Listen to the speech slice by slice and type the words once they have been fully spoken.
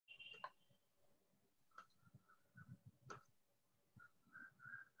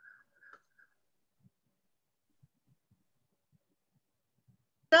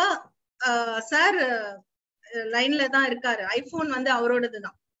Sir லைன்ல தான் இருக்காரு. ஐபோன் வந்து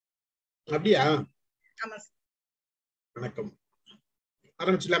அவரோடதுதான். அப்படியா? ஆமா சார். வணக்கம்.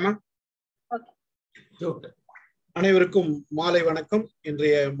 ஆரம்பிச்சலாமா? ஓகே. அனைவருக்கும் மாலை வணக்கம்.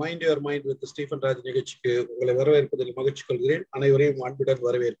 இன்றைய மைண்ட் யுவர் மைண்ட் வித் ஸ்டீஃபன்ராஜ் நிகழ்ச்சிக்கு உங்களை வரவேற்பதில் மகிழ்ச்சி கொள்கிறேன். அனைவரையும் அன்புடன்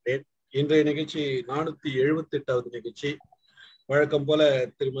வரவேற்கிறேன். இன்றைய நிகழ்ச்சி 478வது நிகழ்ச்சி. வழக்கம் போல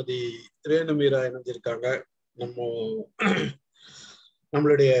திருமதி ரேணு மீரா இணைஞ்சிருக்காங்க.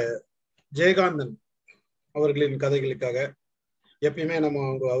 நம்மளுடைய ஜெயகாந்தன் அவர்களின் கதைகளுக்காக எப்பயுமே நம்ம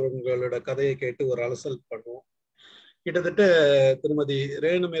அவங்களோட கதையை கேட்டு ஒரு அலசல் பண்ணுவோம். கிட்டத்தட்ட திருமதி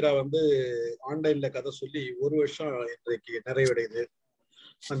ரேணு மீரா வந்து ஆன்லைன்ல கதை சொல்லி 1 வருஷம் இன்றைக்கு நிறைவடையுது.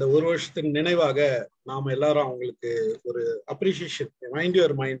 அந்த 1 வருஷத்தின் நினைவாக நாம எல்லாரும் அவங்களுக்கு ஒரு அப்ரிசியேஷன், மைண்ட்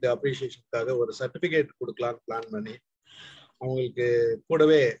யுவர் மைண்ட் அப்ரிசியேஷனுக்காக ஒரு சர்டிபிகேட் கொடுக்கலான்னு பிளான் பண்ணி அவங்களுக்கு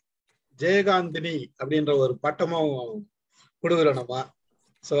கூடவே ஜெயகாந்தினி அப்படின்ற ஒரு பட்டமும் கொடுக்குறோம் நம்ம.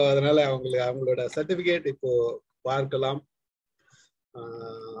 ஸோ அதனால அவங்களோட சர்டிபிகேட் இப்போ பார்க்கலாம்.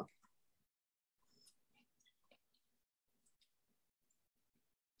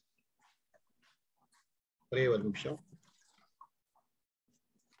 ஒரே ஒரு நிமிஷம்.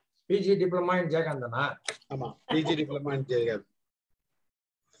 PG diploma in ஜெயகாந்தனா? ஆமா, PG diploma in Jayakanth.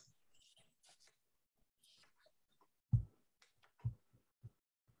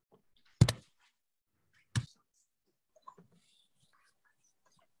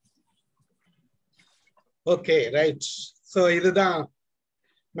 Okay, right. So இதுதான்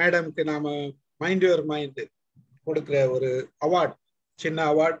மேடம்க்கு நாம மைண்ட் யுவர் மைண்ட் கொடுக்கிற ஒரு அவார்ட், சின்ன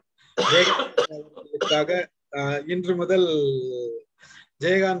அவார்ட். ஜெயகாந்தனுக்காக இன்று முதல்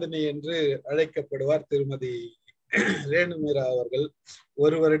ஜெயகாந்தினி என்று அழைக்கப்படுவார் திருமதி ரேணு மீரா அவர்கள்.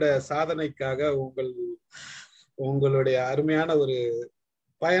 1 வருட சாதனைக்காக உங்களுடைய அருமையான ஒரு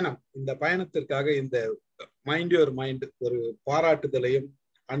பயணம், இந்த பயணத்திற்காக இந்த மைண்ட் யுவர் மைண்ட் ஒரு பாராட்டுதலையும்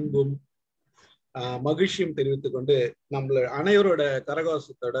அன்பும் மகிழ்ச்சியும் தெரிவித்துக் கொண்டு நம்மள அனைவரோட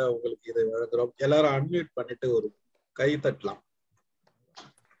கரகோஷத்தோட உங்களுக்கு இதை வழங்குறோம். எல்லாரும் அன்மியூட் பண்ணிட்டு ஒரு கை தட்டலாம்.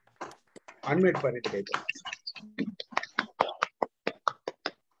 அன்மியூட் பண்ணிட்டு கை தட்டலாம்.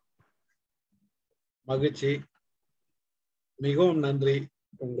 மகிழ்ச்சி, மிகவும் நன்றி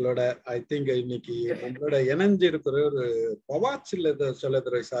உங்களோட. ஐ திங்க் இன்னைக்கு நம்மளோட இணைஞ்சு இருக்கிற ஒரு பவாத்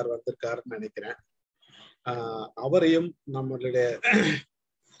சொல்லதுரை சார் வந்திருக்காருன்னு நினைக்கிறேன். அவரையும் நம்மளுடைய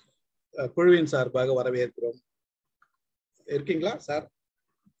குழுவின் சார்பாக வரவேற்கிறோம். இருக்கீங்களா சார்?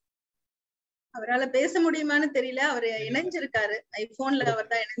 அவரால பேச முடியுமான்னு தெரியல. அவர் இணைஞ்சிருக்காரு, ஐபோன்ல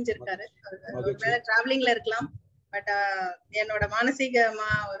அவர் தான் இணைஞ்சிருக்காரு. வேற டிராவலிங்ல இருக்கலாம். பட் என்னோட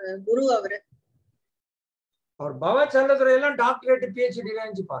மானசீகமா ஒரு குரு அவரு. அவர் பவாத் சந்திரதுரை எல்லாம் டாக்டரேட் பிஹெச்டி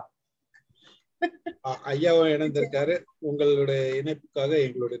வாங்கிப்பார். ஐயாவும் இணைந்திருக்காரு. உங்களுடைய இணைப்புக்காக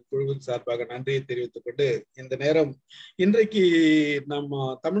எங்களுடைய குழுவின் சார்பாக நன்றியை தெரிவித்துக் கொண்டு இந்த நேரம் இன்றைக்கு நம்ம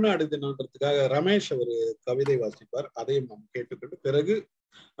தமிழ்நாடு தினன்றதுக்காக ரமேஷ் ஒரு கவிதை வாசிப்பார். அதையும் நாம் கேட்டுக்கொண்டு பிறகு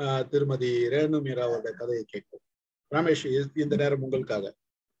திருமதி ரேணு மீராவோட கதையை கேட்போம். ரமேஷ், இந்த நேரம் உங்களுக்காக.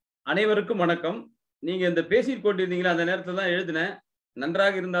 அனைவருக்கும் வணக்கம். நீங்க இந்த பேசிட்டு கொண்டிருந்தீங்களா, அந்த நேரத்துல தான் எழுதினேன்.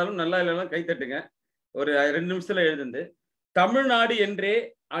 நன்றாக இருந்தாலும் நல்லா இல்லைனாலும் கை தட்டுங்க. ஒரு 2 நிமிஷத்துல எழுதுந்து. தமிழ்நாடு என்றே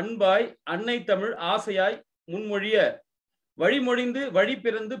அன்பாய் அன்னை தமிழ் ஆசையாய் முன்மொழிய வழிமொழிந்து வழி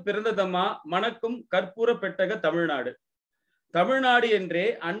பிறந்து பிறந்ததம்மா மணக்கும் கற்பூர பெட்டக தமிழ்நாடு. தமிழ்நாடு என்றே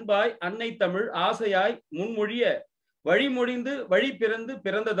அன்பாய் அன்னை தமிழ் ஆசையாய் முன்மொழிய வழிமொழிந்து வழி பிறந்து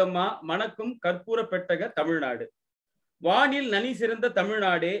பிறந்ததம்மா மணக்கும் கற்பூர பெட்டக தமிழ்நாடு. வானில் நனி சிறந்த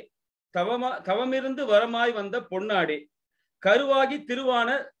தமிழ்நாடே, தவமிருந்து வரமாய் வந்த பொன்னாடே, கருவாகி திருவான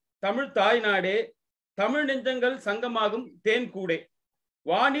தமிழ் தாய்நாடே, தமிழ் நெஞ்சங்கள் சங்கமாகும் தேன் கூடே.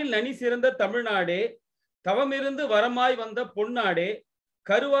 வானில் நனி சிறந்த தமிழ்நாடே, தவமிருந்து வரமாய் வந்த பொன்னாடே,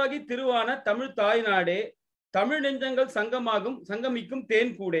 கருவாகி திருவான தமிழ் தாய்நாடே, தமிழ் நெஞ்சங்கள் சங்கமிக்கும்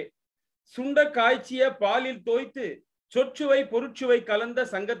தேன் கூடே. சுண்ட காய்ச்சிய பாலில் தோய்த்து சொற்சுவை பொருட்சுவை கலந்த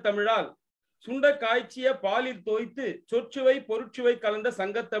சங்கத்தமிழால், சுண்ட காய்ச்சிய பாலில் தோய்த்து சொற்சுவை பொருட்சுவை கலந்த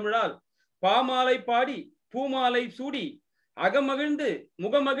சங்கத்தமிழால் பாமாலை பாடி பூமாலை சூடி அகமகிழ்ந்து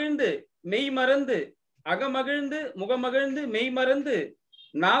முகமகிழ்ந்து மெய் மறந்து, அகமகிழ்ந்து முகமகிழ்ந்து மெய் மறந்து,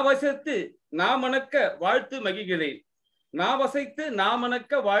 நாவசத்து நாமணக்க வாழ்த்து மகிழ்கிறேன், நாவசைத்து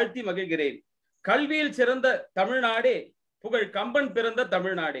நாமணக்க வாழ்த்தி மகிழ்கிறேன். கல்வியில் சிறந்த தமிழ்நாடே, புகழ் கம்பன் பிறந்த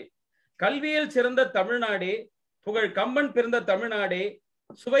தமிழ்நாடே, கல்வியில் சிறந்த தமிழ்நாடே, புகழ் கம்பன் பிறந்த தமிழ்நாடே,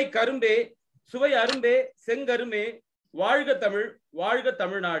 சுவை கரும்பே சுவை அரும்பே செங்கருமே, வாழ்க தமிழ் வாழ்க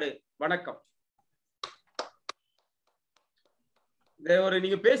தமிழ்நாடு. வணக்கம். ஒரு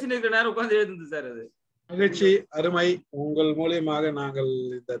நீங்க பேசின நேரம் உட்கார்ந்து எழுதுந்து சார். அது மகிழ்ச்சி, அருமை. உங்கள் மூலியமாக நாங்கள்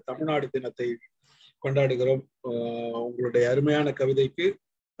இந்த தமிழ்நாடு தினத்தை கொண்டாடுகிறோம். உங்களுடைய அருமையான கவிதைக்கு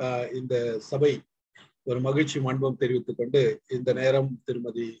இந்த சபை ஒரு மகிழ்ச்சி அன்பும் தெரிவித்துக் கொண்டு இந்த நேரம்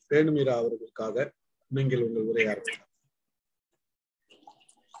திருமதி ரேணு மீரா அவர்களுக்காக நீங்கள் உங்கள் உரையாற்றலாம்.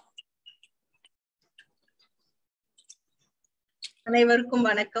 அனைவருக்கும்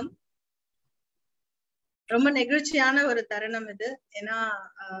வணக்கம். ரொம்ப நெகிழ்ச்சியான ஒரு தருணம் இது. ஏன்னா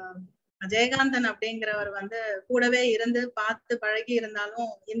ஜெயகாந்தன் அப்படிங்கிறவர் கூடவே இருந்து பார்த்து பழகி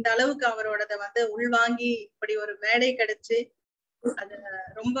இருந்தாலும் இந்த அளவுக்கு அவரோடத உள்வாங்கி இப்படி ஒரு மேடை கிடைச்சு அது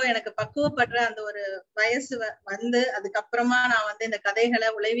ரொம்ப எனக்கு பக்குவப்படுற அந்த ஒரு வயசு அதுக்கப்புறமா நான் இந்த கதைகளை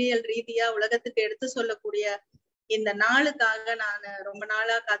உளவியல் ரீதியா உலகத்துக்கு எடுத்து சொல்லக்கூடிய இந்த நாளுக்காக நான் ரொம்ப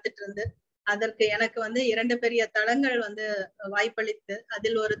நாளா காத்துட்டு இருந்து அதற்கு எனக்கு 2 பெரிய தளங்கள் வாய்ப்பளித்து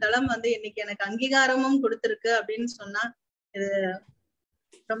அதில் ஒரு தளம் இன்னைக்கு எனக்கு அங்கீகாரமும் கொடுத்திருக்கு அப்படின்னு சொன்னா இது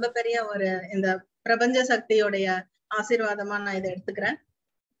ரொம்ப பெரிய ஒரு இந்த பிரபஞ்ச சக்தியோடைய ஆசீர்வாதமா நான் இதை எடுத்துக்கிறேன்.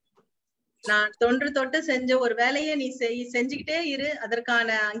 நான் தொட்டு செஞ்ச ஒரு வேலையை நீ செஞ்சுக்கிட்டே இரு, அதற்கான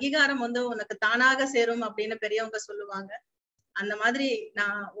அங்கீகாரம் உனக்கு தானாக சேரும் அப்படின்னு பெரியவங்க சொல்லுவாங்க. அந்த மாதிரி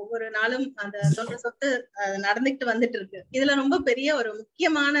நான் ஒவ்வொரு நாளும் அந்த தொட்டு நடந்துகிட்டு வந்துட்டு இருக்கு. இதுல ரொம்ப பெரிய ஒரு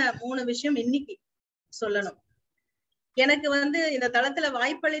முக்கியமான 3 விஷயம் இன்னைக்கு சொல்லணும். எனக்கு இந்த தளத்துல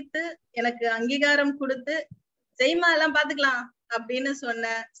வாய்ப்பளித்து எனக்கு அங்கீகாரம் கொடுத்து செய்மா எல்லாம் பாத்துக்கலாம் அப்படின்னு சொன்ன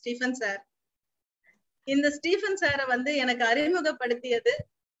ஸ்டீஃபன் சார். இந்த ஸ்டீஃபன் சாரை எனக்கு அறிமுகப்படுத்தியது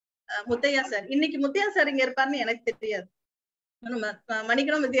முத்தையா சார். இன்னைக்கு முத்தையா சார் இங்க இருப்பாருன்னு எனக்கு தெரியாது.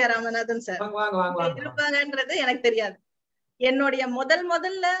 மணிக்கணும் வித்யா ராமநாதன் சார் இருப்பாங்கன்றது எனக்கு தெரியாது. என்னுடைய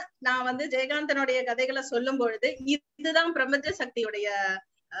முதல்ல நான் ஜெயகாந்தனுடைய கதைகளை சொல்லும் பொழுது இதுதான் பிரபஞ்ச சக்தியுடைய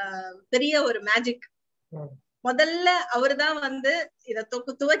பெரிய ஒரு மேஜிக். முதல்ல அவரு தான் இத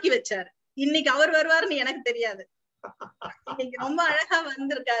துவக்கி வச்சாரு. இன்னைக்கு அவர் வருவாருன்னு எனக்கு தெரியாது. இன்னைக்கு ரொம்ப அழகா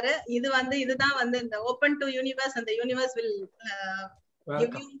வந்திருக்காரு. இது இதுதான் இந்த ஓபன் டு யூனிவர்ஸ், அந்த யூனிவர்ஸ் வில்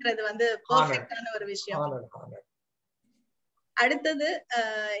கிவ்ங்கிறது பெர்ஃபெக்ட்டான ஒரு விஷயம். அடுத்தது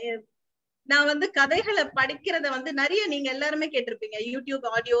நான் கதைகளை படிக்கிறத நிறைய நீங்க எல்லாருமே கேட்டிருப்பீங்க. யூடியூப்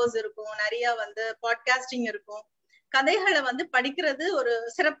ஆடியோஸ் இருக்கும், நிறைய பாட்காஸ்டிங் இருக்கும். கதைகளை படிக்கிறது ஒரு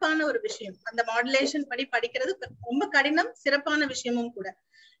சிறப்பான ஒரு விஷயம். அந்த மாடுலேஷன் படி படிக்கிறது ரொம்ப கடினம், சிறப்பான விஷயமும் கூட.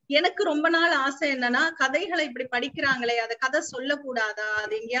 எனக்கு ரொம்ப நாள் ஆசை என்னன்னா, கதைகளை இப்படி படிக்கிறாங்களே அதை கதை சொல்லக்கூடாதா,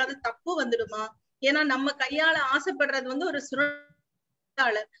 அது எங்கேயாவது தப்பு வந்துடுமா? ஏன்னா நம்ம கையால ஆசைப்படுறது ஒரு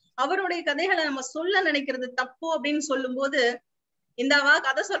சுருளாளர், அவருடைய கதைகளை நம்ம சொல்ல நினைக்கிறது தப்பு அப்படின்னு சொல்லும் போது இந்தாவா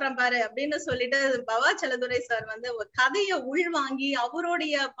கதை சொல்றேன் பாரு அப்படின்னு சொல்லிட்டு பவா செல்லதுரை சார் ஒரு கதைய உள்வாங்கி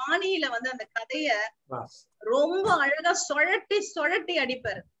அவருடைய பாணியில அந்த கதைய ரொம்ப அழகா சொழட்டி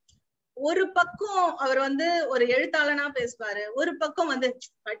அடிப்பாரு. ஒரு பக்கம் அவர் ஒரு எழுத்தாளனா பேசுவாரு, ஒரு பக்கம்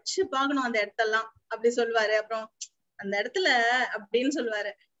படிச்சு பாக்கணும் அந்த இடத்தெல்லாம் அப்படி சொல்லுவாரு. அப்புறம் அந்த இடத்துல அப்படின்னு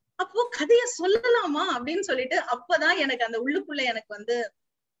சொல்லுவாரு, அப்போ கதைய சொல்லலாமா அப்படின்னு சொல்லிட்டு அப்பதான் எனக்கு அந்த உள்ளுக்குள்ள எனக்கு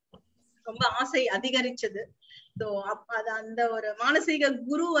ரொம்ப ஆசை அதிகரிச்சது. அந்த ஒரு மானசீக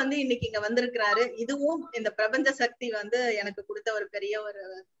குரு இன்னைக்கு இங்க வந்திருக்கிறாரு. இதுவும் இந்த பிரபஞ்ச சக்தி எனக்கு கொடுத்த ஒரு பெரிய ஒரு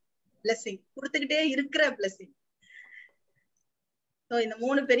பிளெஸிங், கொடுத்துக்கிட்டே இருக்கிற பிளெஸிங். இந்த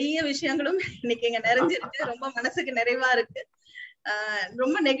 3 பெரிய விஷயங்களும் இன்னைக்கு இங்க நிறைஞ்சிருக்கு. ரொம்ப மனசுக்கு நிறைவா இருக்கு.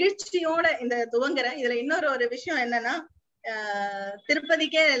 ரொம்ப நெகிழ்ச்சியோட இந்த துவங்குறேன். இதுல இன்னொரு ஒரு விஷயம் என்னன்னா,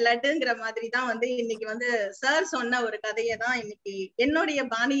 திருப்பதிக்கே லட்டுங்கிற மாதிரிதான் இன்னைக்கு சார் சொன்ன ஒரு கதையை தான் இன்னைக்கு என்னுடைய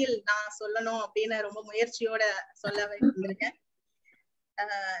பாணியில் நான் சொல்லணும் அப்படின்னு ரொம்ப முயற்சியோட சொல்ல வந்திருக்கேன்.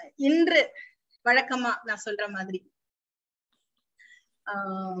 இன்று வழக்கமா நான் சொல்ற மாதிரி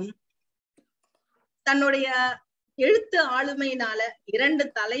தன்னுடைய எழுத்து ஆளுமையினால 2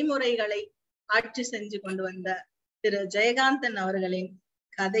 தலைமுறைகளை ஆட்சி செஞ்சு கொண்டு வந்த திரு ஜெயகாந்தன் அவர்களின்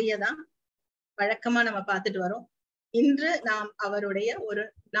கதையை தான் வழக்கமா நம்ம பார்த்துட்டு வரோம். இன்று நாம் அவருடைய ஒரு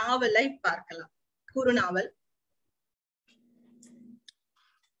நாவலை பார்க்கலாம். குறுநாவல்,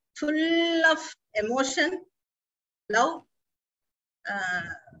 ஃபுல் ஆஃப் எமோஷன், லவ்.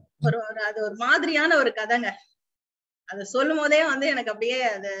 அது ஒரு மாதிரியான ஒரு கதைங்க. அத சொல்லும் போதே எனக்கு அப்படியே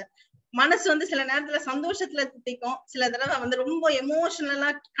அது மனசு சில நேரத்துல சந்தோஷத்துல தித்திக்கும், சில தடவை ரொம்ப எமோஷனலா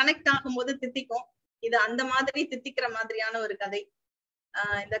கனெக்ட் ஆகும் போது தித்திக்கும். இது அந்த மாதிரி தித்திக்கிற மாதிரியான ஒரு கதை.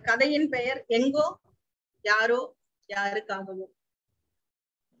 இந்த கதையின் பெயர் எங்கோ யாரோ யாருக்காகவோ.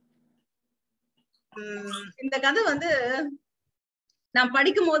 இந்த கதை நான்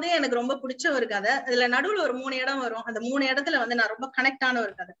படிக்கும் போதே எனக்கு ரொம்ப பிடிச்ச ஒரு கதை. இதுல நடுவுல ஒரு 3 இடம் வரும். அந்த 3 இடத்துல நான் ரொம்ப கனெக்ட் ஆன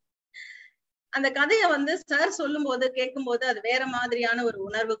ஒரு கதை. அந்த கதைய சார் சொல்லும் போது கேட்கும் போது அது வேற மாதிரியான ஒரு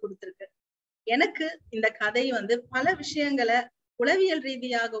உணர்வு கொடுத்திருக்கு. எனக்கு இந்த கதை பல விஷயங்களை உளவியல்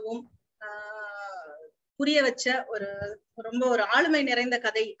ரீதியாகவும் புரிய வச்ச ஒரு ரொம்ப ஒரு ஆளுமை நிறைந்த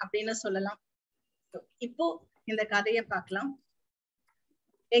கதை அப்படின்னு சொல்லலாம். இப்போ இந்த கதையை பார்க்கலாம்.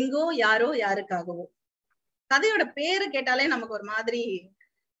 எங்கோ யாரோ யாருக்காகவோ. கதையோட பேரு கேட்டாலே நமக்கு ஒரு மாதிரி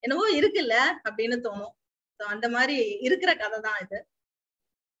என்னவோ இருக்குல்ல அப்படின்னு தோணும். அந்த மாதிரி இருக்கிற கதை தான் இது.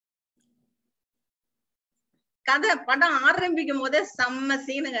 கதை படம் ஆரம்பிக்கும் போதே செம்ம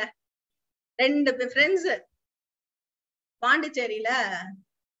சீனுங்க. 2 ஃப்ரெண்ட்ஸ் பாண்டிச்சேரியில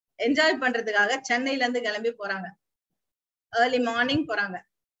என்ஜாய் பண்றதுக்காக சென்னையில இருந்து கிளம்பி போறாங்க. ஏர்லி மார்னிங் போறாங்க.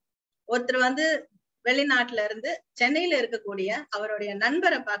 ஒருத்தர் வந்து வெளிநாட்டுல இருந்து சென்னையில இருக்கக்கூடிய அவருடைய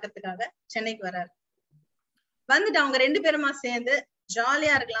நண்பரை பாக்கிறதுக்காக சென்னைக்கு வர்றாரு. வந்துட்டு அவங்க 2 பேருமா சேர்ந்து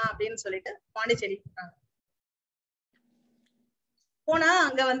ஜாலியா இருக்கலாம் அப்படின்னு சொல்லிட்டு பாண்டிச்சேரி போறாங்க. போனா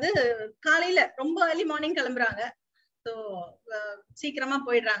அங்க வந்து காலையில ரொம்ப ஏர்லி மார்னிங் கிளம்புறாங்க. ஸோ சீக்கிரமா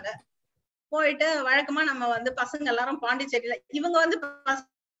போயிடுறாங்க. போயிட்டு வழக்கமா நம்ம வந்து பசங்க எல்லாரும் பாண்டிச்சேரியில, இவங்க வந்து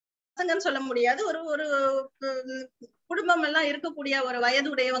பசங்கன்னு சொல்ல முடியாது, ஒரு ஒரு குடும்பம் எல்லாம் இருக்கக்கூடிய ஒரு வயது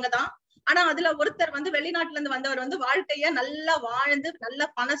உடையவங்க தான். ஆனா அதுல ஒருத்தர் வந்து வெளிநாட்டுல இருந்து வந்தவர் வந்து வாழ்க்கைய நல்லா வாழ்ந்து நல்ல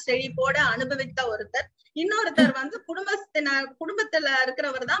பண செழிப்போட அனுபவித்த ஒருத்தர். இன்னொருத்தர் வந்து குடும்பத்துல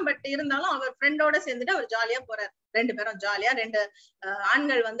இருக்கிறவர் தான். பட் இருந்தாலும் அவர் ஃப்ரெண்டோட சேர்ந்துட்டு அவர் ஜாலியா போறாரு. 2 பேரும் ஜாலியா 2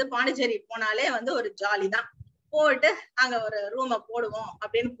 ஆண்கள் வந்து பாண்டிச்சேரி போனாலே வந்து ஒரு ஜாலி தான். போயிட்டு அங்க ஒரு ரூமை போடுவோம்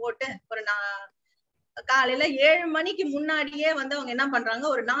அப்படின்னு போட்டு ஒரு காலையில 7 மணிக்கு முன்னாடியே வந்து அவங்க என்ன பண்றாங்க,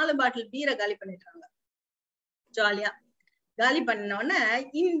 ஒரு 4 பாட்டில் பீரை காலி பண்ணிடுறாங்க. ஜாலியா காலி பண்ணோன்னு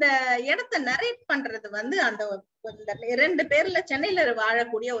இந்த இடத்த நரேட் பண்றது வந்து அந்த 2 பேர்ல சென்னையில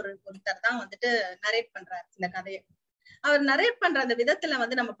வாழக்கூடிய ஒருத்தர் தான் வந்துட்டு நரேட் பண்றாரு இந்த கதையை. அவர் நரேட் பண்ற அந்த விதத்துல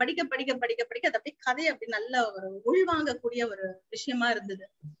வந்து நம்ம படிக்க படிக்க படிக்க படிக்க அது அப்படியே கதையை அப்படி நல்ல ஒரு உள்வாங்கக்கூடிய ஒரு விஷயமா இருந்தது.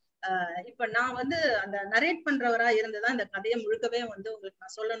 இப்ப நான் வந்து அந்த நரேட் பண்றவரா இருந்துதான் இந்த கதையை முழுக்கவே வந்து உங்களுக்கு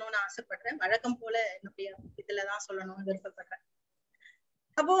நான் சொல்லணும்னு ஆசைப்படுறேன். வழக்கம் போல என்னுடைய இதுலதான் சொல்லணும்னு விருப்பப்படுறேன்.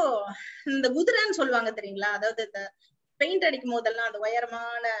 அப்போ இந்த குதிரைன்னு சொல்லுவாங்க தெரியுங்களா, அதாவது இந்த பெயிண்ட் அடிக்கும் போதெல்லாம் அந்த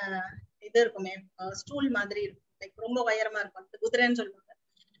உயரமான இது இருக்குமே, ஸ்டூல் மாதிரி இருக்கும், ரொம்ப உயரமா இருக்கும், அந்த குதிரைன்னு சொல்லுவாங்க.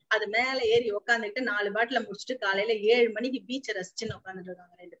 அது மேல ஏறி உட்காந்துட்டு 4 பாட்டில முடிச்சுட்டு காலையில 7 மணிக்கு பீச்சை ரசிச்சுன்னு உட்காந்துட்டு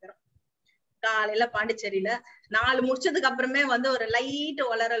இருக்காங்க 2 பேரும். காலையில பாண்டிச்சேரியில 4 முடிச்சதுக்கு அப்புறமே வந்து ஒரு லைட்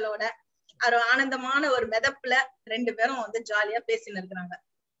வளரலோட ஒரு ஆனந்தமான ஒரு மெதப்புல 2 பேரும் வந்து ஜாலியா பேசின்னு இருக்கிறாங்க.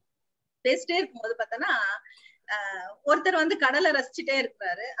 பேசிட்டே இருக்கும்போது பார்த்தோன்னா ஒருத்தர் வந்து கடலை ரசிச்சுட்டே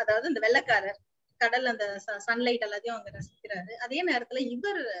இருக்கிறாரு. அதாவது இந்த வெள்ளைக்காரர் கடல் அந்த சன்லைட் எல்லாத்தையும் அங்க ரசிக்கிறாரு. அதே நேரத்துல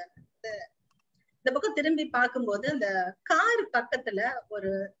இவர் இந்த பக்கம் திரும்பி பார்க்கும்போது அந்த கார் பக்கத்துல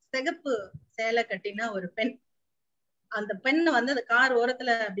ஒரு சிகப்பு சேலை கட்டின ஒரு பெண், அந்த பெண் வந்து அந்த கார்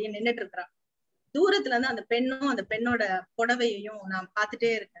ஓரத்துல அப்படியே நின்னுட்டு இருக்கிறான். தூரத்துல இருந்து அந்த பெண்ணும் அந்த பெண்ணோட புடவையையும் நான்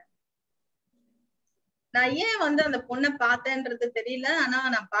பார்த்துட்டே இருக்கேன். நான் ஏன் வந்து அந்த பொண்ணை பார்த்தேன்றது தெரியல, ஆனா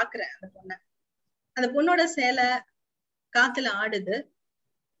நான் பாக்குறேன் அந்த பொண்ணை. அந்த பொண்ணோட சேலை காத்துல ஆடுது.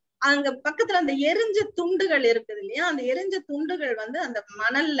 அங்க பக்கத்துல அந்த எரிஞ்ச துண்டுகள் இருக்குது இல்லையா, அந்த எரிஞ்ச துண்டுகள் வந்து அந்த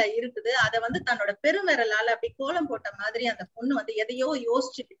மணல்ல இருக்குது. அத வந்து தன்னோட பெருவிரலால அப்படி கோலம் போட்ட மாதிரி அந்த பொண்ணு வந்து எதையோ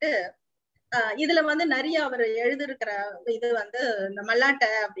யோசிச்சுக்கிட்டு, இதுல வந்து நிறைய அவர் எழுதிருக்கிற இது வந்து இந்த மல்லாட்டை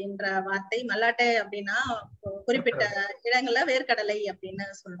அப்படின்ற வார்த்தை. மல்லாட்டை அப்படின்னா குறிப்பிட்ட இடங்கள்ல வேர்க்கடலை அப்படின்னு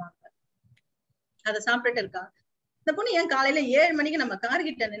சொல்லுவாங்க. அதை சாப்பிட்டுட்டு இருக்கா. இந்த பொண்ணு ஏன் காலையில 7 மணிக்கு நம்ம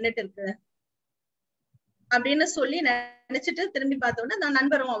கார்கிட்ட நின்னுட்டு இருக்கு அப்படின்னு சொல்லி நினைச்சிட்டு திரும்பி பார்த்த உடனே நான்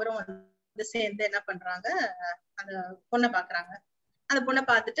நண்பரும் அவரும் வந்து சேர்ந்து என்ன பண்றாங்க, அந்த பொண்ணை பாக்குறாங்க. அந்த பொண்ணை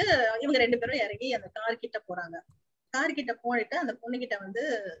பார்த்துட்டு இவங்க 2 பேரும் இறங்கி அந்த கார்கிட்ட போறாங்க. கார்கிட்ட போயிட்டு அந்த பொண்ணுகிட்ட வந்து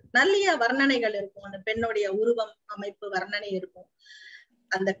நிறைய வர்ணனைகள் இருக்கும். அந்த பெண்ணுடைய உருவம் அமைப்பு வர்ணனை இருக்கும்.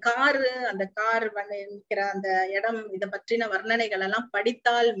 அந்த கார் நிற்கிற அந்த இடம், இதை பற்றின வர்ணனைகள் எல்லாம்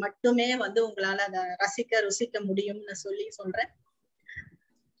படித்தால் மட்டுமே வந்து உங்களால அதை ருசிக்க முடியும்னு சொல்றேன்.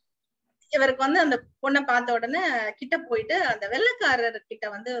 இவருக்கு வந்து அந்த பொண்ணை பார்த்த உடனே கிட்ட போயிட்டு அந்த வெள்ளைக்காரர் கிட்ட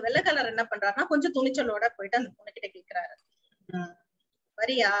வந்து வெள்ளைக்காரர் என்ன பண்றாருன்னா கொஞ்சம் துணிச்சலோட போயிட்டு அந்த பொண்ணு கிட்ட கேட்கிறாரு,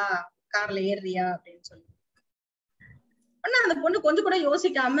 வரியா கார்ல ஏறியா அப்படின்னு சொல்லி. ஆனா அந்த பொண்ணு கொஞ்சம் கூட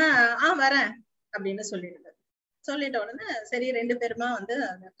யோசிக்காம வரேன் அப்படின்னு சொல்லிடுது. சொல்லிட்ட உடனே சரி 2 பேருமா வந்து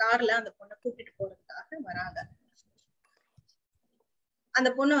அந்த கார்ல அந்த பொண்ணை கூட்டிட்டு போறதுக்காக வராங்க.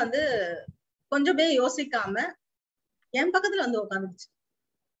 அந்த பொண்ணு வந்து கொஞ்சமே யோசிக்காம என் பக்கத்துல வந்து உட்காந்துச்சு.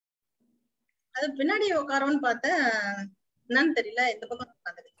 அது பின்னாடி உட்காரோன்னு பார்த்தேன், என்னன்னு தெரியல, இந்த பக்கம்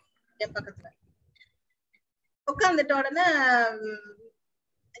உட்காந்துது என் பக்கத்துல. உட்காந்துட்ட உடனே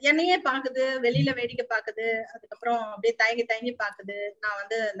என்னையே பாக்குது, வெளியில வேடிக்கை பாக்குது. அதுக்கப்புறம் அப்படியே தயங்கி பாக்குது. நான்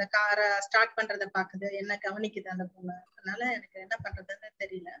வந்து இந்த காரை ஸ்டார்ட் பண்றத பாக்குது, என்ன கவனிக்குது அந்த பொண்ணு. அதனால எனக்கு என்ன பண்றதுன்னு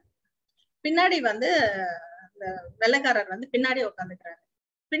தெரியல. பின்னாடி வந்து இந்த வெள்ளைக்காரர் வந்து பின்னாடி உட்காந்துக்கிறாரு.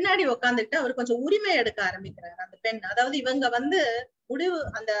 பின்னாடி உட்காந்துக்கிட்டு அவர் கொஞ்சம் உரிமை எடுக்க ஆரம்பிக்கிறாரு அந்த பெண். அதாவது இவங்க வந்து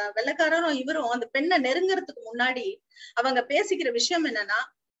அந்த வெள்ளைக்காரரும் இவரும் அந்த பெண்ணை நெருங்குறதுக்கு முன்னாடி அவங்க பேசிக்கிற விஷயம் என்னன்னா,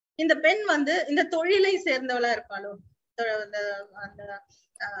 இந்த பெண் வந்து இந்த தொழிலை சேர்ந்தவளா இருப்பாளோ, அந்த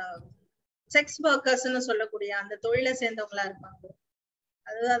செக்ஸ் ஒர்க்கர்ஸ்ன்னு சொல்லக்கூடிய அந்த தொழிலை சேர்ந்தவங்களா இருப்பாங்க.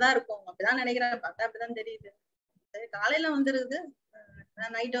 அதுதான் இருக்கும், அப்படிதான் நினைக்கிறேன். பார்த்தா அப்படிதான் தெரியுது. காலையில வந்துருது,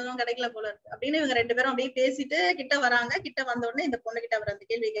 நைட் எதுவும் கிடைக்கல போல இருக்கு அப்படின்னு இவங்க 2 பேரும் அப்படியே பேசிட்டு கிட்ட வராங்க. கிட்ட வந்த உடனே இந்த பொண்ணு கிட்ட அவர் அந்த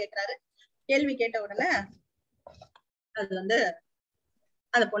கேள்வி கேட்கிறாரு. கேள்வி கேட்ட உடனே அது வந்து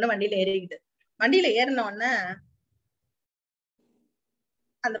அந்த பொண்ணு வண்டியில ஏறிக்குது. வண்டியில ஏறின உடனே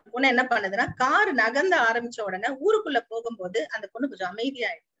அந்த பொண்ணு என்ன பண்ணுதுன்னா, கார் நகர்ந்த ஆரம்பிச்ச உடனே ஊருக்குள்ள போகும்போது அந்த பொண்ணு கொஞ்சம் அமைதியா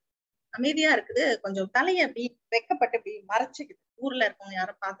இருக்குது. கொஞ்சம் தலைய அப்படி வெக்கப்பட்டு அப்படி மறைச்சுக்குது. ஊர்ல இருக்கவங்க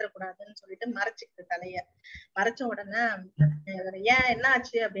யாரும் பாத்திரக்கூடாதுன்னு சொல்லிட்டு மறைச்சுக்குது தலைய. மறைச்ச உடனே ஏன் என்ன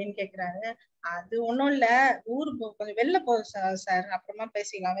ஆச்சு அப்படின்னு கேக்குறாரு. அது ஒண்ணும் இல்ல, ஊருக்கு கொஞ்சம் வெளில போ சார், அப்புறமா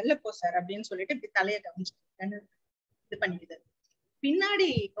பேசிக்கலாம், வெளில போ சார் அப்படின்னு சொல்லிட்டு இப்படி தலைய கவனிச்சு இது பண்ணிக்குது. பின்னாடி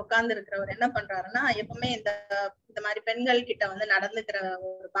உட்கார்ந்து இருக்கிறவர் என்ன பண்றாருன்னா, எப்பவுமே இந்த மாதிரி பெண்கள் கிட்ட வந்து நடந்துக்கிற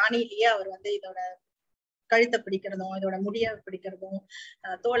ஒரு பாணியிலேயே அவர் வந்து இதோட கழுத்தை பிடிக்கிறதும், இதோட முடிய பிடிக்கிறதும்,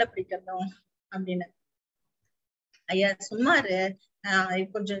 தோலை பிடிக்கிறதும் அப்படின்னு. ஐயா சும்மாரு,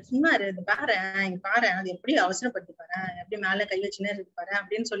 கொஞ்சம் சும்மாரு, இது பாரு, இங்க பாரு, அது எப்படி அவசரப்பட்டு பாரு, எப்படி மேல கை வச்சுன்னே இருக்கு பாரு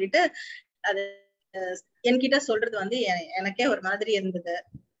அப்படின்னு சொல்லிட்டு அது என்கிட்ட சொல்றது வந்து எனக்கே ஒரு மாதிரி இருந்தது.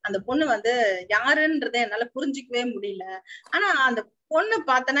 அந்த பொண்ணு வந்து யாருன்றத என்னால புரிஞ்சிக்கவே முடியல. ஆனா அந்த பொண்ணு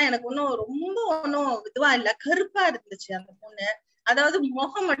பார்த்தனா எனக்கு ஒன்னும் இதுவா இல்ல, கருப்பா இருந்துச்சு அந்த பொண்ணு. அதாவது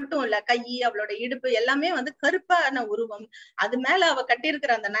முகம் மட்டும் இல்ல, கை, அவளோட இடுப்பு எல்லாமே வந்து கருப்பான உருவம். அது மேல அவ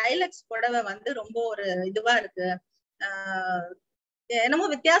கட்டியிருக்கிற அந்த நைலக்ஸ் புடவை வந்து ரொம்ப ஒரு இதுவா இருக்கு. என்னமோ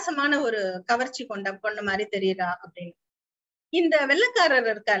வித்தியாசமான ஒரு கவர்ச்சி கொண்ட பொண்ணு மாதிரி தெரியுறா அப்படின்னு. இந்த வெள்ளைக்காரர்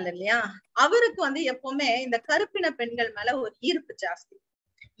இருக்காரு இல்லையா, அவருக்கு வந்து எப்பவுமே இந்த கருப்பின பெண்கள் மேல ஒரு ஈர்ப்பு ஜாஸ்தி.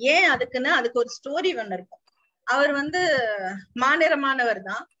 ஏன் அதுக்குன்னு அதுக்கு ஒரு ஸ்டோரி ஒண்ணு இருக்கும். அவர் வந்து மாநிறமானவர்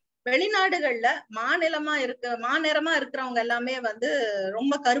தான். வெளிநாடுகள்ல மாநிறமா இருக்கிறவங்க எல்லாமே வந்து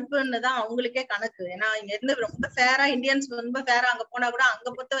ரொம்ப கருப்புன்னு தான் அவங்களுக்கே கணக்கு. ஏன்னா இங்க இருந்து ரொம்ப ஃபேரா, இந்தியன்ஸ் ரொம்ப ஃபேரா அங்க போனா கூட அங்க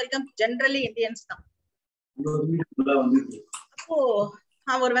பொறுத்த வரைக்கும் ஜென்ரலி இந்தியன்ஸ் தான். அப்போ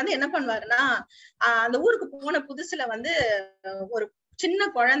அவர் வந்து என்ன பண்ணுவாருன்னா, அந்த ஊருக்கு போன புதுசுல வந்து ஒரு சின்ன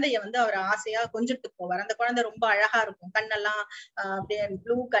குழந்தைய வந்து அவர் ஆசையா கொஞ்சிட்டு போவார். அந்த குழந்தை ரொம்ப அழகா இருக்கும், கண்ணெல்லாம் அப்படியே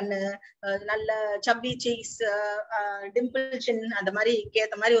ப்ளூ கண்ணு, நல்ல சப்பி சீஸ், டிம்பிள் சின், அந்த மாதிரி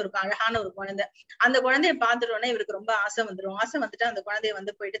ஏத்த மாதிரி ஒரு அழகான ஒரு குழந்தை. அந்த குழந்தைய பாத்துட்டோன்னே இவருக்கு ரொம்ப ஆசை வந்துட்டு அந்த குழந்தைய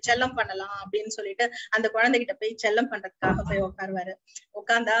வந்து போயிட்டு செல்லம் பண்ணலாம் அப்படின்னு சொல்லிட்டு அந்த குழந்தைகிட்ட போய் செல்லம் பண்றதுக்காக போய் உட்காருவாரு.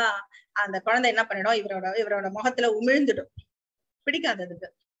 உட்கார்ந்தா அந்த குழந்தை என்ன பண்ணிடும், இவரோட முகத்துல உமிழ்ந்துடும். பிடிக்காததுக்கு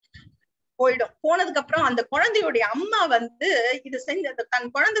போயிடும். போனதுக்கு அப்புறம் அந்த குழந்தையுடைய அம்மா வந்து இது செஞ்சது,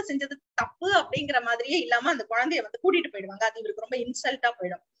 தன் குழந்தை செஞ்சது தப்பு அப்படிங்கிற மாதிரியே இல்லாம அந்த குழந்தைய வந்து கூட்டிட்டு போயிடுவாங்க. அது இவருக்கு ரொம்ப இன்சல்ட்டா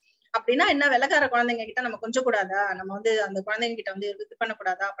போயிடும். அப்படின்னா என்ன, வெள்ளக்கார குழந்தைங்க கிட்ட நம்ம கொஞ்சம் கூடாதா, நம்ம வந்து அந்த குழந்தைங்க கிட்ட வந்து இது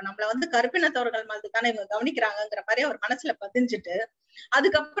பண்ணக்கூடாதா, அப்ப நம்மள வந்து கருப்பினத்தவர்கள் மாதிரி தானே இவங்க கவனிக்கிறாங்கிற மாதிரி அவர் மனசுல பதிஞ்சுட்டு,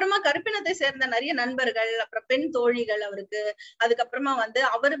 அதுக்கப்புறமா கருப்பினத்தை சேர்ந்த நிறைய நண்பர்கள், அப்புறம் பெண் தோழிகள் அவருக்கு, அதுக்கப்புறமா வந்து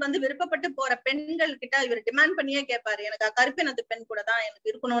அவர் வந்து விருப்பப்பட்டு போற பெண்கள் கிட்ட இவர் டிமாண்ட் பண்ணியே கேட்பாரு, எனக்கு கருப்பினத்து பெண் கூட தான் எனக்கு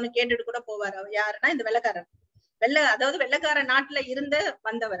இருக்கணும்னு கேட்டுட்டு கூட போவாரு. அவர் யாருன்னா இந்த வெள்ளைக்காரர். அதாவது வெள்ளைக்கார நாட்டுல இருந்து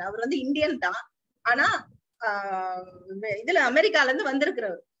வந்தவர். அவர் வந்து இந்தியன் தான், ஆனா இதுல அமெரிக்கால இருந்து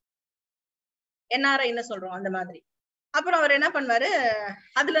வந்திருக்கிறவர், NRIன்னு சொல்றோம் அந்த மாதிரி. அப்புறம் அவர் என்ன பண்ணுவாரு,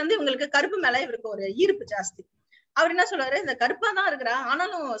 அதுல இருந்து இவங்களுக்கு கருப்பு மேல இவருக்கு ஒரு ஈர்ப்பு ஜாஸ்தி. அவர் என்ன சொல்லுவாரு, இந்த கருப்பா தான் இருக்கிறா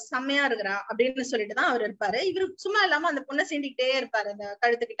ஆனாலும் செம்மையா இருக்கிறா அப்படின்னு சொல்லிட்டுதான் அவர் இருப்பாரு. இவரு சும்மா இல்லாம அந்த பொண்ணை சீண்டிக்கிட்டே இருப்பாரு, அந்த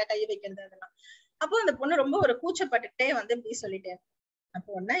கழுத்துக்கிட்ட கை வைக்கிறது அதெல்லாம். அப்போ அந்த பொண்ணு ரொம்ப ஒரு கூச்சப்பட்டுட்டே வந்து இப்படி சொல்லிட்டே.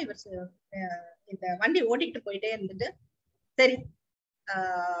 அப்போ உடனே இவர் இந்த வண்டி ஓட்டிக்கிட்டு போயிட்டே இருந்துட்டு, சரி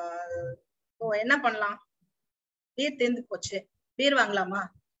என்ன பண்ணலாம், பீர் தீர்ந்து போச்சு, பீர் வாங்கலாமா,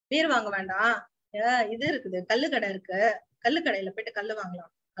 பீர் வாங்க வேண்டாம், இது இருக்குது, கல்லுக்கடை இருக்கு, கல்லுக்கடையில போயிட்டு கல்லு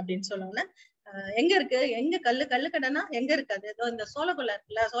வாங்கலாம் அப்படின்னு சொன்னோன்னே, எங்க இருக்கு, எங்க கல்லுக்கடைனா எங்க இருக்காது, ஏதோ இந்த சோளக்கொல்லை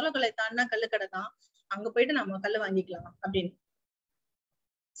இருக்குல்ல, சோளக்கொல்லை தாண்டினா கல்லுக்கடை தான், அங்க போயிட்டு நம்ம கல்லு வாங்கிக்கலாம் அப்படின்னு.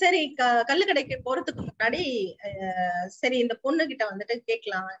 சரி, கல்லுக்கடைக்கு போறதுக்கு முன்னாடி சரி இந்த பொண்ணு கிட்ட வந்துட்டு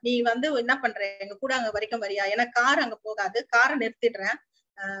கேட்கலாம், நீ வந்து என்ன பண்ற, எங்க கூட அங்க வரைக்கும் வரியா, ஏன்னா கார் அங்க போகாது, காரை நிறுத்திடுறேன்,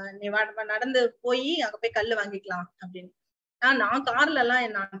 நீ நடந்து போய் அங்க போய் கல்லு வாங்கிக்கலாம் அப்படின்னு. நான் கார்ல எல்லாம்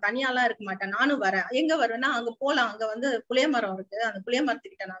நான் தனியாலாம் இருக்க மாட்டேன், நானும் வரேன். எங்க வருவேன்னா அங்க போலாம், அங்க வந்து புளிய மரம் இருக்கு, அந்த புளிய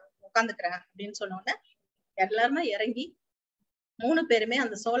மரத்துக்கிட்ட நான் உட்காந்துக்கிறேன் அப்படின்னு சொன்னோன்னே எல்லாருமே இறங்கி 3 பேருமே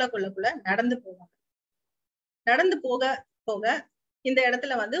அந்த சோளக்குள்ளக்குள்ள நடந்து போவாங்க. நடந்து போக போக இந்த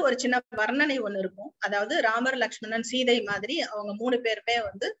இடத்துல வந்து ஒரு சின்ன வர்ணனை ஒண்ணு இருக்கும். அதாவது ராமர், லக்ஷ்மணன், சீதை மாதிரி அவங்க 3 பேருமே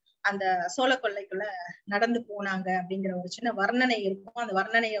வந்து அந்த சோளக்கொல்லைக்குள்ள நடந்து போனாங்க அப்படிங்கிற ஒரு சின்ன வர்ணனை இருக்கும். அந்த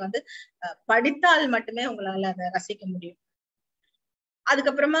வர்ணனையை வந்து படித்தால் மட்டுமே உங்களால அதை ரசிக்க முடியும்.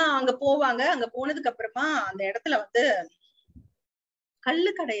 அதுக்கப்புறமா அங்க போவாங்க. அங்க போனதுக்கு அப்புறமா அந்த இடத்துல வந்து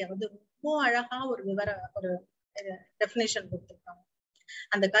கல்லுக்கடைய வந்து ரொம்ப அழகா ஒரு டெபினிஷன் கொடுத்துருக்காங்க.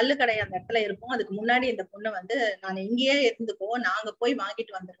 அந்த கல்லுக்கடை அந்த இடத்துல இருக்கும். அதுக்கு முன்னாடி இந்த பொண்ணு வந்து, நான் இங்கேயே இருந்துக்கோ, நாங்க போய்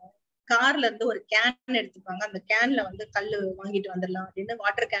வாங்கிட்டு வந்துடுறோம், கார்ல இருந்து ஒரு கேன் எடுத்துப்பாங்க, அந்த கேன்ல வந்து கல்லு வாங்கிட்டு வந்துடலாம் அப்படின்னு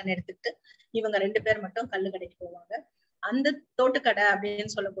வாட்டர் கேன் எடுத்துக்கிட்டு இவங்க 2 பேர் மட்டும் கல்லு கடைக்கு போவாங்க. அந்த தோட்டுக்கடை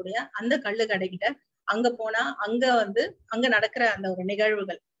அப்படின்னு சொல்லக்கூடிய அந்த கல்லு கடைக்கிட்ட அங்க போனா அங்க நடக்கிற அந்த ஒரு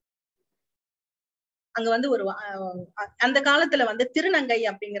நிகழ்வுகள் அங்க வந்து ஒரு அந்த காலத்துல வந்து திருநங்கை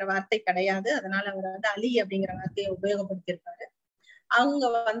அப்படிங்கிற வார்த்தை கிடையாது. அதனால அவர் வந்து அலி அப்படிங்கிற வார்த்தையை உபயோகப்படுத்தியிருப்பாரு. அவங்க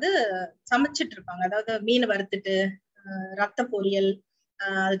வந்து சமைச்சிட்டு இருப்பாங்க. அதாவது மீன் வறுத்துட்டு ரத்த பொரியல்,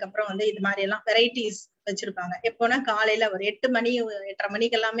 அதுக்கப்புறம் வந்து இது மாதிரி எல்லாம் வெரைட்டிஸ் வச்சிருப்பாங்க. எப்போனா காலையில ஒரு 8 மணி 8:30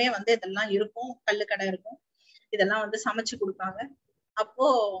 மணிக்கு எல்லாமே வந்து இதெல்லாம் இருக்கும், கல்லுக்கடை இருக்கும், இதெல்லாம் வந்து சமைச்சு கொடுப்பாங்க. அப்போ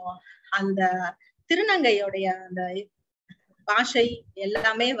அந்த திருநங்கையோடைய அந்த பாஷை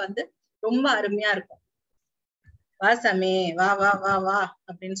எல்லாமே வந்து ரொம்ப அருமையா இருக்கும். வா சாமி, வா வா வா வா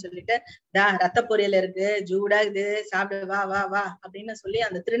அப்படின்னு சொல்லிட்டு, ரத்த பொரியல் இருக்கு, ஜூடா இது சாப்பிடு, வா வா வா அப்படின்னு சொல்லி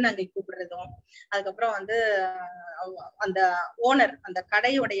அந்த திருநங்கை கூப்பிடுறதும், அதுக்கப்புறம் வந்து அந்த ஓனர், அந்த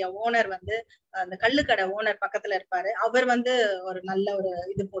கடையுடைய ஓனர் வந்து அந்த கள்ளுக்கடை ஓனர் பக்கத்துல இருப்பாரு. அவர் வந்து ஒரு நல்ல ஒரு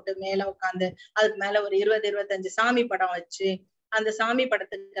இது போட்டு மேல உட்காந்து அதுக்கு மேல ஒரு 20-25 சாமி படம் வச்சு, அந்த சாமி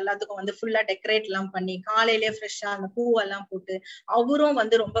படத்துக்கு எல்லாத்துக்கும் வந்து ஃபுல்லா டெக்கரேட் எல்லாம் பண்ணி காலையிலேயே ஃப்ரெஷ்ஷா அந்த பூவெல்லாம் போட்டு, அவரும்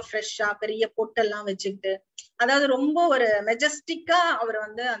வந்து ரொம்ப ஃப்ரெஷ்ஷா பெரிய பொட்டெல்லாம் வச்சுக்கிட்டு, அதாவது ரொம்ப ஒரு மெஜஸ்டிக்கா அவர்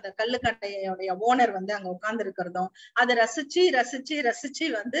வந்து அந்த கள்ளுக்கட்டையோடைய ஓனர் வந்து அங்க உட்கார்ந்து இருக்கிறதும் அதை ரசிச்சு ரசிச்சு ரசிச்சு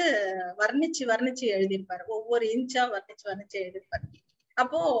வந்து வர்ணிச்சு எழுதியிருப்பாரு. ஒவ்வொரு இன்ச்சா வர்ணிச்சு எழுதியிருப்பாரு.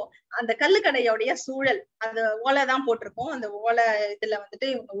 அப்போ அந்த கள்ளுக்கடையோடைய சூழல், அந்த ஓலைதான் போட்டிருக்கோம். அந்த ஓலை இதுல வந்துட்டு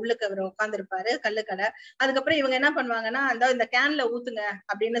இவங்க உள்ளுக்கு அவர் உட்கார்ந்து இருப்பாரு, கள்ளுக்கடை. அதுக்கப்புறம் இவங்க என்ன பண்ணுவாங்கன்னா, அந்த இந்த கேன்ல ஊத்துங்க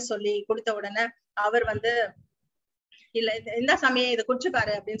அப்படின்னு சொல்லி கொடுத்த உடனே அவர் வந்து இல்ல இந்த சமயம் இதை குடிச்சு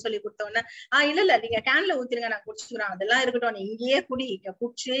பாரு அப்படின்னு சொல்லி கொடுத்த உடனே இல்ல நீங்க கேன்ல ஊத்திருங்க, நான் குடிச்சுக்கிறேன், அதெல்லாம் இருக்கட்டும், நீ இங்கேயே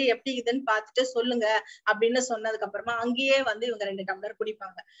குடிச்சு எப்படி இதுன்னு பாத்துட்டு சொல்லுங்க அப்படின்னு சொன்னதுக்கு அப்புறமா அங்கேயே வந்து இவங்க 2 டம்ளர்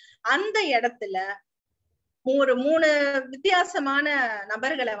குடிப்பாங்க. அந்த இடத்துல ஒரு 3 வித்தியாசமான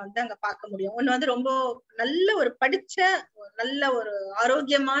நபர்களை வந்து அங்க பார்க்க முடியும். ஒண்ணு வந்து ரொம்ப நல்ல ஒரு படிச்ச நல்ல ஒரு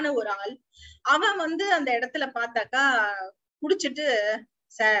ஆரோக்கியமான ஒரு ஆள். அவன் வந்து அந்த இடத்துல பார்த்தாக்கா குடிச்சிட்டு,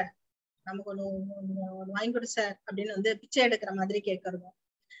 சார் நமக்கு ஒண்ணு வாங்கி கொடு சார் அப்படின்னு வந்து பிச்சை எடுக்கிற மாதிரி கேட்கறதும்,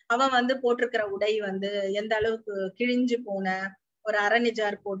 அவன் வந்து போட்டிருக்கிற உடை வந்து எந்த அளவுக்கு கிழிஞ்சு போன ஒரு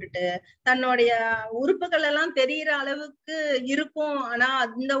அரணிஜார் போட்டுட்டு தன்னுடைய உறுப்புகள் எல்லாம் தெரியற அளவுக்கு இருக்கும். ஆனா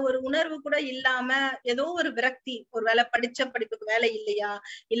அந்த ஒரு உணர்வு கூட இல்லாம ஏதோ ஒரு விரக்தி, ஒரு வேலை படிச்ச படிப்புக்கு வேலை இல்லையா,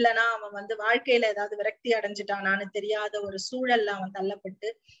 இல்லைன்னா அவன் வந்து வாழ்க்கையில ஏதாவது விரக்தி அடைஞ்சிட்டானான்னு தெரியாத ஒரு சூழல்ல அவன் தள்ளப்பட்டு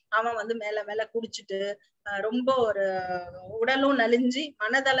அவன் வந்து மேல மேல குடிச்சிட்டு ரொம்ப ஒரு உடலும் நலிஞ்சு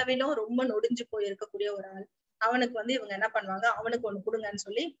மனதளவிலும் ரொம்ப நொடிஞ்சு போய் இருக்கக்கூடிய ஒரு ஆள். அவனுக்கு வந்து இவங்க என்ன பண்ணுவாங்க, அவனுக்கு ஒண்ணு கொடுங்கன்னு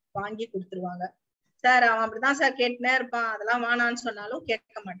சொல்லி வாங்கி கொடுத்துருவாங்க. சார் அவன் அப்படிதான் சார் கேட்டுனே இருப்பான், அதெல்லாம் வேணான்னு சொன்னாலும்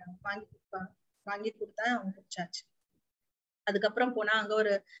கேட்க மாட்டாங்க, வாங்கி கொடுப்பாங்க. வாங்கி கொடுத்தா அவன் குடிச்சாச்சு. அதுக்கப்புறம் போனா அங்க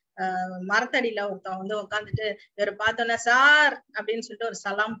ஒரு மரத்தடியில ஒருத்தன் வந்து உட்காந்துட்டு இவரை பார்த்தோன்னா சார் அப்படின்னு சொல்லிட்டு ஒரு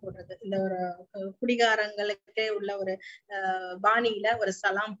சலாம் போடுறது, இந்த ஒரு குடிகாரங்களுக்கே உள்ள ஒரு பாணியில ஒரு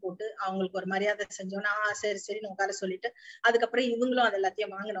சலாம் போட்டு அவங்களுக்கு ஒரு மரியாதை செஞ்சோன்னா சரி சரின்னு உட்கார சொல்லிட்டு, அதுக்கப்புறம் இவங்களும் அது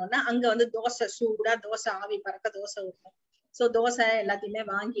எல்லாத்தையும் வாங்கினோன்னா அங்க வந்து தோசை சூடா தோசை ஆவி பறக்க தோசை இருக்கும். சோ தோசை எல்லாத்தையுமே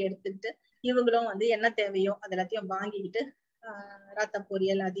வாங்கி எடுத்துக்கிட்டு இவங்களும் வந்து என்ன தேவையோ அது எல்லாத்தையும் வாங்கிக்கிட்டு ரத்த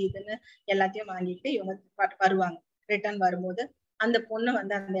பொரியல் அது இதுன்னு எல்லாத்தையும் வாங்கிட்டு இவங்க வருவாங்க. ரிட்டர்ன் வரும்போது அந்த பொண்ணு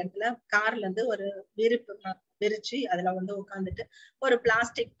வந்து அந்த இடத்துல கார்ல இருந்து ஒரு விரிச்சு அதுல வந்து உட்காந்துட்டு ஒரு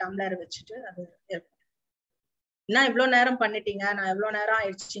பிளாஸ்டிக் டம்ளர் வச்சுட்டு அது இருக்கும். என்ன இவ்வளவு நேரம் பண்ணிட்டீங்க, நான் எவ்வளவு நேரம்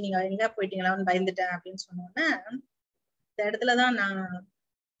ஆயிடுச்சு, நீங்க எங்க போயிட்டீங்களான்னு பயந்துட்டேன் அப்படின்னு சொன்னோன்னே இந்த இடத்துலதான் நான்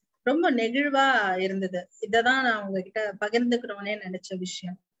ரொம்ப நெகிழ்வா இருந்தது. இததான் நான் உங்ககிட்ட பகிர்ந்துக்கிறோன்னே நினைச்ச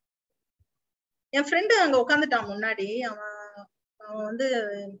விஷயம். என் ஃப்ரெண்டு அங்க உட்காந்துட்டான் முன்னாடி. அவன் வந்து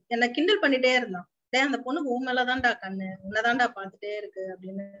என்ன கிண்டல் பண்ணிட்டே இருந்தான். அந்த பொண்ணுக்கு உன் மேலதான்டா கண்ணு, உன்னதான்டா பாத்துட்டே இருக்கு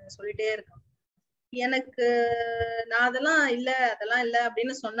அப்படின்னு சொல்லிட்டே இருக்கான். எனக்கு நான் அதெல்லாம் இல்ல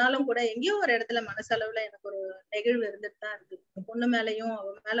அப்படின்னு சொன்னாலும் கூட எங்கேயோ ஒரு இடத்துல மனசளவுல எனக்கு ஒரு நெகிழ்வு இருந்துட்டு தான் இருக்கு. பொண்ணு மேலயும்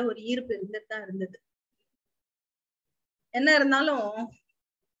அவன் மேல ஒரு ஈர்ப்பு இருந்துட்டு தான் இருந்தது. என்ன இருந்தாலும்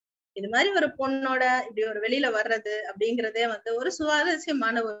இது மாதிரி ஒரு பொண்ணோட இப்படி ஒரு வெளியில வர்றது அப்படிங்கிறதே வந்து ஒரு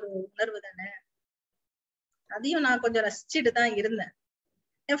சுவாரஸ்யமான ஒரு உணர்வு தானே. அதையும் நான் கொஞ்சம் ரசிச்சுட்டு தான் இருந்தேன்.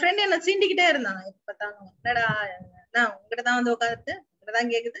 என் ஃப்ரெண்ட் என்ன சீண்டிக்கிட்டே இருந்தான் எப்ப பார்த்தாலும், என்னடா நான் உங்ககிட்டதான் வந்து உட்காருது,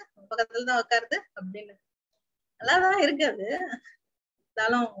 உங்ககிட்டதான் கேக்குது, உங்க பக்கத்துலதான் உட்காருது அப்படின்னு. நல்லாதான் இருக்கு அது,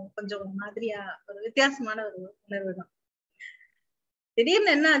 இருந்தாலும் கொஞ்சம் மாதிரியா ஒரு வித்தியாசமான ஒரு உணர்வு தான்.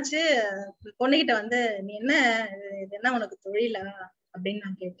 திடீர்னு என்ன ஆச்சு, பொண்ணுகிட்ட வந்து நீ என்ன இது என்ன உனக்கு தொழிலா அப்படின்னு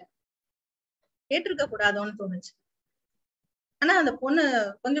நான் கேட்டேன். கேட்டிருக்க கூடாதோன்னு தோணுச்சு. ஆனா அந்த பொண்ணு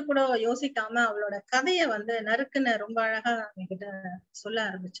கொஞ்சம் கூட யோசிக்காம அவளோட கதைய வந்து நறுக்குன்னு ரொம்ப அழகா என்கிட்ட சொல்ல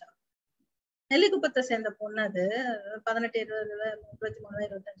ஆரம்பிச்சா. நெல்லிக்குப்பத்தை சேர்ந்த பொண்ணு அது. 18, 20, 23,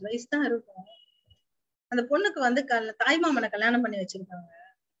 25 வயசு தான் இருக்கும். அந்த பொண்ணுக்கு வந்து தாய்மாமனை கல்யாணம் பண்ணி வச்சிருக்காங்க.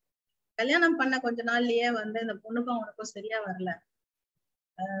 கல்யாணம் பண்ண கொஞ்ச நாள்லயே வந்து அந்த பொண்ணுக்கும் அவனுக்கும் சரியா வரல.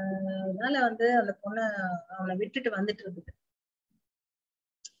 அதனால வந்து அந்த பொண்ணு அவனை விட்டுட்டு வந்துட்டு இருக்குது.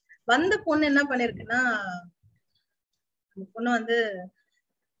 வந்த பொண்ணு என்ன பண்ணிருக்குன்னா, அந்த பொண்ணு வந்து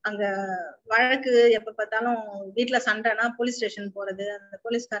அங்க வழக்கு எப்ப பார்த்தாலும் வீட்டுல சண்டைனா போலீஸ் ஸ்டேஷன் போறது, அந்த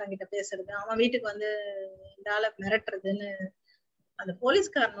போலீஸ்காரங்கிட்ட பேசுறது, அவன் வீட்டுக்கு வந்து இந்த ஆளை மிரட்டுறதுன்னு அந்த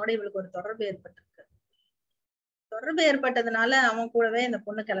போலீஸ்காரனோட இவளுக்கு ஒரு தொடர்பு ஏற்பட்டிருக்கு. தொடர்பு ஏற்பட்டதுனால அவன் கூடவே இந்த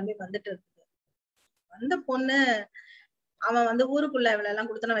பொண்ணு கிளம்பி வந்துட்டு இருக்குது. அந்த பொண்ணு அவன் வந்து ஊருக்குள்ள இவளை எல்லாம்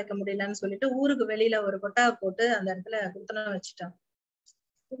குடுத்தனம் வைக்க முடியலன்னு சொல்லிட்டு ஊருக்கு வெளியில ஒரு கொட்டா போட்டு அந்த இடத்துல குடுத்தனம் வச்சுட்டான்.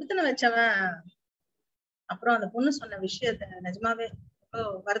 குடுத்தனம் வச்சவன் அப்புறம் அந்த பொண்ணு சொன்ன விஷயத்த நிஜமாவே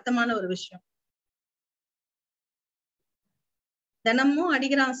வருத்தமான ஒரு விஷயம். தினமும்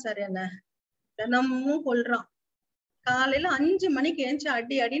அடிக்கிறான் சார், என்ன தினமும் கொல்றான். காலையில 5 மணிக்கு ஏஞ்சி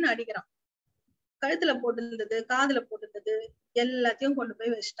அடின்னு அடிக்கிறான். கழுத்துல போட்டிருந்தது, காதுல போட்டிருந்தது எல்லாத்தையும் கொண்டு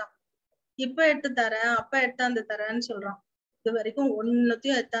போய் வச்சுட்டான். இப்ப எடுத்து தரேன், அப்ப எடுத்தாந்து தரேன்னு சொல்றான். இது வரைக்கும்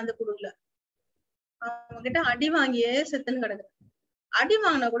ஒன்னுத்தையும் எடுத்தாந்து கொடுக்கல. அவங்க கிட்ட அடி வாங்கியே செத்துன்னு கிடக்குறேன். அடி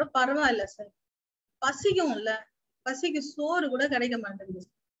வாங்கினா கூட பரவாயில்ல சார், பசிக்கும் இல்ல, பசிக்கு சோறு கூட கிடைக்க மாட்டேங்குது.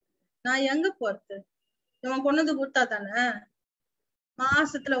 நான் எங்க போறது? இவன் கொண்டு வந்து கொடுத்தா தானே.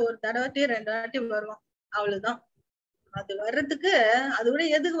 மாசத்துல ஒரு தடவை 2 வாட்டி வருவான், அவ்வளவுதான். அது வர்றதுக்கு அது கூட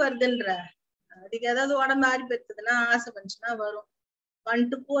எதுக்கு வருதுன்ற, அதுக்கு ஏதாவது உடம்பு ஆறி பெற்றுதுன்னா ஆசை பண்ணுச்சுன்னா வரும்,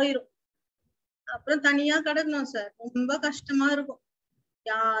 வந்துட்டு போயிரும். அப்புறம் தனியா கிடக்கணும் சார், ரொம்ப கஷ்டமா இருக்கும்.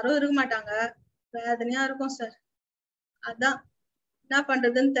 யாரும் இருக்க மாட்டாங்க, வேதனையா இருக்கும் சார். அதான் என்ன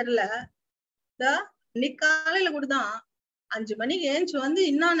பண்றதுன்னு தெரியல. இன்னைக்கு காலையில கூடதான் 5 மணிக்கு ஏஞ்சி வந்து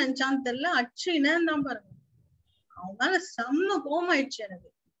என்ன நினைச்சான்னு தெரியல, அச்சுன்னு தான் பாருங்க. அவன் மேல செம்ம கோவம் ஆயிடுச்சு எனக்கு.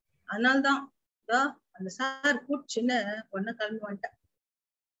 அதனால்தான் அந்த சார் கூட்டுச்சுன்னு ஒண்ணு கிளம்பி வந்துட்டேன்.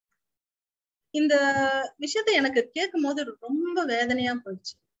 இந்த விஷயத்த எனக்கு கேட்கும் போது ரொம்ப வேதனையா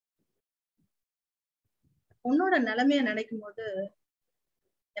போயிடுச்சு. பொண்ணோட நிலைமைய நினைக்கும் போது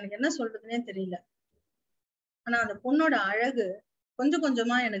எனக்கு என்ன சொல்றதுன்னே தெரியல. ஆனா அந்த பொண்ணோட அழகு கொஞ்சம்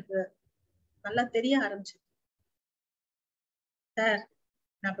கொஞ்சமா எனக்கு நல்லா தெரிய ஆரம்பிச்சு. சார்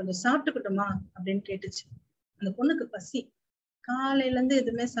நான் கொஞ்சம் சாப்பிட்டுக்கிட்டோமா அப்படின்னு கேட்டுச்சு. அந்த பொண்ணுக்கு பசி, காலையில இருந்து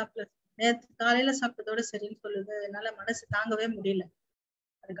எதுவுமே சாப்பிடல. நேற்று காலையில சாப்பிட்டதோட சரின்னு சொல்லுது. என்னால மனசு தாங்கவே முடியல.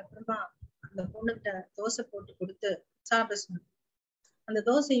 அதுக்கப்புறமா அந்த பொண்ணுகிட்ட தோசை போட்டு கொடுத்து சாப்பிட சொன்னேன். அந்த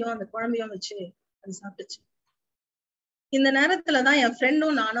தோசையும் அந்த குழம்பையும் வச்சு அது சாப்பிட்டுச்சு. இந்த நேரத்துலதான் என்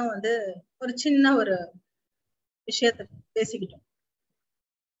ஃப்ரெண்டும் நானும் வந்து ஒரு சின்ன ஒரு விஷயத்த பேசிக்கிட்டோம்.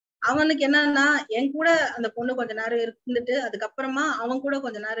 அவனுக்கு என்னன்னா என் கூட அந்த பொண்ணு கொஞ்ச நேரம் இருந்துட்டு அதுக்கப்புறமா அவன் கூட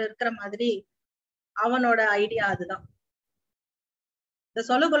கொஞ்ச நேரம் இருக்கிற மாதிரி அவனோட ஐடியா. அதுதான், இந்த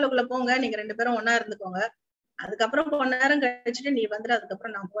சொல்ல கொள்ளக்குள்ள போங்க, நீங்க 2 பேரும் ஒன்னா இருந்துக்கோங்க, அதுக்கப்புறம் கொஞ்ச நேரம் கழிச்சுட்டு நீ வந்துட்டு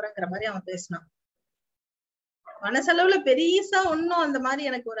அதுக்கப்புறம் நான் போறேங்கிற மாதிரி அவன் பேசினான். மனசளவுல பெரியசா ஒன்னும் அந்த மாதிரி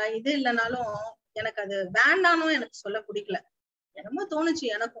எனக்கு ஒரு இது இல்லைனாலும் எனக்கு அது வேண்டானும் எனக்கு சொல்ல பிடிக்கல. என்னமோ தோணுச்சு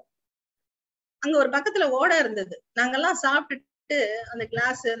எனக்கும். அங்க ஒரு பக்கத்துல ஓடை இருந்தது. நாங்கெல்லாம் சாப்பிட்டுட்டு அந்த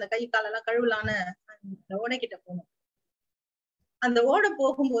கிளாஸ் அந்த கை காலெல்லாம் கழுவலான்னு அந்த ஓடைக்கிட்ட போனோம். அந்த ஓடை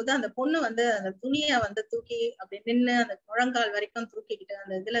போகும்போது அந்த பொண்ணு வந்து அந்த துணிய வந்து தூக்கி அப்படி நின்னு அந்த முழங்கால் வரைக்கும் தூக்கிக்கிட்டு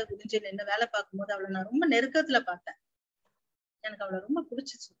அந்த இதுல குதிஞ்சு நின்று வேலை பார்க்கும்போது அவளை நான் ரொம்ப நெருக்கத்துல பார்த்தேன். எனக்கு அவளை ரொம்ப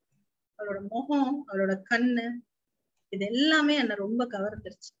பிடிச்சிச்சு. அவளோட முகம், அவளோட கண்ணு, இது எல்லாமே என்ன ரொம்ப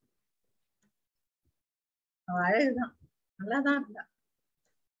கவர்ந்துருச்சு. அவ அழகுதான், நல்லாதான் இருந்தா.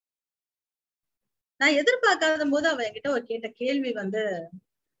 நான் எதிர்பார்க்காத போது அவ என்கிட்ட ஒரு கேட்ட கேள்வி வந்து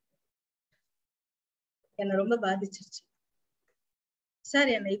என்ன ரொம்ப பாதிச்சிருச்சு. சார்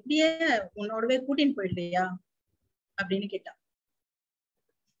என்ன இப்படியே உன்னோடவே கூட்டின்னு போயிடுறியா அப்படின்னு கேட்டா.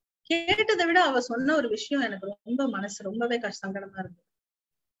 கேட்டதை விட அவ சொன்ன ஒரு விஷயம் எனக்கு ரொம்ப மனசு ரொம்பவே சங்கடமா இருந்தது.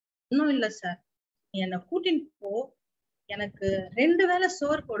 ஒன்னும் இல்ல சார், நீ என்ன கூட்டின்னு போ, எனக்கு 2 வேளை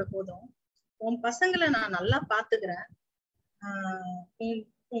சோறு போட போதும், உன் பசங்களை நான் நல்லா பாத்துக்கிறேன்,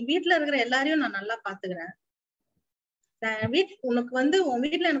 உன் வீட்டுல இருக்கிற எல்லாரையும் நான் நல்லா பாத்துக்கிறேன், உனக்கு வந்து உன்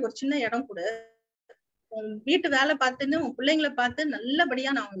வீட்டுல எனக்கு ஒரு சின்ன இடம் கொடு, உன் வீட்டு வேலை பார்த்துன்னு உன் பிள்ளைங்களை பார்த்து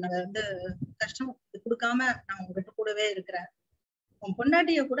நல்லபடியா நான் உன்னை வந்து கஷ்டம் கொடுக்காம நான் உங்ககிட்ட கூடவே இருக்கிறேன், உன்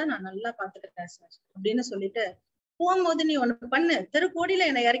பொண்டாட்டிய கூட நான் நல்லா பாத்துக்கிறேன் சார் அப்படின்னு சொல்லிட்டு போகும்போது நீ ஒண்ணு பண்ணு, தெருக்கோடியில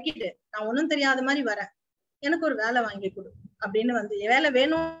என்னை இறக்கிட்டு நான் ஒண்ணும் தெரியாத மாதிரி வரேன், எனக்கு ஒரு வேலை வாங்கி கொடு அப்படின்னு வந்து வேலை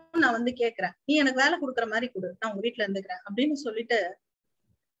வேணும்னு நான் வந்து கேட்கிறேன், நீ எனக்கு வேலை கொடுக்குற மாதிரி கொடு, நான் உங்க வீட்டுல இருந்துக்கிறேன் அப்படின்னு சொல்லிட்டு.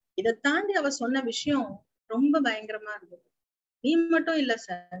 இதை தாண்டி அவ சொன்ன விஷயம் ரொம்ப பயங்கரமா இருந்தது. நீ மட்டும் இல்ல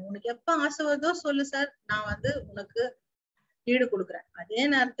சார், உனக்கு எப்ப ஆசை வருதோ சொல்லு சார், நான் வந்து உனக்கு ஈடு கொடுக்குறேன், அதே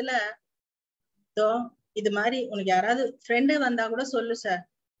நேரத்துல இது மாதிரி உனக்கு யாராவது ஃப்ரெண்டு வந்தா கூட சொல்லு சார்,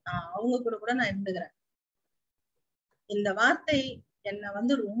 அவங்க கூட நான் இருந்துக்கிறேன். இந்த வார்த்தை என்னை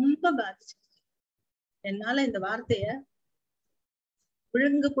வந்து ரொம்ப பாதிச்சு. என்னால இந்த வார்த்தைய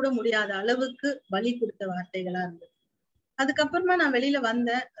விழுங்க கூட முடியாத அளவுக்கு வலி கொடுத்த வார்த்தைகளா இருந்தது. அதுக்கப்புறமா நான் வெளியில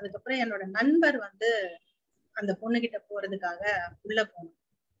வந்தேன். அதுக்கப்புறம் என்னோட நண்பர் வந்து அந்த பொண்ணுகிட்ட போறதுக்காக உள்ள போனோம்.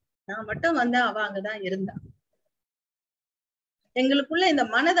 நான் மட்டும் வந்தேன், அவ அங்கதான் இருந்தா. எங்களுக்குள்ள இந்த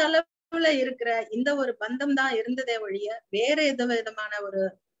மனதளவுல இருக்கிற இந்த ஒரு பந்தம் தான் இருந்ததே ஒழிய வேற எந்த விதமான ஒரு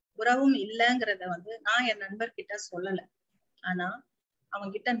உறவும் இல்லைங்கிறத வந்து நான் என் நண்பர்கிட்ட சொல்லல. ஆனா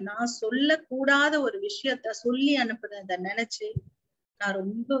அவன்கிட்ட நான் சொல்லக்கூடாத ஒரு விஷயத்த சொல்லி அனுப்புறத நினைச்சு நான்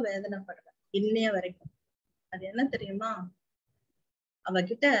ரொம்ப வேதனைப்படுறேன் இன்னைய வரைக்கும். அது என்ன தெரியுமா?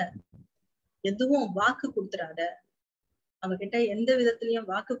 அவகிட்ட எதுவும் வாக்கு கொடுத்துறாத, அவகிட்ட எந்த விதத்திலயும்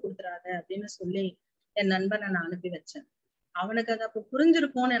வாக்கு கொடுத்துறாத அப்படின்னு சொல்லி என் நண்பனை நான் அனுப்பி வச்சேன். அவனுக்கு அது அப்ப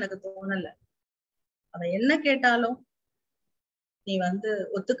புரிஞ்சிருக்கும்னு எனக்கு தோணல. அவ என்ன கேட்டாலும் நீ வந்து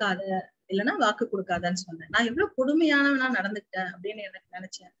ஒத்துக்காத, இல்லைன்னா வாக்கு கொடுக்காதன்னு சொன்னேன். நான் எவ்வளவு கொடுமையானவனா நடந்துக்கிட்டேன் அப்படின்னு எனக்கு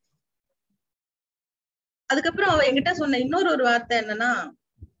நினைச்சேன். அதுக்கப்புறம் அவ என்கிட்ட சொன்ன இன்னொரு வார்த்தை என்னன்னா,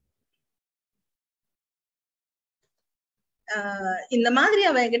 இந்த மாதிரி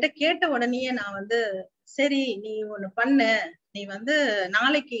அவ என்கிட்ட கேட்ட உடனே நான் வந்து சரி நீ ஒண்ணு பண்ணு, நீ வந்து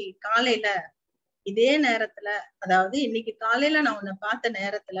நாளைக்கு காலையில இதே நேரத்துல, அதாவது இன்னைக்கு காலையில நான் உன்னை பார்த்த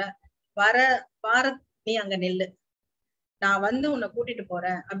நேரத்துல வார நீ அங்க நில்லு, நான் வந்து உன்னை கூட்டிட்டு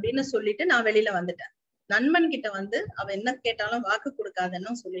போறேன் அப்படின்னு சொல்லிட்டு நான் வெளியில வந்துட்டேன். நண்பன் கிட்ட வந்து அவ என்ன கேட்டாலும் வாக்கு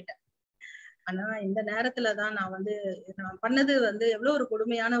கொடுக்காதன்னு சொல்லிட்டேன். ஆனா இந்த நேரத்துலதான் நான் வந்து நான் பண்ணது வந்து எவ்வளவு ஒரு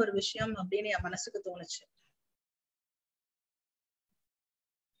கொடுமையான ஒரு விஷயம் அப்படின்னு என் மனசுக்கு தோணுச்சு.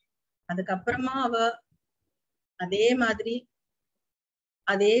 அதுக்கப்புறமா அவ அதே மாதிரி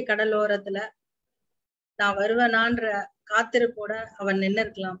அதே கடலோரத்துல நான் வருவேனான்ற காத்திருப்போட அவன் நின்று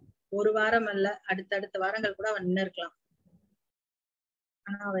இருக்கலாம். ஒரு வாரம் அல்ல, அடுத்தடுத்த வாரங்கள் கூட அவன் நின்று இருக்கலாம்.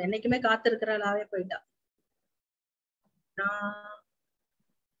 ஆனா அவன் என்னைக்குமே காத்திருக்கிறாளாவே போயிட்டா. நான்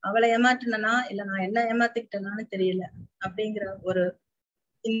அவளை ஏமாற்றினா இல்ல நான் என்ன ஏமாத்திக்கிட்டேனான்னு தெரியல அப்படிங்கிற ஒரு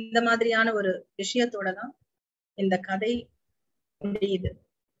இந்த மாதிரியான ஒரு விஷயத்தோடதான் இந்த கதை முடியுது.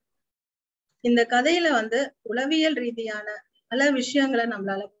 இந்த கதையில வந்து உளவியல் ரீதியான பல விஷயங்களை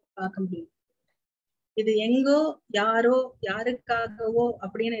நம்மளால பார்க்க முடியும். இது எங்கோ யாரோ யாருக்காகவோ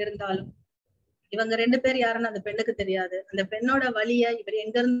அப்படின்னு இருந்தாலும் இவங்க 2 பேர் யாருன்னு அந்த பெண்ணுக்கு தெரியாது. அந்த பெண்ணோட வலிய இவர்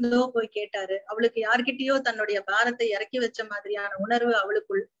எங்க இருந்தோ போய் கேட்டாரு. அவளுக்கு யார்கிட்டயோ தன்னுடைய பாரத்தை இறக்கி வச்ச மாதிரியான உணர்வு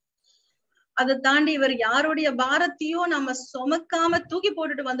அவளுக்குள். அதை தாண்டி இவர் யாருடைய பாரத்தையும் நம்ம சுமக்காம தூக்கி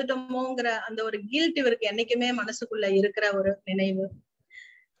போட்டுட்டு வந்துட்டோமோங்கிற அந்த ஒரு கில்ட் இவருக்கு என்னைக்குமே மனசுக்குள்ள இருக்கிற ஒரு நினைவு.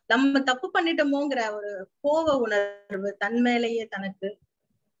 நம்ம தப்பு பண்ணிட்டோமோங்கிற ஒரு கோப உணர்வு தன்மேலேயே தனக்கு.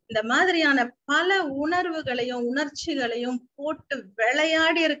 இந்த மாதிரியான பல உணர்வுகளையும் உணர்ச்சிகளையும் போட்டு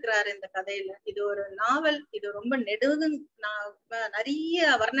விளையாடி இருக்கிறாரு இந்த கதையில. இது ஒரு நாவல், இது ரொம்ப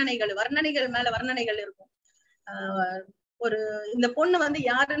நிறைய வர்ணனைகள் மேல வர்ணனைகள் இருக்கும். ஒரு இந்த பொண்ணு வந்து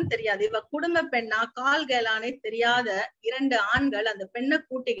யாருன்னு தெரியாது, இவ குடும்ப பெண்ணா கால் கேளானே தெரியாத 2 ஆண்கள் அந்த பெண்ணை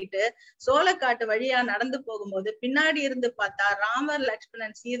கூட்டிக்கிட்டு சோளக்காட்டு வழியா நடந்து போகும்போது பின்னாடி இருந்து பார்த்தா ராமர்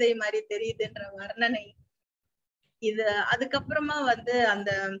லட்சுமணன் சீதை மாதிரி தெரியுதுன்ற வர்ணனை இது. அதுக்கப்புறமா வந்து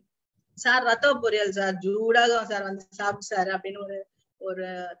அந்த சார் ரத்தோ பொரியல் சார் ஜூடாகம் சார் வந்து சாப்பிட்டு சார் அப்படின்னு ஒரு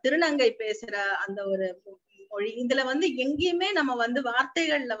திருநங்கை பேசுற அந்த ஒரு மொழி. இதுல வந்து எங்கேயுமே நம்ம வந்து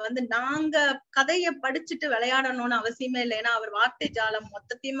வார்த்தைகள்ல வந்து நாங்க கதைய படிச்சுட்டு விளையாடணும்னு அவசியமே இல்லை. ஏன்னா அவர் வார்த்தை ஜாலம்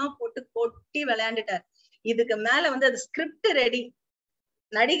மொத்தத்தையுமா போட்டு கொட்டி விளையாண்டுட்டார். இதுக்கு மேல வந்து அது ஸ்கிரிப்ட் ரெடி,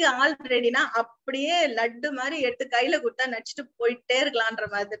 நடிகை ஆள் ரெடினா அப்படியே லட்டு மாதிரி எடுத்து கையில கொடுத்தா நடிச்சுட்டு போயிட்டே இருக்கலான்ற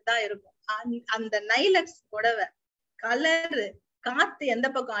மாதிரி தான் இருக்கும். அந்த நைலக்ஸ் புடவை கலரு, காத்து எந்த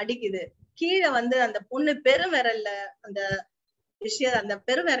பக்கம் அடிக்குது, கீழே வந்து அந்த பொண்ணு பெருவிரல்ல அந்த விஷயம், அந்த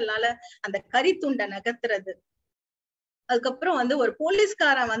பெருவிரலால அந்த கரித்துண்டை நகர்த்துறது, அதுக்கப்புறம் வந்து ஒரு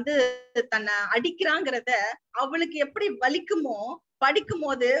போலீஸ்காரன் வந்து தன்னை அடிக்கிறாங்கிறத அவளுக்கு எப்படி வலிக்குமோ படிக்கும்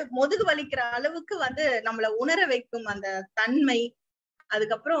போது முதுகு வலிக்கிற அளவுக்கு வந்து நம்மள உணர வைக்கும் அந்த தன்மை.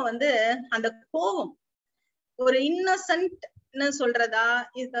 அதுக்கப்புறம் வந்து அந்த கோபம், ஒரு இன்னசென்ட்னு சொல்றதா,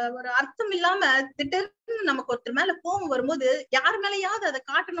 இது ஒரு அர்த்தம் இல்லாம திடீர்னு நமக்கு ஒருத்தர் மேல கோபம் வரும்போது யார் மேலேயாவது அதை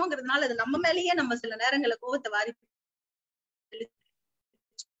காட்டணுங்கிறதுனால அது நம்ம மேலேயே நம்ம சில நேரங்கள்ல கோபத்தை வாரி.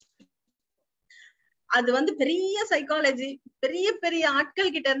 அது வந்து பெரிய சைக்காலஜி, பெரிய பெரிய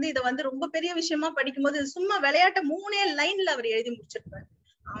ஆட்கள் கிட்ட இருந்து இதை வந்து ரொம்ப பெரிய விஷயமா படிக்கும்போது சும்மா விளையாட்ட 3 லைன்ல அவர் எழுதி முடிச்சிருப்பாரு.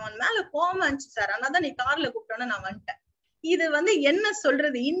 அவன் மேல கோபம் வந்துச்சு சார், ஆனாதான் நீ கார்ல கூப்பிட்டோன்னு நான் வந்துட்டேன். இது வந்து என்ன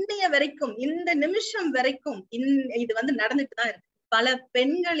சொல்றது, இன்றைய வரைக்கும் இந்த நிமிஷம் வரைக்கும் இது வந்து நடந்துட்டு தான் இருக்கு. பல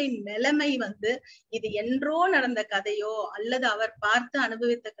பெண்களின் நிலைமை வந்து இது என்றோ நடந்த கதையோ அல்லது அவர் பார்த்து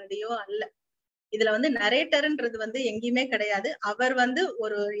அனுபவித்த கதையோ அல்ல. இதுல வந்து நரேட்டர்ன்றது வந்து எங்கேயுமே கிடையாது. அவர் வந்து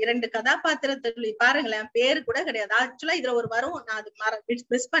ஒரு 2 கதாபாத்திரத்தை பாருங்களேன், பேரு கூட கிடையாது. ஆக்சுவலா இதுல ஒரு வரும், நான் அது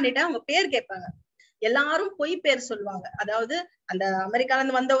மிஸ் பண்ணிட்டேன். அவங்க பேர் கேட்பாங்க, எல்லாரும் பொய் பேர் சொல்லுவாங்க. அதாவது அந்த அமெரிக்கால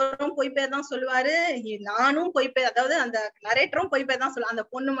இருந்து வந்தவரும் பொய் பேர் தான் சொல்லுவாரு, நானும் பொய் பேர், அதாவது அந்த நரேட்டரும் பொய் பேர் தான் சொல்லுவாங்க. அந்த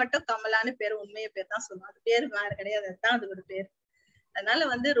பொண்ணு மட்டும் கமலான்னு பேரு உண்மைய பேர் தான் சொல்லுவாங்க. அது பேர் வேற கிடையாது, அதுதான் அது ஒரு பேர். அதனால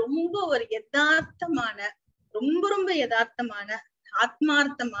வந்து ரொம்ப ஒரு யதார்த்தமான, ரொம்ப ரொம்ப யதார்த்தமான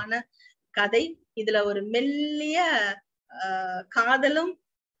ஆத்மார்த்தமான கதை. இதுல ஒரு மெல்லிய காதலும்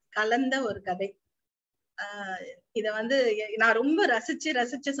கலந்த ஒரு கதை. இத வந்து நான் ரொம்ப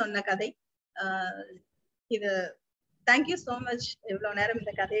ரசிச்சு சொன்ன கதை. இது தேங்க்யூ சோ மச். இவ்வளவு நேரம்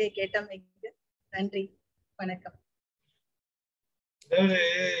இந்த கதையை கேட்டமைக்கு நன்றி, வணக்கம்.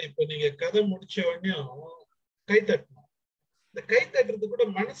 இப்ப நீங்க கதை முடிச்ச உடனே கை தட்டணும். இந்த கை தட்டுறது கூட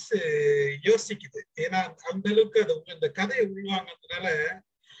மனசு யோசிக்குது. ஏன்னா அந்த அளவுக்கு அது இந்த கதையை உள்வாங்கிறதுனால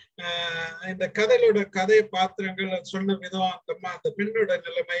இந்த கதை பாத்திரங்கள் சொன்ன விதம், அந்த பெண்ணோட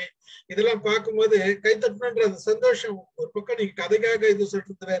நிலைமை, இதெல்லாம் பார்க்கும்போது கை தட்டணுன்ற அந்த சந்தோஷம் ஒரு பக்கம். நீங்க கதைக்காக இது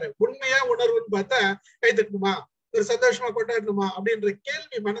சொல்றது வேற, உண்மையா உணர்வுன்னு பார்த்தா கை தட்டணுமா, ஒரு சந்தோஷமா கொண்டாடணுமா அப்படின்ற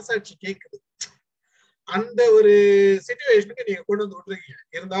கேள்வி மனசாட்சி கேட்குது. அந்த ஒரு சிச்சுவேஷனுக்கு நீங்க கொண்டு வந்து விட்டுருக்கீங்க.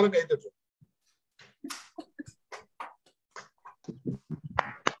 இருந்தாலும் கை தட்டுறோம்.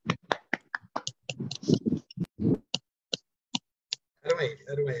 அருமை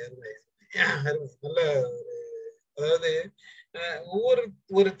அருமை அருமை அருமை. நல்ல ஒரு, அதாவது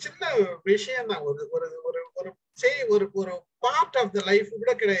ஒரு சின்ன விஷயம் தான், ஒரு ஒரு ஒரு ஒரு ஒரு பார்ட் ஆஃப் த லைஃப்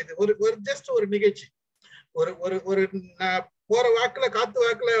கூட கிடையாது. ஒரு ஜஸ்ட் ஒரு நிகழ்ச்சி, ஒரு ஒரு ஒரு போற வாக்குல காத்து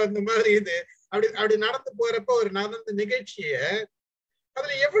வாக்குல அந்த மாதிரி இது அப்படி நடந்து போறப்ப ஒரு நடந்த நிகழ்ச்சிய,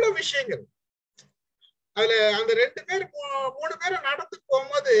 அதுல எவ்வளவு விஷயங்கள், அதுல அந்த 2 பேர் 3 பேரும் நடந்து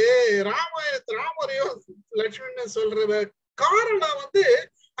போகும்போது ராமரையும் லட்சுமணன் சொல்ற காரணம் வந்து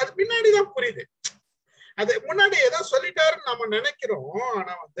அது பின்னாடிதான் புரியுது. அது முன்னாடி ஏதோ சொல்லிட்டாருன்னு நம்ம நினைக்கிறோம்.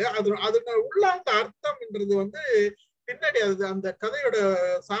 ஆனா வந்து அது உள்ளார்ந்த அர்த்தம்ன்றது வந்து பின்னாடி அது அந்த கதையோட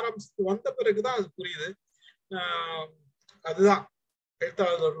சாராம்சத்துக்கு வந்த பிறகுதான் அது புரியுது. அதுதான்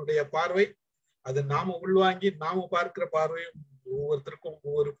எழுத்தாளர்களுடைய பார்வை. அது நாம உள்வாங்கி நாம பார்க்கிற பார்வையும் ஒவ்வொருத்தருக்கும்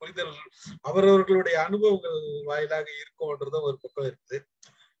ஒவ்வொரு புரிதல் அவரவர்களுடைய அனுபவங்கள் வாயிலாக இருக்கும்ன்றத ஒரு பக்கம் இருக்குது.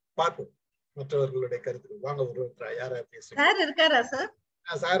 பார்ப்போம் மற்றவர்களுடைய கருத்துக்கள். வாங்க, ஒருவர் யாரா பேசுறீங்க? சார் இருக்காரா?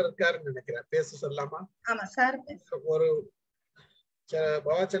 சார் இருக்காருன்னு நினைக்கிறேன். பேச சொல்லாமா? ஆமா சார். ஒரு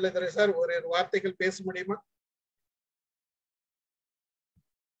பவா செல்லதுரை சார், ஒரு வார்த்தைகள் பேச முடியுமா?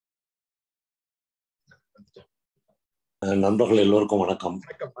 நண்பர்கள் எல்லோருக்கும் வணக்கம்.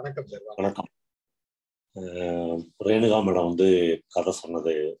 வணக்கம் வணக்கம் சார். வணக்கம். ரேணுகா மேடம் வந்து கதை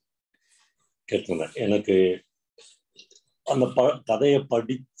சொன்னது கேட்குறேன். எனக்கு அந்த கதையை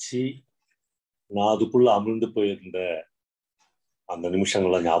படிச்சு நான் அதுக்குள்ள அமிழ்ந்து போயிருந்த அந்த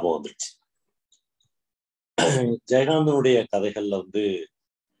நிமிஷங்கள்லாம் ஞாபகம் வந்துருச்சு. ஜெயகாந்தனுடைய கதைகள்ல வந்து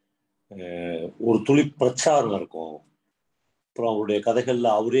ஒரு துளி பிரச்சாரம் இருக்கும். அப்புறம் அவருடைய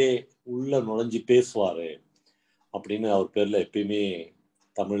கதைகள்ல அவரே உள்ள நுழைஞ்சு பேசுவாரு அப்படின்னு அவர் பேர்ல எப்பயுமே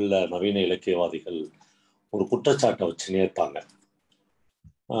தமிழ்ல நவீன இலக்கியவாதிகள் ஒரு குற்றச்சாட்டை வச்சுனே இருப்பாங்க.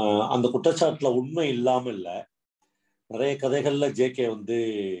 அந்த குற்றச்சாட்டுல உண்மை இல்லாம இல்லை. நிறைய கதைகள்ல ஜேகே வந்து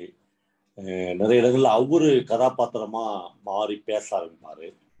நிறைய இடங்கள்ல அவரு கதாபாத்திரமா மாறி பேச ஆரம்பிப்பாரு.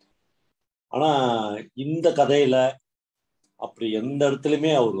 ஆனா இந்த கதையில அப்படி எந்த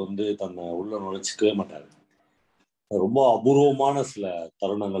இடத்துலையுமே அவர் வந்து தன்னை உள்ள நுழைச்சிக்கவே மாட்டாரு. ரொம்ப அபூர்வமான சில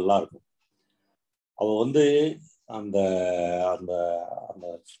தருணங்கள்லாம் இருக்கும். அவ வந்து அந்த அந்த அந்த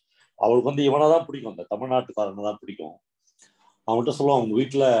அவளுக்கு வந்து இவனைதான் பிடிக்கும், அந்த தமிழ்நாட்டுக்காரனை தான் பிடிக்கும். அவன்கிட்ட சொல்லுவான், அவங்க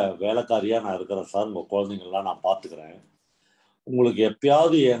வீட்டுல வேலைக்காரியா நான் இருக்கிறேன் சார், உங்க குழந்தைங்கள்லாம் நான் பாத்துக்கிறேன், உங்களுக்கு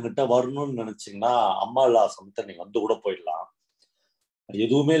எப்பயாவது என்கிட்ட வரணும்னு நினைச்சீங்கன்னா அம்மா இல்லா சமயத்தை நீங்க வந்து கூட போயிடலாம்,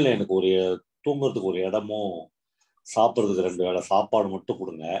 எதுவுமே இல்லை, எனக்கு ஒரு தூங்குறதுக்கு ஒரு இடமும் சாப்பிட்றதுக்கு 2 வேளை சாப்பாடு மட்டும்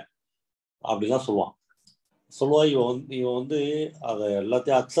கொடுங்க அப்படிலாம் சொல்லுவான். இவன் வந்து அதை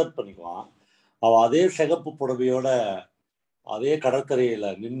எல்லாத்தையும் அக்செப்ட் பண்ணிக்குவான். அவ அதே சிகப்பு புடவையோட அதே கடற்கரையில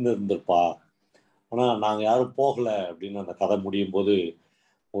நின்று இருந்திருப்பா. ஆனா நாங்க யாரும் போகல அப்படின்னு அந்த கதை முடியும் போது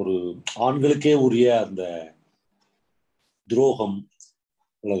ஒரு ஆண்களுக்கே உரிய அந்த துரோகம்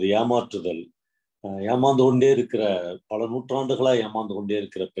அல்லது ஏமாற்றுதல், ஏமாந்து கொண்டே இருக்கிற, பல நூற்றாண்டுகளா ஏமாந்து கொண்டே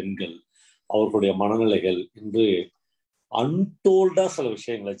இருக்கிற பெண்கள், அவர்களுடைய மனநிலைகள் என்று அன்டோல்டா சில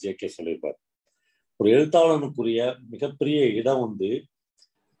விஷயங்களை ஜேகே சொல்லியிருப்பார். ஒரு எழுத்தாளனுக்குரிய மிகப்பெரிய இடம் வந்து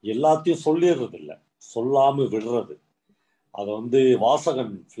எல்லாத்தையும் சொல்லிடுறது இல்லை, சொல்லாம விடுறது. அதை வந்து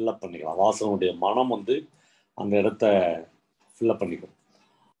வாசகன் ஃபில்லப் பண்ணிக்கலாம். வாசகனுடைய மனம் வந்து அந்த இடத்த ஃபில்லப் பண்ணிக்கும்.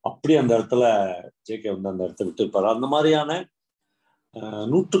 அப்படி அந்த இடத்துல ஜேகே வந்து அந்த இடத்த விட்டுருப்பாரு. அந்த மாதிரியான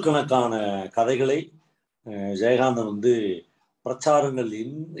நூற்றுக்கணக்கான கதைகளை ஜெயகாந்தன் வந்து பிரச்சாரங்கள்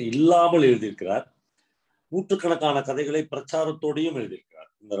இல்லாமல் எழுதியிருக்கிறார். நூற்றுக்கணக்கான கதைகளை பிரச்சாரத்தோடையும்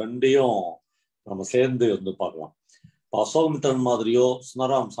எழுதியிருக்கிறார். இந்த 2ஐயும் நம்ம சேர்ந்து வந்து பார்க்கலாம். அசோகமித்திரன் மாதிரியோ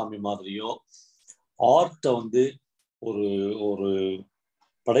சுந்தரராம் சாமி மாதிரியோ ஆர்ட்டை வந்து ஒரு ஒரு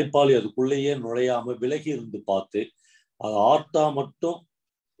படைப்பாளி அதுக்குள்ளேயே நுழையாம விலகி இருந்து பார்த்து அது ஆர்ட்டா மட்டும்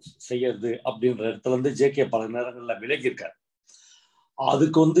செய்யறது அப்படின்ற இடத்துல இருந்து ஜேகே பல நேரங்கள்ல விலகி இருக்காரு.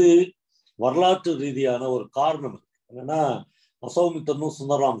 அதுக்கு வந்து வரலாற்று ரீதியான ஒரு காரணம் இருக்கு. என்னன்னா அசோகமித்திரனும்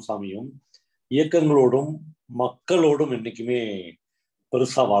சுந்தரராம் சாமியும் இயக்கங்களோடும் மக்களோடும் என்னைக்குமே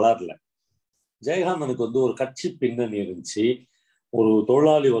பெருசா வளரல. ஜெயகாந்தனுக்கு வந்து ஒரு கட்சி பின்னணி இருந்துச்சு, ஒரு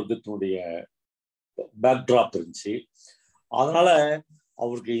தொழிலாளி வர்க்கத்தினுடைய பேக்ட்ராப் இருந்துச்சு. அதனால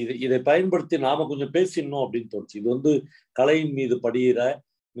அவருக்கு இதை பயன்படுத்தி நாம கொஞ்சம் பேசிடணும் அப்படின்னு தோணுச்சு. இது வந்து கலையின் மீது படிகிற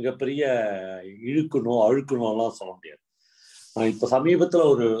மிகப்பெரிய இழுக்கணும் அழுக்கணும்லாம் சொல்ல முடியாது. நான் இப்ப சமீபத்துல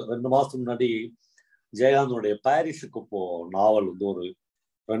ஒரு 2 மாசத்துக்கு முன்னாடி ஜெயகாந்தனுடைய பாரிஸுக்கு போ நாவல் வந்து ஒரு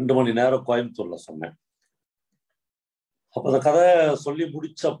 2 மணி நேரம் கோயம்புத்தூர்ல சொன்னேன். அப்ப அந்த கதை சொல்லி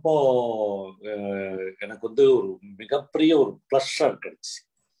முடிச்சப்போ எனக்கு வந்து ஒரு மிகப்பெரிய ஒரு ப்ளஷர் கிடைச்சு.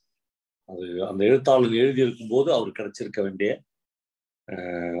 அது அந்த எழுத்தாளர் எழுதியிருக்கும் போது அவருக்கு கிடைச்சிருக்க வேண்டிய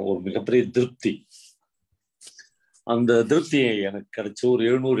ஒரு மிகப்பெரிய திருப்தி. அந்த திருப்தி எனக்கு கிடைச்சு ஒரு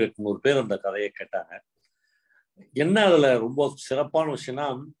 700-800 பேர் அந்த கதையை கேட்டாங்க. என்ன அதுல ரொம்ப சிறப்பான விஷயம்னா,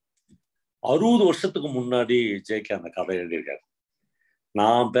 60 வருஷத்துக்கு முன்னாடி ஜெய்கே அந்த கதை எழுதியிருக்காரு.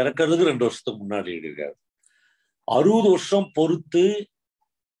 நான் பிறக்கிறதுக்கு 2 வருஷத்துக்கு முன்னாடி எழுதியிருக்காரு. 60 வருஷம் பொறுத்து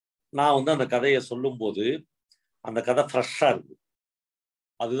நான் வந்து அந்த கதையை சொல்லும் போது அந்த கதை ஃப்ரெஷ்ஷா இருக்கு.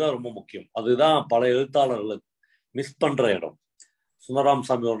 அதுதான் ரொம்ப முக்கியம். அதுதான் பல எழுத்தாளர்களுக்கு மிஸ் பண்ற இடம்.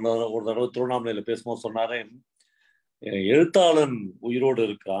 சுந்தரராமசாமி ஒரு தடவை திருவண்ணாமலையில பேசும்போது சொன்னாரே, எழுத்தாளன் உயிரோடு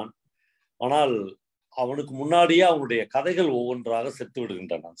இருக்கான், ஆனால் அவனுக்கு முன்னாடியே அவனுடைய கதைகள் ஒவ்வொன்றாக செத்து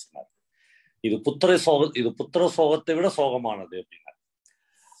விடுகின்றன சொன்னார். இது புத்திர சோகத்தை விட சோகமானது அப்படின்னா.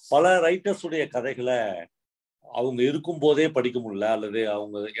 பல ரைட்டர்ஸ் உடைய கதைகளை அவங்க இருக்கும் போதே படிக்க முடியல, அல்லது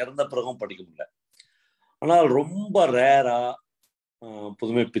அவங்க இறந்த பிறகும் படிக்க முடியல. ஆனால் ரொம்ப ரேரா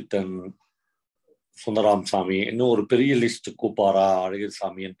புதுமைப்பித்தன், சுந்தரராமசாமி, இன்னும் ஒரு பெரிய லிஸ்ட், கூப்பாரா,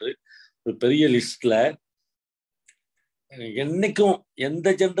 அழகிரிசாமி என்று ஒரு பெரிய லிஸ்ட்ல என்னைக்கும் எந்த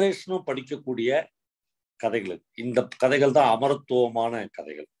ஜெனரேஷனும் படிக்கக்கூடிய கதைகள், இந்த கதைகள் தான் அமரத்துவமான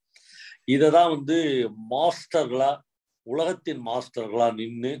கதைகள். இததான் வந்து மாஸ்டர்களா, உலகத்தின் மாஸ்டர்களா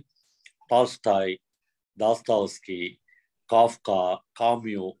நின்று டால்ஸ்டாய், தாஸ்தாவஸ்கி, காஃப்கா,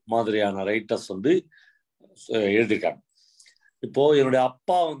 காமியோ மாதிரியான ரைட்டர்ஸ் வந்து எழுதியிருக்காங்க. இப்போ என்னுடைய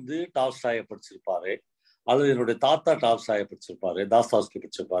அப்பா வந்து டால்ஸ்டாயை படிச்சிருப்பாரு, அல்லது என்னுடைய தாத்தா டால்ஸ்டாயை படிச்சிருப்பாரு, தாஸ்தாவஸ்கி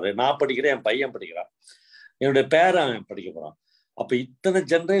படிச்சிருப்பாரு, நான் படிக்கிறேன், என் பையன் படிக்கிறான், என்னுடைய பேரன் படிக்க போறான். அப்ப இத்தனை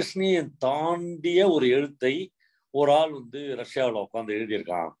ஜெனரேஷனையும் தாண்டிய ஒரு எழுத்தை ஒரு ஆள் வந்து ரஷ்யாவில் உட்காந்து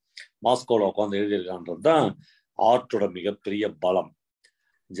எழுதியிருக்கான், மாஸ்கோவில் உட்காந்து எழுதியிருக்கான்றது தான் ஆர்ட்டோட மிகப்பெரிய பலம்.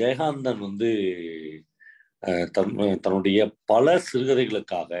 ஜெயகாந்தன் வந்து தன்னுடைய பல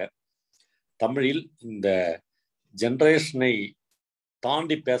சிறுகதைகளுக்காக தமிழில் இந்த ஜெனரேஷனை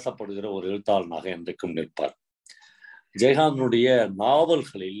தாண்டி பேசப்படுகிற ஒரு எழுத்தாளனாக என்றைக்கும் நிற்பார். ஜெயகாந்தனுடைய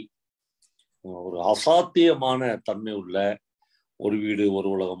நாவல்களில் ஒரு அசாத்தியமான தன்மை உள்ள ஒரு வீடு, ஒரு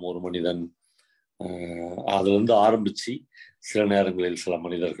உலகம், ஒரு மனிதன், அதுல இருந்து ஆரம்பிச்சு சில நேரங்களில் சில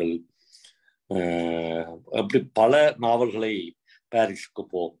மனிதர்கள், அப்படி பல நாவல்களை, பாரிஸுக்கு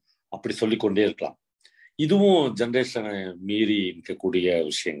போ, அப்படி சொல்லிக்கொண்டே இருக்கலாம். இதுவும் ஜெனரேஷனை மீறி இருக்கக்கூடிய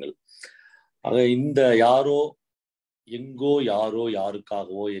விஷயங்கள். ஆக இந்த யாரோ எங்கோ யாரோ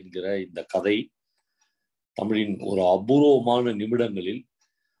யாருக்காகவோ என்கிற இந்த கதை தமிழின் ஒரு அபூர்வமான நிமிடங்களில்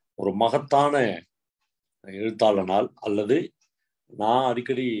ஒரு மகத்தான எழுத்தாளனால், அல்லது நான்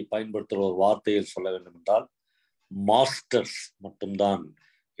அடிக்கடி பயன்படுத்துகிற ஒரு வார்த்தையில் சொல்ல வேண்டும் என்றால் மாஸ்டர்ஸ் மட்டும்தான்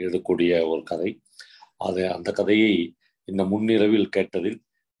எழுதக்கூடிய ஒரு கதை. அந்த கதையை இந்த முன்னிரவில் கேட்டதில்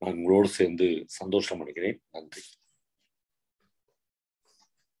நான் உங்களோடு சேர்ந்து சந்தோஷம் அடைகிறேன். நன்றி.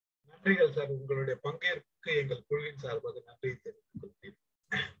 நன்றிகள் சார். உங்களுடைய பங்கேற்புக்கு எங்கள் குழுவின் சார்பாக நன்றி தெரிவித்துக் கொள்கிறேன்.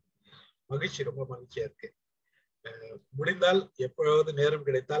 மகிழ்ச்சி, ரொம்ப மகிழ்ச்சியா இருக்கு. முடிந்தால் எப்பொழுது நேரம்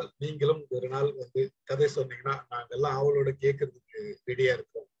கிடைத்தால் நீங்களும் ஒரு நாள் வந்து கதை சொன்னீங்கன்னா நாங்க எல்லாம் அவளோட கேட்கறதுக்கு ரெடியா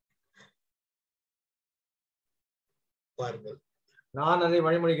இருக்கோம். பாருங்கள், நான் அதை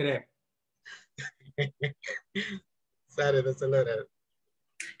வழிமொழிகிறேன். சார் இதை சொல்ல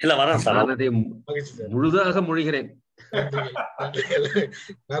இல்ல வரேன் சார், நான் அதை முழுதாக மொழிகிறேன்.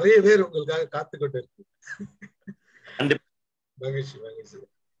 நிறைய பேர் உங்களுக்காக காத்து கொண்டு இருக்கு. மகிழ்ச்சி மகிழ்ச்சி.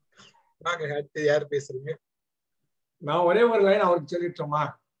 நாங்க அடுத்து யார் பேசுறீங்க? நான் ஒரே ஒரு லைன் அவருக்கு சொல்லிட்டோமா?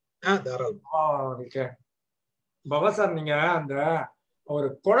 தாராளம். பவா சார், நீங்க அந்த ஒரு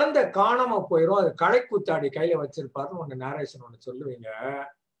குழந்தை காணாம போயிரும், அது களைக்கூத்தாடி கையில வச்சிருப்பாருன்னு ஒண்ணு நேரேஷன் ஒண்ணு சொல்லுவீங்க.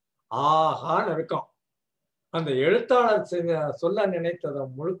 ஆஹான்னு இருக்கும். அந்த எழுத்தாளர் சொல்ல நினைத்ததை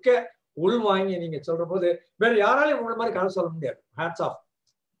முழுக்க உள்வாங்கி நீங்க சொல்ற போது வேற யாராலையும் உங்களை மாதிரி கதை சொல்ல முடியாது. Hats off.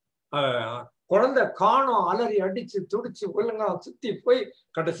 குழந்தை காணோம், அலறி அடிச்சு துடிச்சு ஒழுங்கா சுத்தி போய்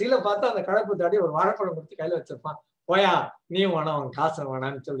கடைசியில பார்த்தா அந்த களைப்பு தாடி ஒரு வாழைப்பழம் கொடுத்து கையில வச்சிருப்பான். போயா நீ வேணாம், அவன் காசை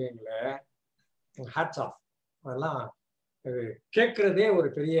வேணான்னு சொல்லுவீங்களே, ஹேட்ஸ் ஆஃப். அதெல்லாம் கேட்கறதே ஒரு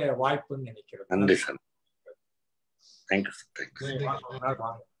பெரிய வாய்ப்புன்னு நினைக்கிறேன். நன்றி சார்.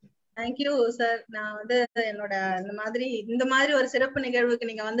 Thank you sir. நான் வந்து என்னோட இந்த மாதிரி ஒரு சிறப்பு நிகழ்வுக்கு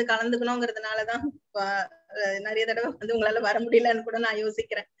நீங்க வந்து கலந்துக்கணுங்கிறதுனாலதான் நிறைய தடவை வந்து உங்களால வர முடியலன்னு கூட நான்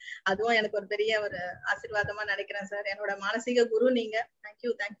யோசிக்கிறேன். அதுவும் எனக்கு ஒரு பெரிய ஒரு ஆசீர்வாதமா நினைக்கிறேன் சார். என்னோட மானசீக குரு நீங்க.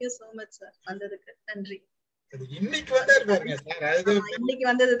 தேங்க்யூ சோ மச் சார் வந்ததுக்கு. நன்றி. இன்னைக்கு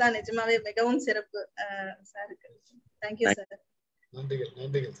வந்ததுதான் நிஜமாவே மிகவும் சிறப்பு சாருக்கு. Thank you sir.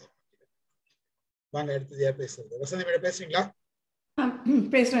 நன்றிகள் சார். வாங்க அடுத்து யார் பேசுறது? வசந்தி மேடம் பேசுறீங்களா?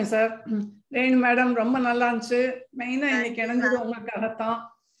 பேசுறேன் சார். ரேணு மேடம் ரொம்ப நல்லா இருந்துச்சு. மெயினா இன்னைக்கு இணைஞ்சது உங்களுக்காகத்தான்.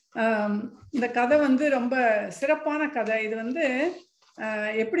 இந்த கதை வந்து ரொம்ப சிறப்பான கதை. இது வந்து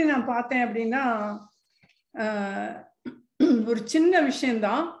எப்படி நான் பார்த்தேன் அப்படின்னா, ஒரு சின்ன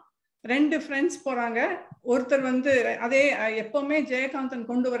விஷயம்தான். 2 ஃப்ரெண்ட்ஸ் போறாங்க. ஒருத்தர் வந்து அதே எப்பவுமே ஜெயகாந்தன்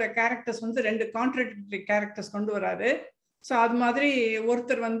கொண்டு வர கேரக்டர்ஸ் வந்து 2 கான்ட்ராடிக்டரி கேரக்டர்ஸ் கொண்டு வராரு. ஸோ அது மாதிரி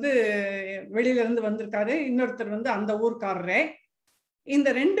ஒருத்தர் வந்து வெளியில இருந்து வந்திருக்காரு, இன்னொருத்தர் வந்து அந்த ஊர்க்காரரே. இந்த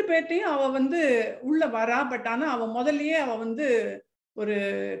 2 பேர்ட்டையும் அவ வந்து உள்ள வரா. பட் ஆனா அவ முதல்லயே அவ வந்து ஒரு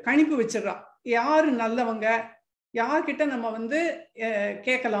கணிப்பு வச்சிடறா, யாரு நல்லவங்க, யார்கிட்ட நம்ம வந்து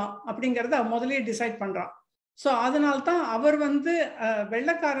கேட்கலாம் அப்படிங்கறத அவ முதல்லயே டிசைட் பண்றான். ஸோ அதனால்தான் அவர் வந்து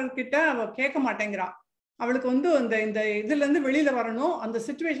வெள்ளைக்காரர்கிட்ட அவ கேட்க மாட்டேங்கிறா. அவளுக்கு வந்து இந்த இதுல இருந்து வெளியில வரணும், அந்த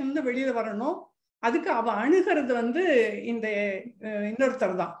சிச்சுவேஷன் இருந்து வெளியில வரணும். அதுக்கு அவ அணுகிறது வந்து இந்த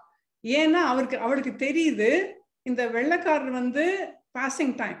இன்னொருத்தர் தான். ஏன்னா அவளுக்கு தெரியுது இந்த வெள்ளைக்காரர் வந்து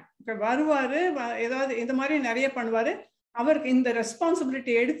பாசிங் டைம் வருவாரு, ஏதாவது இந்த மாதிரி நிறைய பண்ணுவாரு, அவருக்கு இந்த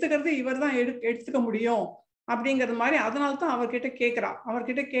ரெஸ்பான்சிபிலிட்டி எடுத்துக்கிறது இவர் தான் எடுத்துக்க முடியும் அப்படிங்கிறது மாதிரி. அதனால தான் அவர்கிட்ட கேட்கிறா.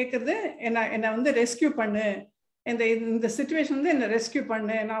 அவர்கிட்ட கேட்கறது என்ன வந்து ரெஸ்கியூ பண்ணு, இந்த சிச்சுவேஷன் வந்து என்ன ரெஸ்கியூ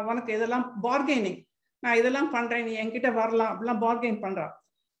பண்ணு, நான் உனக்கு இதெல்லாம் பார்கெனிங், நான் இதெல்லாம் பண்றேன், நீ என்கிட்ட வரலாம் அப்படிலாம் பார்கெயின் பண்றா.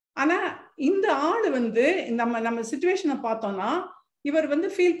 ஆனா இந்த ஆளு வந்து நம்ம சிச்சுவேஷனை பார்த்தோம்னா இவர் வந்து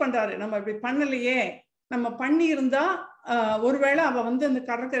ஃபீல் பண்றாரு, நம்ம இப்படி பண்ணலையே, நம்ம பண்ணி இருந்தா ஒருவேளை அவ வந்து அந்த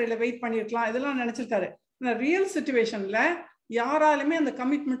கடற்கரையில வெயிட் பண்ணிருக்கலாம், இதெல்லாம் நினைச்சிருக்காரு. ரியல் சிச்சுவேஷன்ல யாராலுமே அந்த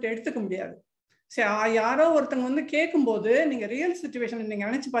கமிட்மெண்ட் எடுத்துக்க முடியாது. சரி, யாரோ ஒருத்தங்க வந்து கேட்கும்போது நீங்க ரியல் சிச்சுவேஷன் நீங்க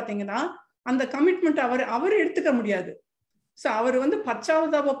நினைச்சு பாத்தீங்கன்னா அந்த கமிட்மெண்ட் அவர் எடுத்துக்க முடியாது. ஸோ அவர் வந்து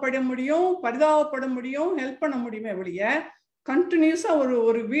பச்சாதாபப்பட முடியும், பரிதாபப்பட முடியும், ஹெல்ப் பண்ண முடியுமே ஒழிய கண்டினியூஸா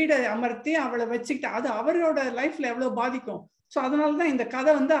ஒரு வீடை அமர்த்தி அவளை வச்சுக்கிட்டு அது அவரோட லைஃப்ல எவ்வளவு பாதிக்கும். ஸோ அதனாலதான் இந்த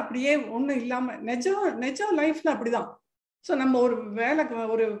கதை வந்து அப்படியே ஒண்ணும் இல்லாம நிஜம் லைஃப்ல அப்படிதான். ஸோ நம்ம ஒரு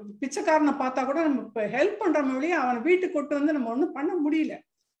ஒரு பிச்சைக்காரனை பார்த்தா கூட நம்ம இப்போ ஹெல்ப் பண்றோம் வழியே அவனை வீட்டுக்கு கொண்டு வந்து நம்ம ஒன்றும் பண்ண முடியல.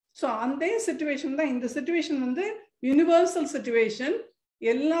 ஸோ அந்த சிச்சுவேஷன் தான் இந்த சிச்சுவேஷன் வந்து யூனிவர்சல் சிச்சுவேஷன்,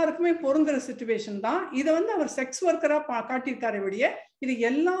 எல்லாருக்குமே பொருந்துற சிச்சுவேஷன் தான். இதை வந்து அவர் செக்ஸ் ஒர்க்கரா காட்டியிருக்காரு வழிய இது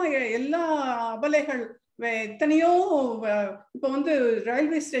எல்லா அபலைகள் எத்தனையோ. இப்போ வந்து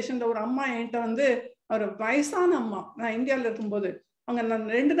ரயில்வே ஸ்டேஷன்ல ஒரு அம்மா என்கிட்ட வந்து, ஒரு வயசான அம்மா, நான் இந்தியாவில் இருக்கும்போது அவங்க நான்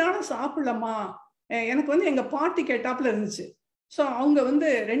 2 நாளா சாப்பிடலம்மா, எனக்கு வந்து எங்க பாட்டி கேட்டாப்புல இருந்துச்சு. ஸோ அவங்க வந்து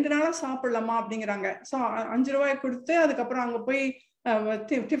 2 நாளா சாப்பிடலாமா அப்படிங்கிறாங்க. ஸோ 5 ரூபாய் கொடுத்து அதுக்கப்புறம் அங்கே போய்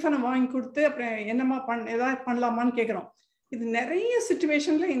டிஃபனை வாங்கி கொடுத்து அப்புறம் என்னம்மா ஏதாவது பண்ணலாமான்னு கேட்குறோம். இது நிறைய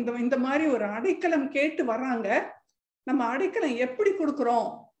சிச்சுவேஷன்ல இந்த மாதிரி ஒரு அடைக்கலம் கேட்டு வர்றாங்க. நம்ம அடைக்கலம் எப்படி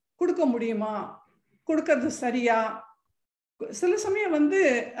கொடுக்க முடியுமா, கொடுக்கறது சரியா? சில சமயம் வந்து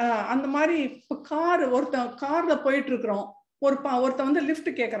அந்த மாதிரி இப்போ ஒருத்தன் கார்ல போயிட்டு இருக்கிறோம், ஒருத்தன் வந்து லிஃப்ட்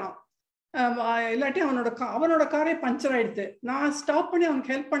கேட்கறான், இல்லாட்டி அவனோட காரே பஞ்சர் ஆயிடுது, நான் ஸ்டாப் பண்ணி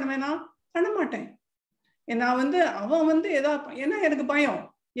அவனுக்கு ஹெல்ப் பண்ணுவேனா? பண்ண மாட்டேன். நான் வந்து அவன் வந்து ஏன்னா எனக்கு பயம்,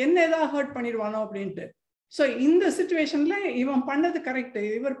 என்ன ஏதாவது ஹர்ட் பண்ணிடுவானோ அப்படின்ட்டு. ஸோ இந்த சிச்சுவேஷன்ல இவன் பண்ணது கரெக்ட்,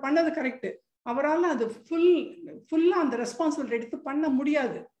 இவர் பண்ணது கரெக்ட், அவரால் அது ஃபுல்லா அந்த ரெஸ்பான்சிபிலிட்டி எடுத்து பண்ண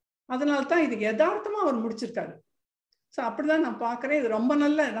முடியாது. அதனால தான் இது யதார்த்தமா அவர் முடிச்சிருக்காரு. ஸோ அப்படிதான் நான் பாக்குறேன். இது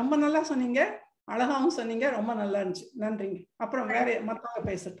ரொம்ப நல்லா சொன்னீங்க, அழகாவும் சொன்னீங்க, ரொம்ப நல்லா இருந்துச்சு. நன்றிங்க. அப்புறம் வேற மத்தவங்க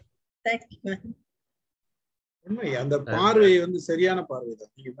பேசட்டும். உண்மை, அந்த பார்வை வந்து சரியான பார்வை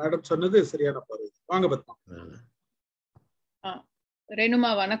தான். நீங்க மேடம் சொன்னது சரியான பார்வை. வாங்க பத்மா.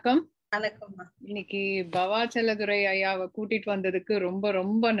 ரேணுமா வணக்கம். வணக்கம். இன்னைக்கு பவாச்சலதுரை ஐயாவை கூட்டிட்டு வந்ததுக்கு ரொம்ப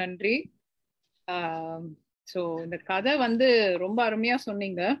ரொம்ப நன்றி. சோ இந்த கதை வந்து ரொம்ப அருமையா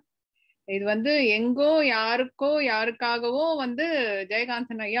சொன்னீங்க. இது வந்து எங்கோ யாருக்காகவோ வந்து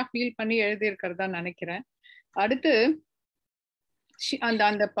ஜெயகாந்தன் ஐயா ஃபீல் பண்ணி எழுதியிருக்கிறதா நினைக்கிறேன். அடுத்து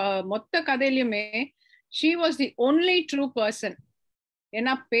அந்த மொத்த கதையிலுமே she was the only true person.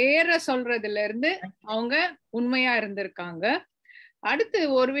 ஏன்னா பேரை சொல்றதுல இருந்து அவங்க உண்மையா இருந்திருக்காங்க. அடுத்து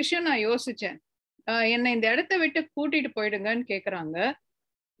ஒரு விஷயம் நான் யோசிச்சேன், என்னை இந்த இடத்த விட்டு கூட்டிட்டு போயிடுங்கன்னு கேக்குறாங்க.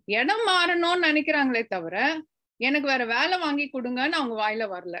 இடம் மாறணும்னு நினைக்கிறாங்களே தவிர எனக்கு வேற வேலை வாங்கி கொடுங்கன்னு அவங்க வாயில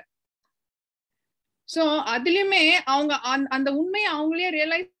வரல. சோ அதுலயுமே அவங்க அந்த உண்மையை அவங்களே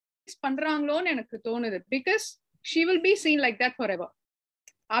ரியலைஸ் பண்றாங்களோன்னு எனக்கு தோணுது. Because she will be seen like that forever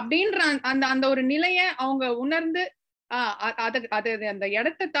அப்படின்ற அந்த ஒரு நிலைய அவங்க உணர்ந்து அது அந்த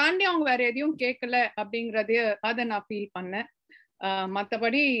இடத்தை தாண்டி அவங்க வேற எதையும் கேட்கல அப்படிங்கறது அதை நான் ஃபீல் பண்ணேன்.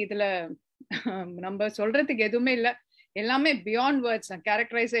 மத்தபடி இதுல நம்ம சொல்றதுக்கு எதுவுமே இல்லை. எல்லாமே பியாண்ட் வேர்ட்ஸ்.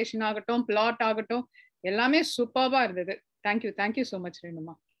 கேரக்டரைசேஷன் ஆகட்டும், பிளாட் ஆகட்டும், எல்லாமே சூப்பர்வா இருந்தது. Thank you so much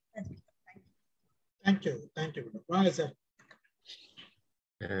ரேணுமா. Thank you madam. வாங்க சார்.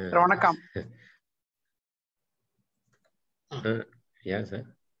 வணக்கம். ஏன் சார்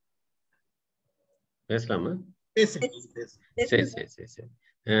பேசலாமா? சரி.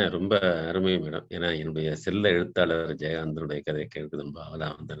 ரொம்ப அருமை மேடம். ஏன்னா என்னுடைய செல்ல எழுத்தாளர் ஜெயகாந்தனுடைய கதையை கேட்குது ரொம்ப அவலா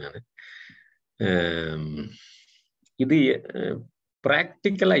வந்தேன் நான். இது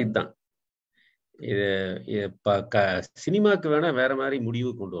பிராக்டிக்கலா இதுதான். இது சினிமாக்கு வேணா வேற மாதிரி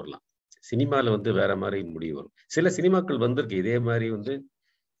முடிவு கொண்டு வரலாம். சினிமால வேற மாதிரி முடிவு வரும். சில சினிமாக்கள் வந்திருக்கு இதே மாதிரி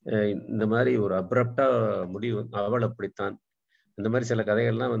இந்த மாதிரி ஒரு அப்ரப்டா முடிவு, அவள் அப்படித்தான், இந்த மாதிரி சில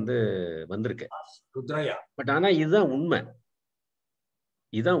கதைகள்லாம் வந்திருக்கு. பட் ஆனா இதுதான் உண்மை.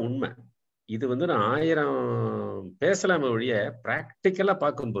 இது நான் 1000 பேசலாம ஒழிய பிராக்டிக்கலா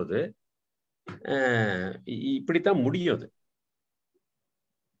பார்க்கும்போது இப்படித்தான் முடியும்.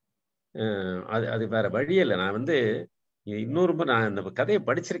 அது வேற வழி இல்லை. நான் இன்னொரு முறை நான் இந்த கதையை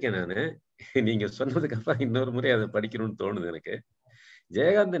படிச்சிருக்கேன். நான் நீங்க சொன்னதுக்கு அப்புறம் இன்னொரு முறை அதை படிக்கணும்னு தோணுது எனக்கு.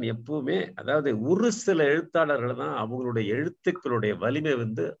 ஜெயகாந்தன் எப்பவுமே, அதாவது ஒரு சில எழுத்தாளர்கள் தான் அவங்களுடைய எழுத்துக்களுடைய வலிமை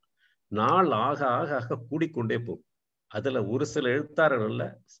நாள் ஆக ஆக ஆக கூடிக்கொண்டே போகும். அதுல ஒரு சில எழுத்தாளர்கள்ல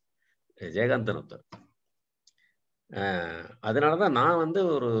ஜெயகாந்தன் ஒருத்தர். அதனாலதான் நான்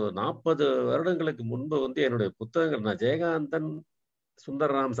ஒரு 40 வருடங்களுக்கு முன்பு என்னுடைய புத்தகங்கள், நான் ஜெயகாந்தன் சுந்தர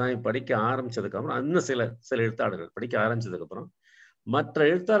ராமசாமி படிக்க ஆரம்பிச்சதுக்கு அப்புறம், இன்னும் சில எழுத்தாளர்கள் படிக்க ஆரம்பிச்சதுக்கு அப்புறம் மற்ற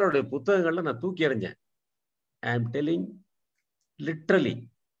எழுத்தாளருடைய புத்தகங்கள்ல நான் தூக்கி எறிஞ்சேன். ஐ ஆம் டெல்லிங் லிட்ரலி.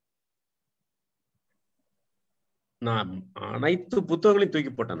 நான் அனைத்து புத்தகங்களையும்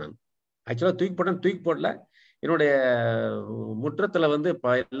தூக்கி போட்டேன். நான் ஆக்சுவலா தூக்கி போடல. என்னுடைய முற்றத்துல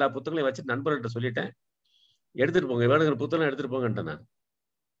எல்லா புத்தகங்களையும் வச்சு நண்பர்கள்ட்ட சொல்லிட்டேன், எடுத்துட்டு போங்க, வேணுங்கிற புத்தகம் எடுத்துட்டு போங்கன்ட்டேன். நான்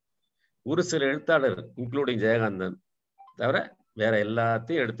ஒரு சில எழுத்தாளர் இன்க்ளூடிங் ஜெயகாந்தன் தவிர வேற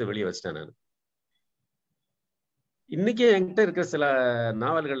எல்லாத்தையும் எடுத்து வெளியே வச்சிட்டேன். நான் இன்னைக்கே என்கிட்ட இருக்கிற சில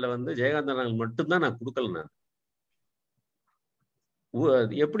நாவல்கள்ல ஜெயகாந்தன் மட்டும்தான் நான் கொடுக்கல. நான்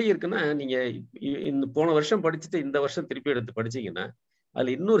எப்படி இருக்குன்னா, நீங்க இந்த போன வருஷம் படிச்சுட்டு இந்த வருஷம் திருப்பி எடுத்து படிச்சீங்கன்னா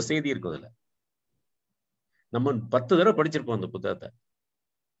அதுல இன்னொரு செய்தி இருக்கும். அதுல நம்ம 10 தடவை படிச்சிருப்போம் அந்த புத்தகத்தை.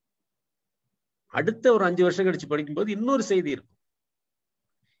 அடுத்த ஒரு 5 வருஷம் கழிச்சு படிக்கும்போது இன்னொரு செய்தி இருக்கும்.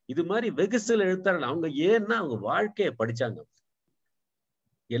 இது மாதிரி வெகு சில எழுத்தாளர்கள் அவங்க ஏன்னா அவங்க வாழ்க்கையை படிச்சாங்க.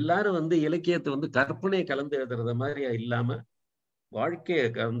 எல்லாரும் இலக்கியத்தை கற்பனை கலந்து எழுதுறத மாதிரி இல்லாம வாழ்க்கையை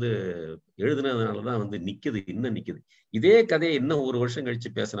எழுதுனதுனாலதான் நிக்குது, இன்னும் நிக்குது. இதே கதையை இன்னும் ஒரு வருஷம் கழிச்சு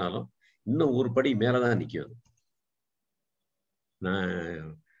பேசினாலும் இன்னும் ஒரு படி மேலதான் நிக்கும். நான்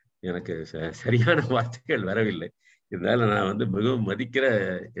எனக்கு சரியான வார்த்தைகள் வரவில்லை. இருந்தாலும் நான் மிகவும் மதிக்கிற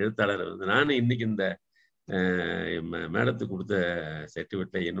எழுத்தாளர். நானும் இன்னைக்கு இந்த மேடத்துக்கு கொடுத்த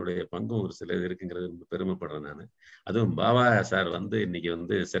சர்டிபிகேட்ல என்னுடைய பங்கும் ஒரு சில இருக்குங்கிறது ரொம்ப பெருமைப்படுறேன். நான் அதுவும் பாபா சார்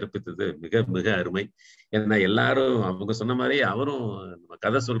இன்னைக்கு சிறப்பித்தது மிக மிக அருமை. ஏன்னா எல்லாரும் அவங்க சொன்ன மாதிரி அவரும் நம்ம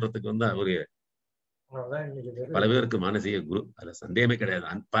கதை சொல்றதுக்கு அவரு பல பேருக்கு மானசீக குரு, அதுல சந்தேகமே கிடையாது.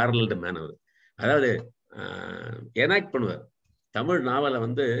 அன்பேரல்டு மேன் அவர். அதாவது எனாக்ட் பண்ணுவார். தமிழ் நாவலை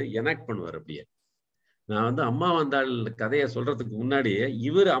எனாக்ட் பண்ணுவார். அப்படியே நான் அம்மா வந்தாள் கதையை சொல்றதுக்கு முன்னாடியே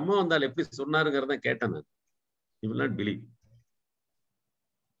இவர் அம்மா வந்தாள் எப்படி சொன்னாருங்கிறத கேட்டேன். நான் யூ வில் நாட் பிலீவ்.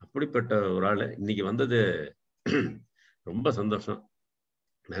 அப்படிப்பட்ட ஒரு ஆளு இன்னைக்கு வந்தது ரொம்ப சந்தோஷம்.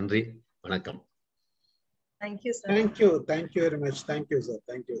 நன்றி, வணக்கம். Thank you very much. Thank you sir.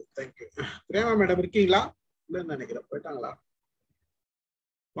 Thank you. Prema madam இருக்கீங்களா? இல்லைன்னு நினைக்கிறேன், போயிட்டாங்களா?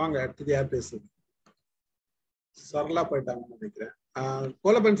 வாங்க, அடுத்தது யார் பேசுங்க? சரளா போயிட்டாங்கன்னு நினைக்கிறேன்.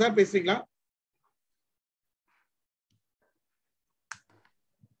 கோலப்பன் சார் பேசுறீங்களா?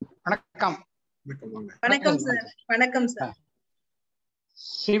 வணக்கம். வணக்கம் சார். வணக்கம் சார்.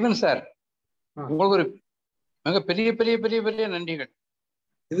 ஸ்டீவன் சார், உங்களுக்கு ஒரு மிக பெரிய பெரிய பெரிய பெரிய நன்றிகள்.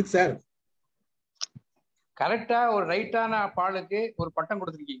 எதுக்கு சார்? கரெக்டா ஒரு ரைட்டான பாலுக்கு ஒரு பட்டம்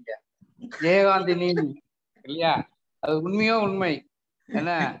கொடுத்துருக்கீங்க, ஜெயகாந்தினி இல்லையா? அது உண்மையோ உண்மை.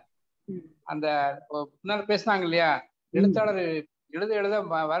 ஏன்னா அந்த முன்னாடி பேசினாங்க இல்லையா, எழுத்தாளர் எழுத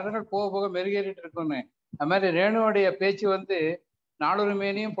வருடங்கள் போக போக மெருகேறிட்டு இருக்குன்னு. அது மாதிரி ரேணுவோடைய பேச்சு நாளொரு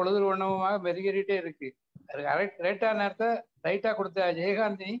மேனியும் பொழுது உணவுமாக மெருகேறிட்டே இருக்கு. ரைட்டா நேரத்தை ரைட்டா கொடுத்த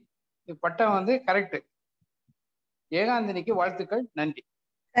ஜெயகாந்தினி பட்டம் கரெக்ட். ஜெயகாந்தினிக்கு வாழ்த்துக்கள், நன்றி.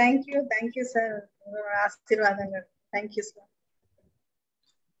 Thank you sir. ஆசீர்வாதங்கள். Thank you sir.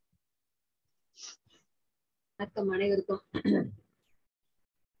 வணக்கம் அனைவருக்கும்.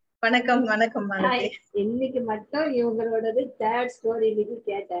 வணக்கம் வணக்கம் மாலதி. இன்னைக்கு மட்டும் இவங்களோடது தேர்ட் ஸ்டோரி இன்னைக்கு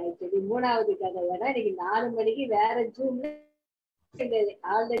கேட்டேன். ஆக்சுவலி 3வது கதை வேணா இன்னைக்கு 4 மணிக்கு வேற ஜூம்ல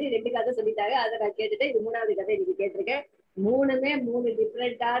ஆல்ரெடி 2 கதை சொல்லிட்டாங்க, அதை நான் கேட்டுட்டேன். இது 3வது கதை இன்னைக்கு கேட்டிருக்கேன். 3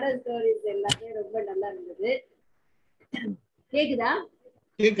 டிஃப்ரெண்டான ஸ்டோரிஸ் எல்லாமே ரொம்ப நல்லா இருந்தது. கேக்குதா?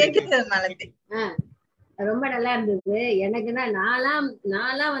 கேக்குது மாலதி. ரொம்ப நல்லா இருந்தது. எனக்குன்னா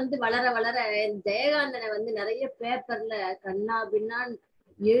நான்லாம் வந்து வளர வளர ஜெயகாந்தனை வந்து நிறைய பேப்பர்ல கண்ணா பின்னான்னு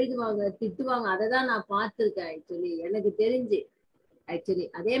எழுதுவாங்க, திட்டுவாங்க. அததான் நான் பார்த்திருக்கேன் ஆக்சுவலி, எனக்கு தெரிஞ்சு. ஆக்சுவலி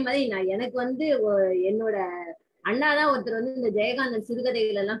அதே மாதிரி எனக்கு வந்து என்னோட அண்ணாதான் ஒருத்தர் வந்து இந்த ஜெயகாந்தன்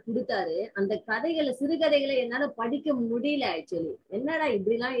சிறுகதைகள் எல்லாம் கொடுத்தாரு. அந்த சிறுகதைகளை என்னால படிக்க முடியல ஆக்சுவலி. என்னடா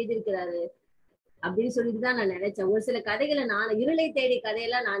இப்படி எல்லாம் எழுதியிருக்கிறாரு அப்படின்னு சொல்லிட்டு தான் நான் நினைச்சேன். ஒரு சில கதைகளை நான் இருளை தேடி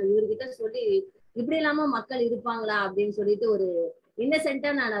கதையெல்லாம் நான் இவர்கிட்ட சொல்லி இப்படி இல்லாம மக்கள் இருப்பாங்களா அப்படின்னு சொல்லிட்டு ஒரு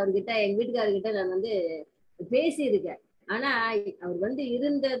இன்னசென்ட்டா நான் அவர்கிட்ட, எங்க வீட்டுக்காரர்கிட்ட நான் வந்து பேசியிருக்கேன். ஆனா அவர் வந்து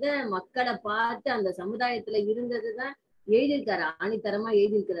இருந்தத மக்களை பார்த்து அந்த சமுதாயத்துல இருந்ததுதான் எழுதியிருக்காரு, ஆணித்தரமா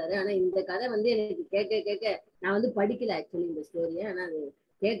எழுதியிருக்கிறாரு. ஆனா இந்த கதை வந்து எனக்கு கேட்க நான் வந்து படிக்கல ஆக்சுவலி இந்த ஸ்டோரிய. ஆனா அது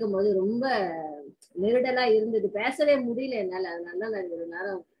கேட்கும் போது ரொம்ப நெருடலா இருந்தது, பேசவே முடியல என்னால. அதனால நான் ஒரு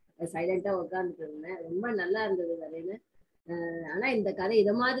நேரம் சைலண்டா உட்காந்துட்டு இருந்தேன். ரொம்ப நல்லா இருந்தது கதைன்னு. ஆனா இந்த கதை,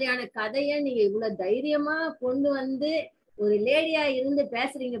 இத மாதிரியான கதைய நீங்க இவ்வளவு தைரியமா கொண்டு வந்து ஒரு லேடியா இருந்து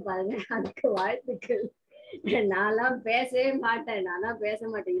பேசுறீங்க பாருங்க, அதுக்கு வாழ்த்துக்கள். நான்லாம் பேசவே மாட்டேன், பேச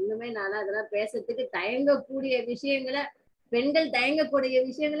மாட்டேன். இன்னுமே அதெல்லாம் பேசுறதுக்கு தயங்கக்கூடிய விஷயங்களை, பெண்கள் தயங்கக்கூடிய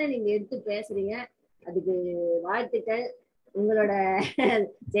விஷயங்களை நீங்க எடுத்து பேசுறீங்க, அதுக்கு வாழ்த்துக்கள். உங்களோட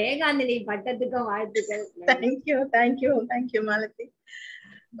ஜெயகாந்தினி பட்டத்துக்கும் வாழ்த்துக்கள். Thank you thank you thank you Malathi.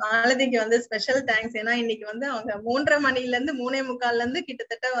 மாலதிக்கு வந்து ஸ்பெஷல் தேங்க்ஸ். ஏன்னா இன்னைக்கு வந்து அவங்க 3:30 மணில இருந்து 3:45 இருந்து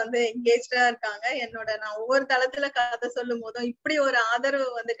கிட்டத்தட்ட வந்து எங்கேஜ்டா இருக்காங்க. நான் ஒவ்வொரு தளத்துல கதை சொல்லும் போதும் இப்படி ஒரு ஆதரவு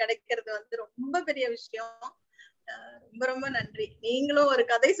வந்து கிடைக்கிறது வந்து ரொம்ப பெரிய விஷயம். ரொம்ப ரொம்ப நன்றி. நீங்களும் ஒரு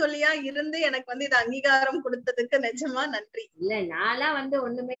கதை சொல்லியா இருந்து எனக்கு வந்து இது அங்கீகாரம் கொடுத்ததுக்கு நிஜமா நன்றி. இல்ல நான்லாம் வந்து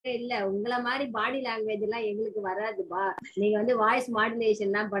ஒண்ணுமே இல்ல, உங்களை மாதிரி பாடி லாங்குவேஜ் எல்லாம் எங்களுக்கு வராதுப்பா. நீங்க வந்து வாய்ஸ்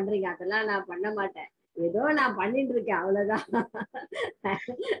மாடுலேஷன் எல்லாம் பண்றீங்க, அதெல்லாம் நான் பண்ண மாட்டேன். ஏதோ நான் பண்ணிட்டு இருக்கேன் அவ்வளவுதான்.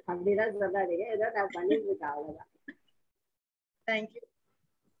 அப்படிதான் சொல்லாதீங்க, ஏதோ நான் பண்ணிட்டு இருக்கேன் அவ்வளவுதான். தேங்க்யூ.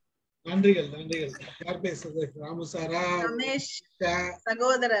 நன்றிகள் நன்றிகள். யார் பேசுறது? ராமு சாரா? ரமேஷ்,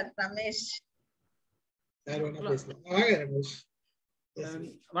 சகோதரர் ரமேஷ். யார் வேணா பேசலாம். வாங்க ரமேஷ்.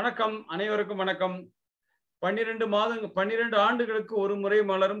 வணக்கம், அனைவருக்கும் வணக்கம். 12 ஆண்டுகளுக்கு ஒரு முறை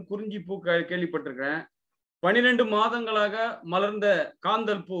மலரும் குறிஞ்சி பூ கேள்விப்பட்டிருக்கிறேன். 12 மாதங்களாக மலர்ந்த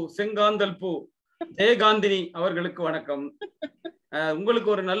காந்தல் பூ, செங்காந்தல் பூ ஜெயகாந்தினி அவர்களுக்கு வணக்கம். உங்களுக்கு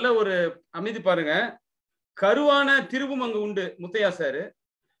ஒரு நல்ல ஒரு அமைதி பாருங்க. கருவான திருவும் அங்க உண்டு முத்தையா சாரு,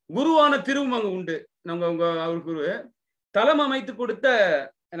 குருவான திருவும் அங்க உண்டு. அவர் குரு தலம் அமைத்து கொடுத்த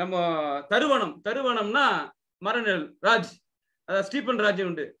நம்ம தருவனம்னா மரநிழல் ராஜ், S.Stephenraj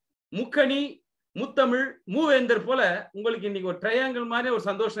உண்டு. முக்கணி, முத்தமிழ், மூவேந்தர் போல உங்களுக்கு இன்னைக்கு ஒரு ட்ரையாங்கிள் மாதிரி ஒரு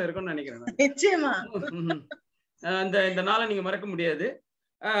சந்தோஷம் இருக்கும்னு நினைக்கிறேன். நிச்சயமா இந்த நாளை நீங்க மறக்க முடியாது.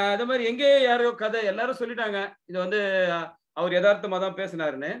 அதே மாதிரி எங்கேயோ யாரையோ கதை எல்லாரும் சொல்லிட்டாங்க, இது வந்து அவர் யதார்த்தமா தான்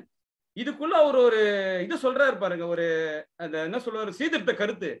பேசினாருன்னு. இதுக்குள்ள அவர் ஒரு இது சொல்றாரு பாருங்க, ஒரு அந்த என்ன சொல்றாரு, சீர்திருத்த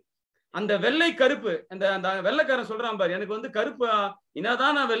கருத்து. அந்த வெள்ளை கருப்பு, அந்த வெள்ளைக்காரன் சொல்றான் பாரு, எனக்கு வந்து கருப்பு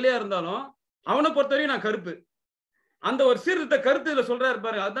என்னதான் நான் வெள்ளையா இருந்தாலும் அவனை பொறுத்தவரையும் நான் கருப்பு. அந்த ஒரு சீர்திருத்த கருத்து இதுல சொல்றாரு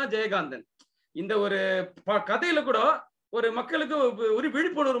பாருங்க, அதுதான் ஜெயகாந்தன். இந்த ஒரு கதையில கூட ஒரு மக்களுக்கு ஒரு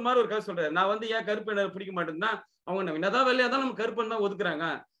விழிப்புணர்வு மாதிரி ஒரு கதை சொல்றாரு. நான் வந்து ஏன் கருப்பு எனக்கு பிடிக்க மாட்டேன்னா, அவங்க என்னதான் வெள்ளையா தான் நம்ம கருப்புன்னு தான் ஒதுக்குறாங்க,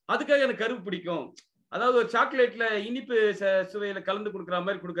 அதுக்காக எனக்கு கருப்பு பிடிக்கும். அதாவது ஒரு சாக்லேட்ல இனிப்பு சுவையில கலந்து கொடுக்குற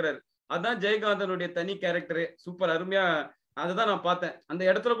மாதிரி கொடுக்குறாரு. அதுதான் ஜெயகாந்தனுடைய தனி கேரக்டரு. சூப்பர், அருமையா. அதுதான் நான் பார்த்தேன். அந்த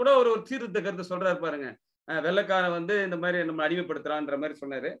இடத்துல கூட ஒரு சீர்திருத்த கருத்தை சொல்றாரு பாருங்க. வெள்ளைக்காரன் வந்து இந்த மாதிரி நம்ம அடிமைப்படுத்துறான்ற மாதிரி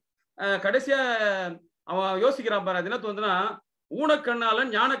சொன்னாரு. கடைசியா அவன் யோசிக்கிறான் பாரு, அது என்ன தோணுதுன்னா,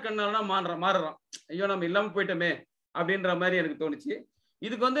 ஊனக்கண்ணாலன் ஞான கண்ணாலனா மாறுறான். ஐயோ நம்ம இல்லாம போயிட்டோமே அப்படின்ற மாதிரி எனக்கு தோணுச்சு.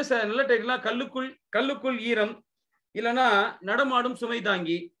 இதுக்கு வந்து நல்ல டைட்டிலாம் கல்லுக்குள் ஈரம், இல்லைன்னா நடமாடும் சுமை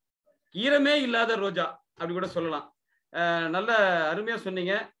தாங்கி, ஈரமே இல்லாத ரோஜா அப்படி கூட சொல்லலாம். நல்ல அருமையா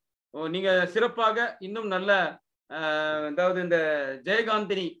சொன்னீங்க. நீங்க சிறப்பாக இன்னும் நல்ல அதாவது இந்த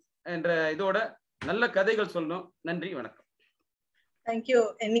ஜெயகாந்தினி என்ற இதோட நல்ல கதைகள் சொல்லணும். நன்றி, வணக்கம். தேங்க்யூ.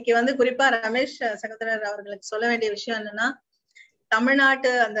 இன்னைக்கு வந்து குறிப்பா ரமேஷ் சகோதரர் அவர்களுக்கு சொல்ல வேண்டிய விஷயம் என்னன்னா,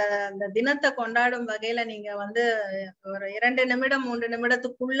 தமிழ்நாட்டு அந்த தினத்தை கொண்டாடும் வகையில நீங்க வந்து ஒரு 2 நிமிடம் 3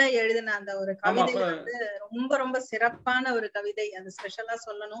 நிமிடத்துக்குள்ள எழுதின அந்த ஒரு கவிதை வந்து ரொம்ப ரொம்ப சிறப்பான ஒரு கவிதை. அது ஸ்பெஷலா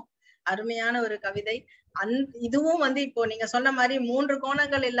சொல்லணும். அருமையான ஒரு கவிதை. இதுவும் வந்து இப்போ நீங்க சொன்ன மாதிரி 3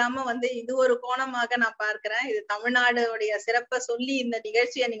 கோணங்கள் இல்லாம வந்து இது ஒரு கோணமாக நான் பார்க்கிறேன். இது தமிழ்நாடுடைய சிறப்பை சொல்லி இந்த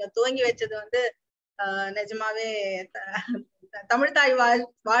நிகழ்ச்சியை நீங்க துவங்கி வச்சது வந்து நிஜமாவே தமிழ்தாய்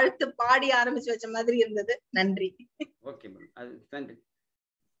வாழ்த்து பாடி ஆரம்பிச்சு வச்ச மாதிரி இருந்தது. நன்றி. ஓகே மேம், நன்றி.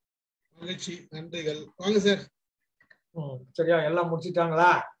 மகிழ்ச்சி, நன்றிகள். வாங்க சார். சரியா, எல்லாம்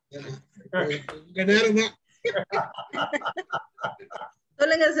முடிச்சிட்டாங்களா? உங்க நேரம் தான்.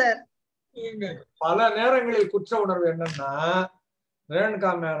 சொல்லுங்க சார். பல நேரங்களில் குற்ற உணர்வு என்னன்னா,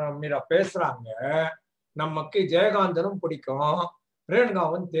 ரேணுகா மீரா பேசுறாங்க, நமக்கு ஜெயகாந்தனும் பிடிக்கும்,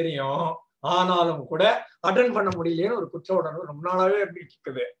 ரேணுகாவும் தெரியும், ஆனாலும் கூட அட்டன் பண்ண முடியலையேன்னு ஒரு குற்ற உணர்வு ரொம்ப நாளாவே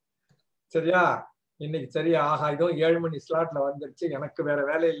இருக்குது. சரியா, இன்னைக்கு சரியா, ஆஹா இதுவும் 7 மணி ஸ்லாட்ல வந்துருச்சு, எனக்கு வேற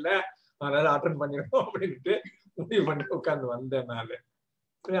வேலை இல்லை, அதனால அட்டன் பண்ணிருக்கோம் அப்படின்ட்டு முடிவு பண்ணி உட்கார்ந்து வந்தேன் நானு.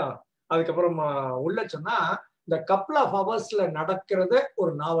 சரியா, அதுக்கப்புறம் உள்ள சொன்னா இந்த கப்புள் ஆஃப் ஹவர்ஸ்ல நடக்கிறத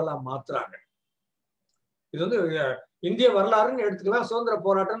ஒரு நாவலா மாத்துறாங்க. இது வந்து இந்திய வரலாறுன்னு எடுத்துக்கலாம், சுதந்திர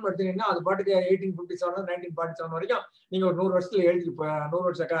போராட்டம்னு எடுத்தீங்கன்னா அது பாட்டுக்கு 1857 1947 வரைக்கும் நீங்க ஒரு 100 வருஷத்துல எழுதி 100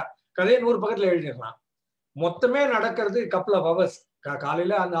 வருஷ கதையை 100 பக்கத்துல எழுதிடலாம். மொத்தமே நடக்கிறது கப்புள் ஆஃப் ஹவர்ஸ்.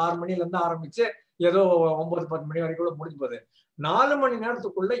 காலையில அந்த 6 மணில இருந்து ஆரம்பிச்சு ஏதோ 9-10 மணி வரைக்கும் கூட முடிஞ்சு போகுது. 4 மணி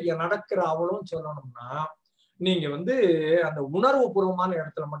நேரத்துக்குள்ள நடக்கிற அவளும் சொல்லணும்னா நீங்க வந்து அந்த உணர்வு பூர்வமான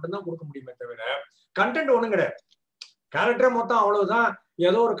இடத்துல மட்டும்தான் கொடுக்க முடியுமே தவிர கண்டென்ட் ஒண்ணும் கிடையாது. கேரக்டர் மொத்தம் அவ்வளவுதான்,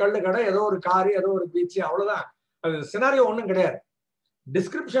 ஏதோ ஒரு கல்லு கடை, ஏதோ ஒரு காரு, ஏதோ ஒரு பீச்சு, அவ்வளவுதான். அது சினாரியோ ஒண்ணும் கிடையாது.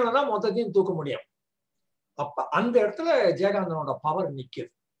 டிஸ்கிரிப்ஷன்ல தான் மொத்தத்தையும் தூக்க முடியும். அப்ப அந்த இடத்துல ஜெயகாந்தனோட பவர்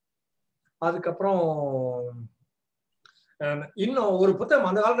நிக்குது. அதுக்கப்புறம் இன்னும் ஒரு புத்தகம்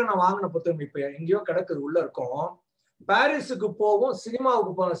அந்த காலத்துல நான் வாங்கின புத்தகம் இப்ப எங்கேயோ கிடக்குது, உள்ள இருக்கும். பாரிஸுக்கு போகும்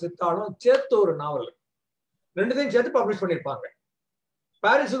சினிமாவுக்கு போன சித்தாலும் சேர்த்து ஒரு நாவல், ரெண்டுத்தையும் சேர்த்து பப்ளிஷ் பண்ணிருப்பாங்க.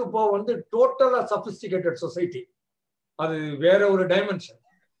 பாரிஸுக்கு போக வந்து டோட்டலா சபிஸ்டிகேட்டட் சொசைட்டி, அது வேற ஒரு டைமென்ஷன்.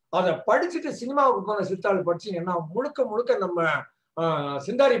 அதை படிச்சுட்டு சினிமாவுக்கு போன சித்தாள் படிச்சீங்கன்னா முழுக்க முழுக்க நம்ம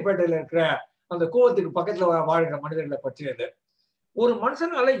சிந்தாரிப்பேட்டையில இருக்கிற அந்த கூவத்துக்கு பக்கத்துல வாழ்கிற மனிதர்களை பற்றியது. ஒரு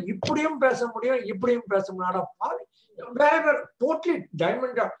மனுஷனால இப்படியும் பேச முடியும், இப்படியும் பேச முடியும். வேற வேற டோட்டலி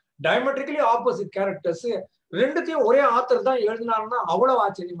டைமெட்ரிக்கலி ஆப்போசிட் கேரக்டர்ஸ், ரெண்டுத்தையும் ஒரே ஆத்தர் தான் எழுதினாருன்னா அவ்வளவு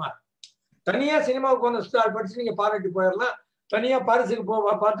ஆச்சரியமா. தனியா சினிமாவுக்கு போன சித்தாள் படிச்சு நீங்க பாராட்டி போயிடலாம், தனியா பாரிஸுக்கு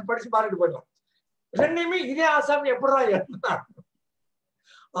பார்த்து படிச்சு பாராட்டி போயிடலாம். ரெண்டையுமே இதே ஆசாமி எப்படா எழுதினா?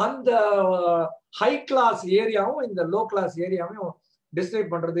 அந்த ஹை கிளாஸ் ஏரியாவும் இந்த லோ கிளாஸ் ஏரியாவையும்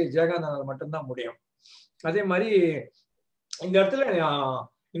டிஸ்கிரைப் பண்றது ஜெயகாந்தனால் மட்டும்தான் முடியும். அதே மாதிரி இந்த இடத்துல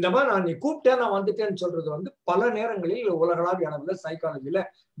இந்த மாதிரி நான் நீ கூப்பிட்டேன் நான் வந்துட்டேன்னு சொல்றது வந்து பல நேரங்களில் உலகளாவிய அளவுல சைக்காலஜில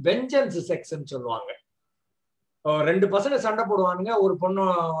வெஞ்சன்ஸ் செக்ஸ்ன்னு சொல்லுவாங்க. 2 பசங்க சண்டை போடுவானுங்க, ஒரு பொண்ணு,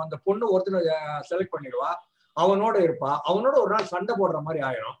 அந்த பொண்ணு ஒருத்தனை செலக்ட் பண்ணிடுவா, அவனோட இருப்பா, அவனோட ஒரு நாள் சண்டை போடுற மாதிரி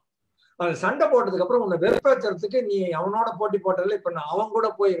ஆயிரும். அந்த சண்டை போட்டதுக்கு அப்புறம் உன்னை வெறுப்பேற்றுறதுக்கு நீ அவனோட போட்டி போட்டதுல இப்ப நான் அவன் கூட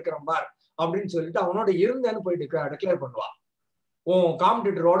போய் இருக்கிறேன் பார் அப்படின்னு சொல்லிட்டு அவனோட இருந்தேன்னு போயிட்டு டிக்ளேர் பண்ணுவா. உன்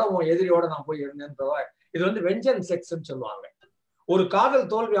காம்படிட்டரோட உன் எதிரியோட நான் போய் இருந்தேன்னு. இது வந்து வெஞ்சன் செக்ஸ்ன்னு சொல்லுவாங்க. ஒரு காதல்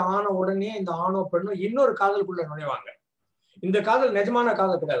தோல்வி ஆன உடனே இந்த ஆணோ பெண்ணோ இன்னொரு காதலுக்குள்ள நுழைவாங்க. இந்த காதல் நிஜமான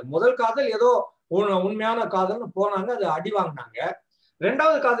காதல் கிடையாது. முதல் காதல் ஏதோ உண்மையான காதல்னு போனாங்க, அது அடி வாங்கினாங்க.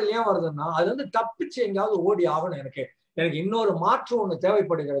 2வது காதல் ஏன் வருதுன்னா அது வந்து தப்பிச்சு எங்கேயாவது ஓடி ஆகணும், எனக்கு இன்னொரு மாற்று ஒண்ணு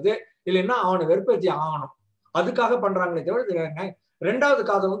தேவைப்படுகிறது, இல்லைன்னா அவனை வெறுப்பேற்றி ஆகணும், அதுக்காக பண்றாங்களே தவிர 2வது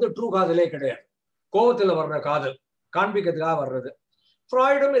காதல் வந்து ட்ரூ காதலே கிடையாது. கோபத்துல வர்ற காதல் காண்பிக்கிறதுக்காக வர்றது.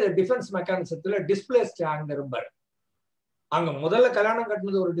 ஃப்ராய்டும் இதை டிஃபென்ஸ் மெக்கானிசத்துல டிஸ்பிளேஸ்ட் ஆங்கர். அங்க முதல்ல கல்யாணம்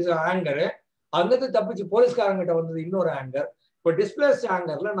கட்டினது ஒரு ஆங்கரு, அங்கிருந்து தப்பிச்சு போலீஸ்காரங்கிட்ட வந்தது இன்னொரு ஆங்கர். இப்ப டிஸ்பிளேஸ்ட்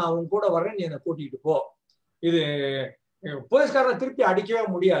ஆங்கர்ல நான் உன் கூட வரேன், நீ என்னை கூட்டிட்டு போ. இது போலீஸ்காரனை திருப்பி அடிக்கவே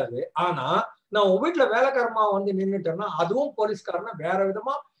முடியாது. ஆனா நான் உன் வீட்டுல வேலைக்காரமா வந்து நின்றுட்டேன்னா அதுவும் போலீஸ்காரனை வேற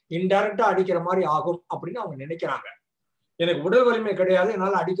விதமா இன்டைரக்டா அடிக்கிற மாதிரி ஆகும் அப்படின்னு அவங்க நினைக்கிறாங்க. எனக்கு உடல் வலிமை கிடையாது,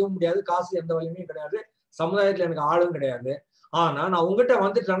 என்னால அடிக்கவும் முடியாது, காசு எந்த வலிமையும் கிடையாது, சமுதாயத்துல எனக்கு ஆளும் கிடையாது, ஆனா நான் உங்ககிட்ட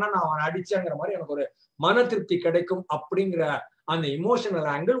வந்துட்டேன்னா நான் அவனை அடிச்சேங்கிற மாதிரி எனக்கு ஒரு மன திருப்தி கிடைக்கும் அப்படிங்கிற அந்த இமோஷனல்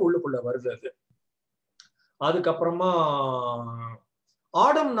ஆங்கிள் உள்ளுக்குள்ள வருது. அது அதுக்கப்புறமா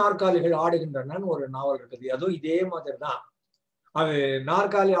ஆடும் நாற்காலிகள் ஆடுகின்றன ஒரு நாவல் இருக்குது, அதுவும் இதே மாதிரி தான். அது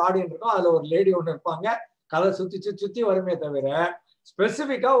நாற்காலி ஆடுன்றதும் அதுல ஒரு லேடி ஒண்ணு இருப்பாங்க, கதை சுத்தி வருமே தவிர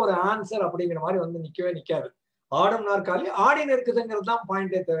ஸ்பெசிபிக்கா ஒரு ஆன்சர் அப்படிங்கிற மாதிரி வந்து நிக்கவே நிக்காது. ஆடும் நாற்காலி ஆடின்னு இருக்குதுங்கிறது தான்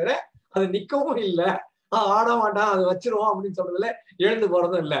பாயிண்டே தவிர அது நிக்கவும் இல்லை, ஆட மாட்டான் அது வச்சிருவோம் அப்படின்னு சொல்றதுல எழுந்து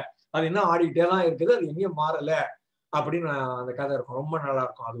போறதும் இல்லை, அது இன்னும் ஆடிக்கிட்டே தான் இருக்குது, அது எங்கேயும் மாறல அப்படின்னு அந்த கதை இருக்கும். ரொம்ப நல்லா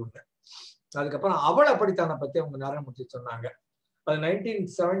இருக்கும் அது ஒண்ணு. அதுக்கப்புறம் அவளை படித்தான பத்தி அவங்க நிறைய முடிச்சு சொன்னாங்க. அது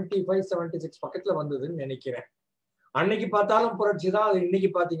 1975-76 பக்கத்துல வந்ததுன்னு நினைக்கிறேன். அன்னைக்கு பார்த்தாலும் புரட்சி தான், அது இன்னைக்கு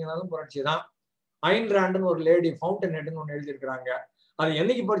பாத்தீங்கன்னாலும் புரட்சி தான். ஐன் ராண்டுன்னு ஒரு லேடி ஃபவுண்டன் ஹெட்னு ஒண்ணு எழுதியிருக்கிறாங்க, அது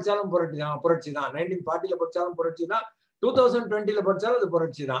என்னைக்கு படிச்சாலும் புரட்சி தான். 1940 படிச்சாலும் புரட்சி தான், 2020 படிச்சாலும் அது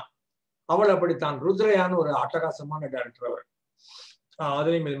புரட்சி தான். அவளை படித்தான் ருத்ரையான்னு ஒரு அட்டகாசமான டைரக்டர் அவர்,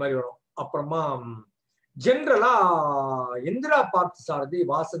 அதுலயும் இது மாதிரி வரும். அப்புறமா ஜென்ரலா இந்திரா பார்த்த சாரதி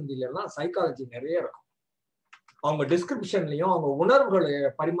வாசந்தில எல்லாம் சைக்காலஜி நிறைய இருக்கும். அவங்க டிஸ்கிரிப்ஷன்லயும் அவங்க உணர்வுகளை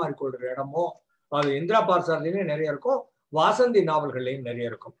பரிமாறிக்கொள்ற இடமும் அது இந்திரா பார்த்த சாரதிலையும் நிறைய இருக்கும், வாசந்தி நாவல்கள்லயும்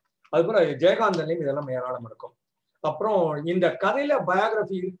நிறைய இருக்கும். அது போல ஜெயகாந்தன்லையும் இதெல்லாம் ஏராளம் இருக்கும். அப்புறம் இந்த கதையில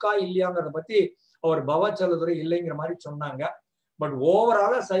பயோகிராஃபி இருக்கா இல்லையாங்கிறத பத்தி அவர் பவாச்சலதுரை இல்லைங்கிற மாதிரி சொன்னாங்க. பட்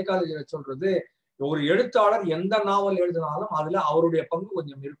ஓவராலா சைக்காலஜியில சொல்றது, ஒரு எழுத்தாளர் எந்த நாவல் எழுதினாலும் அதுல அவருடைய பங்கு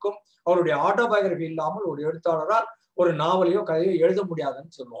கொஞ்சம் இருக்கும். அவருடைய ஆட்டோபயோகிராஃபி இல்லாமல் ஒரு எழுத்தாளரால் ஒரு நாவலையோ கதையோ எழுத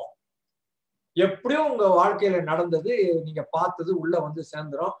முடியாதுன்னு சொல்லுவோம். எப்படியும் உங்க வாழ்க்கையில நடந்தது நீங்க பார்த்தது உள்ள வந்து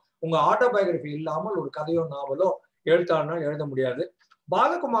சேர்ந்துரும். உங்க ஆட்டோபயோகிராஃபி இல்லாமல் ஒரு கதையோ நாவலோ எழுத்தாளனால் எழுத முடியாது.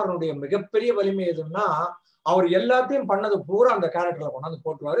 பாலகுமாரனுடைய மிகப்பெரிய வலிமை எதுன்னா, அவர் எல்லாத்தையும் பண்ணது பூரா அந்த கேரக்டர்ல கொண்டாந்து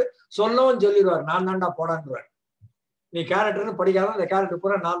போட்டுருவாரு. சொல்லவும் சொல்லிடுவாரு, நான் தான்டா போடான்றாரு. நீ கேரக்டர்னு படிக்காத அந்த கேரக்டர்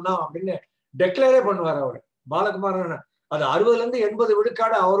பூரா நான் தான் அப்படின்னு டெக்ளேரே பண்ணுவார் அவர். பாலகுமாரன் அது 60% 80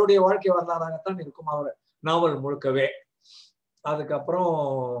 விழுக்காடு அவருடைய வாழ்க்கை வரலாறாகத்தான் இருக்கும் அவர் நாவல் முழுக்கவே. அதுக்கப்புறம்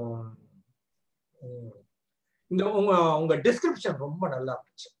இந்த உங்க டிஸ்கிரிப்ஷன் ரொம்ப நல்லா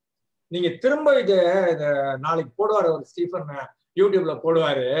இருந்துச்சு. நீங்க திரும்ப இத நாளைக்கு போடுவாரு ஒரு ஸ்டீஃபன், யூடியூப்ல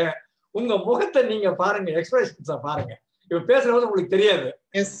போடுவாரு. உங்க முகத்தை நீங்க பாருங்க, எக்ஸ்பிரஷன்ஸ பாருங்க. இப்ப பேசுறது உங்களுக்கு தெரியாது.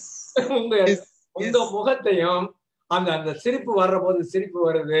 உங்க முகத்தையும் அந்த சிரிப்பு வர்ற போது சிரிப்பு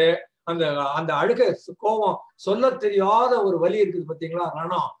வருது, அந்த அழுக கோபம் சொல்ல தெரியாத ஒரு வலி இருக்குது பாத்தீங்களா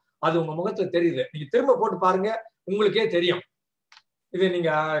ரணம், அது உங்க முகத்துல தெரியுது. நீங்க திரும்ப போட்டு பாருங்க, உங்களுக்கே தெரியும். இது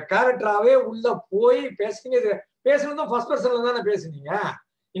நீங்க கேரக்டராவே உள்ள போய் பேசுனீங்க. இது பேசுனதும் ஃபர்ஸ்ட் பர்சன்ல தானே பேசுனீங்க.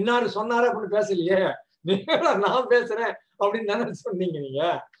 இன்னாரு சொன்னாரு அப்படின்னு பேசலையே, நீங்க நான் பேசுறேன் அப்படின்னு தானே சொன்னீங்க. நீங்க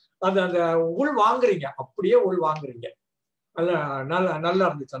அந்த உள் வாங்குறீங்க, அப்படியே உள் வாங்குறீங்க. நல்லா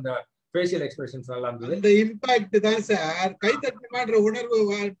இருந்துச்சு. அந்த ஃபேஷியல் எக்ஸ்பிரஷன்ஸ் நல்லா இருந்தது. அந்த இம்பாக்ட் தான் சார் கைத்தட்டணுமான்ற உணர்வு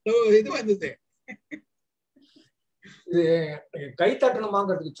இது வந்தது. இது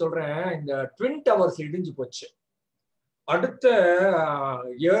கைத்தட்டணுமாங்கிறதுக்கு சொல்றேன். இந்த ட்வின் டவர்ஸ் இடிஞ்சு போச்சு. அடுத்த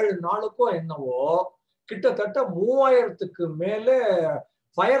 7 நாளுக்கோ என்னவோ கிட்டத்தட்ட 3000க்கு மேல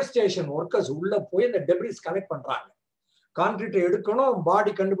ஃபயர் ஸ்டேஷன் ஒர்க்கர்ஸ் உள்ள போய் இந்த டெப்ரிஸ் கலெக்ட் பண்றாங்க. கான்கிரீட் எடுக்கணும்,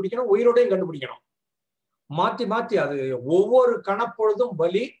 பாடி கண்டுபிடிக்கணும், உயிரோடையும் கண்டுபிடிக்கணும். மாத்தி மாத்தி அது ஒவ்வொரு கணப்பொழுதும்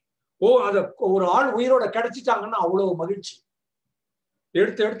வலி. அத ஒரு ஆள் உயிரோட கிடைச்சிட்டாங்கன்னா அவ்வளவு மகிழ்ச்சி.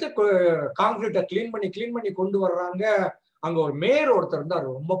 எடுத்து கான்கிரீட்டை கிளீன் பண்ணி கொண்டு வர்றாங்க. அங்க ஒரு மேயர் ஒருத்தர் இருந்தார்,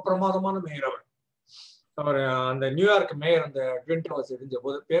 ரொம்ப பிரமாதமான மேயர். அவர் அந்த நியூயார்க் மேயர் அந்த ட்வின் டவர்ஸ் இடிஞ்ச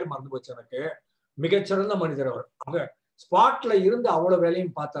போது, பேர் மறந்து போச்சு எனக்கு, மிகச்சிறந்த மனிதர் அவர். அங்க ஸ்பாட்ல இருந்து அவ்வளவு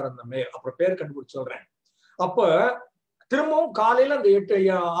வேலையும் பார்த்தார் அந்த மேயர். அப்புறம் பேர் கண்டுபிடிச்சு சொல்றேன். அப்ப திரும்பவும் காலையில அந்த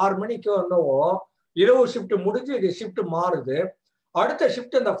 8-6 மணிக்கு என்னவோ இரவு ஷிஃப்ட் முடிஞ்சு இது ஷிஃப்ட் மாறுது. அடுத்த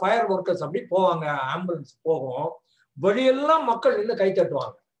ஷிஃப்ட் இந்த ஃபயர் ஒர்க்கர்ஸ் அப்படி போவாங்க, ஆம்புலன்ஸ் போகும். வழியெல்லாம் மக்கள் நின்று கை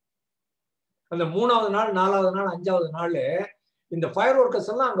தட்டுவாங்க. அந்த 3வது நாள் 4வது நாள் 5வது நாள் இந்த ஃபயர்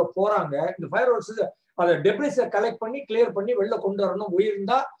ஒர்க்கர்ஸ் எல்லாம் அங்க போறாங்க. இந்த ஃபயர் ஒர்க்கர்ஸ் அதை டெப்ரிஸை கலெக்ட் பண்ணி கிளியர் பண்ணி வெளில கொண்டு வரணும். உயிர்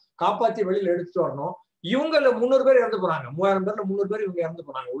இருந்தா காப்பாத்தி வெளியில எடுத்துட்டு வரணும். இவங்கள 300 பேர் இறந்து போறாங்க. 3000 பேர்ல 300 பேர் இவங்க இறந்து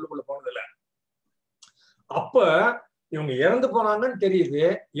போனாங்க உள்ளுக்குள்ள போனதுல. அப்ப இவங்க இறந்து போனாங்கன்னு தெரியுது,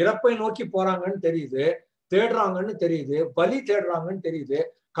 இறப்பை நோக்கி போறாங்கன்னு தெரியுது, தேடுறாங்கன்னு தெரியுது, வலி தேடுறாங்கன்னு தெரியுது,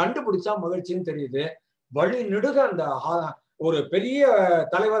 கண்டுபிடிச்சா மகிழ்ச்சின்னு தெரியுது. வழி நெடுக அந்த ஒரு பெரிய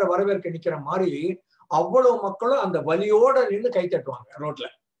தலைவரை வரவேற்க நிக்கிற மாதிரி அவ்வளவு மக்களும் அந்த வலியோட நின்று கை தட்டுவாங்க ரோட்ல.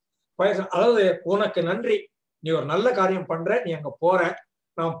 அதாவது உனக்கு நன்றி, நீ ஒரு நல்ல காரியம் பண்ற, நீ அங்க போற,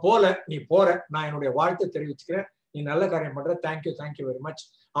 நான் போல, நீ போற, நான் என்னுடைய வாழ்த்து தெரிவிச்சுக்கிறேன், நீ நல்ல காரியம் பண்ற, தேங்க்யூ வெரி மச்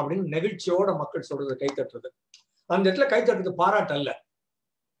அப்படின்னு நெகிழ்ச்சியோட மக்கள் சொல்றது கை தட்டுறது. அந்த இடத்துல கை தட்டுறது பாராட்டு அல்ல.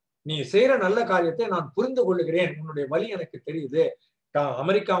 நீ செய்யற நல்ல காரியத்தை நான் புரிந்து கொள்ளுகிறேன், உன்னுடைய வலி எனக்கு தெரியுது,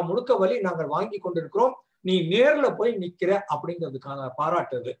 அமெரிக்கா முழுக்க வலி நாங்கள் வாங்கி கொண்டிருக்கிறோம், நீ நேர்ல போய் நிக்கிற அப்படிங்கிறதுக்கான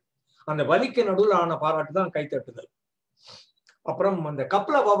பாராட்டுது. அந்த வலிக்கு நடுவில் ஆன பாராட்டு தான் கை தட்டுதல். அப்புறம் அந்த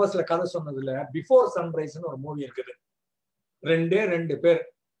கப்பல வாபஸ்ல கதை சொன்னதுல பிஃபோர் சன்ரைஸ்ன்னு ஒரு மூவி இருக்குது. 2 பேர்,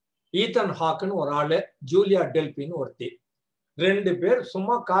 ஈத்தன் ஹாக்குன்னு ஒரு ஆளு, ஜூலியா டெல்பின்னு ஒருத்தி. 2 பேர்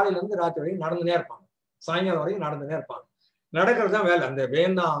சும்மா காலையில இருந்து ராத்திரி வரைக்கும் நடந்துனே இருப்பாங்க, சாயங்காலம் வரைக்கும் நடந்துனே இருப்பாங்க. நடக்கிறது தான் வேலை. அந்த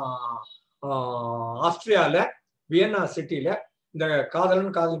வியன்னா, ஆஸ்திரியால வியன்னா சிட்டில இந்த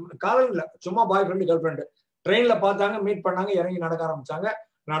காதல் இல்ல, சும்மா பாய் ஃப்ரெண்டு கேர்ள் ஃப்ரெண்டு ட்ரெயின்ல பார்த்தாங்க, மீட் பண்ணாங்க, இறங்கி நடக்க ஆரம்பிச்சாங்க,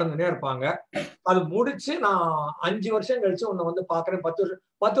 நடந்துனே இருப்பாங்க. அது முடிச்சு நான் 5 வருஷம் கழிச்சு உன்னை வந்து பாக்குறேன்,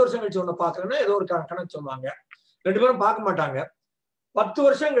 10 வருஷம் கழிச்சு உன்னை பாக்குறேன்னா ஏதோ ஒரு கணக்கு சொல்லுவாங்க. 2 பேரும் பார்க்க மாட்டாங்க. 10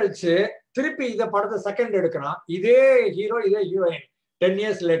 வருஷம் கழிச்சு திருப்பி இதை படத்தை செகண்ட் எடுக்கிறான், இதே ஹீரோ இதே ஹீரோயின் 10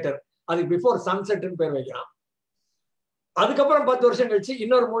 இயர்ஸ் லேட்டர். அதுக்கு பிஃபோர் சன்செட்னு பேர் வைக்கிறான். அதுக்கப்புறம் 10 வருஷம் கழிச்சு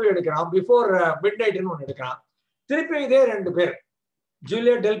இன்னொரு மூவி எடுக்கிறான், பிஃபோர் மிட் நைட்னு ஒன்று எடுக்கிறான். திருப்பி இதே 2 பேர்,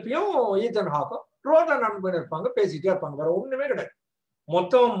 ஜூலியா டெல்பியும் ஈத்தன் ஹாக்கும் ரோட்ல நடந்து போய் இருப்பாங்க, பேசிட்டே இருப்பாங்க, வேற ஒண்ணுமே கிடையாது.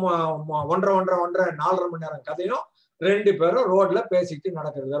 மொத்தம் 4.5 மணி நேரம் கதையும் 2 பேரும் ரோட்ல பேசிட்டு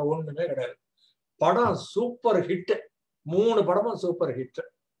நடக்கிறது, வேற ஒண்ணுமே கிடையாது. படம் சூப்பர் ஹிட், 3 படமும் சூப்பர் ஹிட்.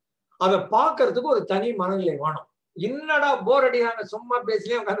 அதை பாக்குறதுக்கு ஒரு தனி மனநிலை வேணும். என்னடா போர் அடிக்கிறாங்க, சும்மா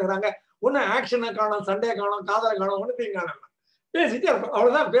பேசிலே உட்காந்துக்கிறாங்க, ஒன்னும் ஆக்ஷனை காணும், சண்டையை காணும், காதலை காணும், ஒண்ணுத்தையும் காணும். பேசிட்டு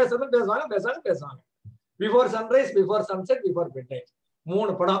அவ்வளவுதான். பேசுவாங்க. Before sunrise, before sunset, before mid night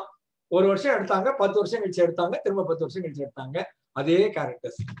 3 படம். ஒரு வருஷம் எடுத்தாங்க, 10 வருஷம் கழிச்சு எடுத்தாங்க, திரும்ப 10 வருஷம் கழிச்சு எடுத்தாங்க. அதே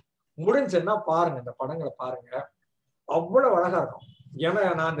கேரக்டர்ஸ். முடிஞ்சுன்னா பாருங்க, இந்த படங்களை பாருங்க, அவ்வளவு அழகா இருக்கும். ஏன்னா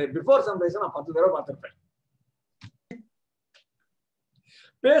நான் இந்த பிஃபோர் சன்ரைஸ் நான் 10 தடவை பார்த்திருப்பேன்.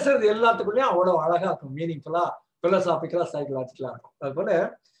 பேசுறது எல்லாத்துக்குள்ளயும் அவ்வளவு அழகா இருக்கும், மீனிங்ஃபுல்லா, பிலோசாபிக்கலா, சைக்கலாஜிக்கலா இருக்கும். அது போல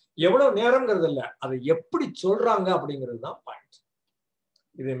எவ்வளவு நேரம்ங்கிறது இல்ல, அதை எப்படி சொல்றாங்க அப்படிங்கிறது தான் பாயிண்ட்.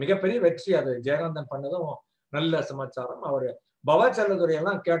 இது மிகப்பெரிய வெற்றி. அது ஜெயகாந்தன் பண்ணதும் நல்ல சமாச்சாரம். அவரு பவாச்சலதுரை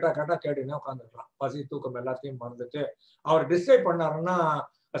எல்லாம் கேட்டுன்னு உட்காந்துருக்கலாம். பசி தூக்கம் எல்லாத்தையும் மறந்துட்டு அவர் டிஸ்கிரைப் பண்ணாருன்னா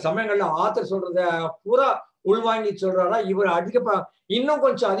சமயங்கள்ல ஆத்தர் சொல்றத பூரா உள்வாங்கி சொல்றாரா, இவர் இன்னும்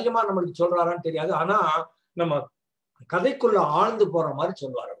கொஞ்சம் அதிகமா நம்மளுக்கு சொல்றாரான்னு தெரியாது. ஆனா நம்ம கதைக்குள்ள ஆழ்ந்து போற மாதிரி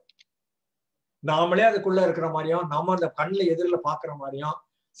சொல்லுவாரு. நாமளே அதுக்குள்ள இருக்கிற மாதிரியும், நாம அந்த கண்ணுல எதிரில பாக்குற மாதிரியும்.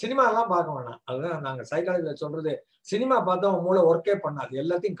 சினிமா எல்லாம் பார்க்க வேணாம். அதுதான் நாங்க சைக்காலஜில சொல்றது. சினிமா பார்த்தா அவன் மூளை ஒர்க்கே பண்ணாது,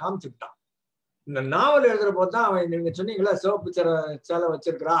 எல்லாத்தையும் காமிச்சுட்டான். இந்த நாவல் எழுதுற போதுதான் அவன், நீங்க சொன்னீங்களா சிவப்பு சேலை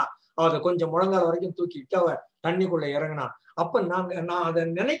வச்சிருக்கிறா, அதை கொஞ்சம் முழங்கால வரைக்கும் தூக்கிட்டு அவ தண்ணிக்குள்ள இறங்கினான். அப்ப நான் அதை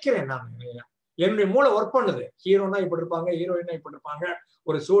நினைக்கிறேன். என்னுடைய மூளை ஒர்க் பண்ணுது. ஹீரோனா இப்படி இருப்பாங்க, ஹீரோயினா இப்படி இருப்பாங்க,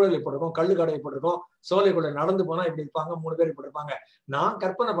 ஒரு சூழல் இப்படி இருக்கும், கல்லுக்கடை இப்படி இருக்கும், சோலைக்குள்ள நடந்து போனா இப்படி இருப்பாங்க, 3 பேர் இப்படி இருப்பாங்க. நான்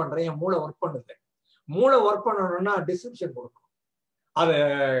கற்பனை பண்றேன், என் மூளை ஒர்க் பண்ணுது. மூளை ஒர்க் பண்ணணும்னா டிஸ்கிரிப்ஷன் கொடுக்கும். அத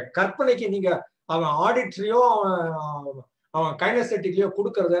கற்பனைக்கு நீங்க அவன் ஆடிட்ரியோ அவன் கைனஸ்தெட்டிக்லயோ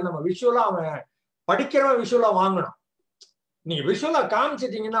கொடுக்கறத நம்ம விஷுவலா அவன் படிக்கிறவன் விஷுவலா வாங்கணும். நீங்க விஷுவலா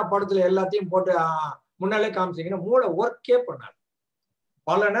காமிச்சிட்டீங்கன்னா படத்துல எல்லாத்தையும் போட்டு முன்னாலே காமிச்சிங்கன்னா மூளை ஒர்க்கே பண்ணாது.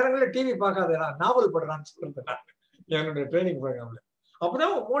 பல நேரங்கள்ல டிவி பார்க்காத நாவல் படுறான்னு சொல்றது நான் என்னுடைய ட்ரைனிங் ப்ரோக்ராம்ல.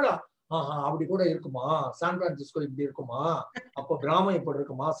 அப்பதான் மூளை அப்படி கூட இருக்குமா, சான் பிரான்சிஸ்கோ இப்படி இருக்குமா, அப்போ கிராமம் இப்படி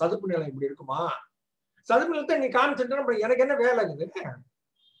இருக்குமா, சதுப்பு நிலம் இப்படி இருக்குமா. சதுப்பு நிலத்தை நீ காமிச்சிட்டா எனக்கு என்ன வேலை இருக்குது?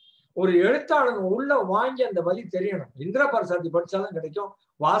 ஒரு எழுத்தாளன் உள்ள வாங்கி அந்த வழி தெரியணும். இந்திரா பரசாதி படிச்சாலும் கிடைக்கும்,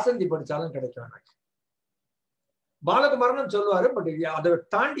 வாசந்தி படிச்சாலும் கிடைக்கும். எனக்கு பாலகுமாரன் சொல்லுவாரு. பட் அதை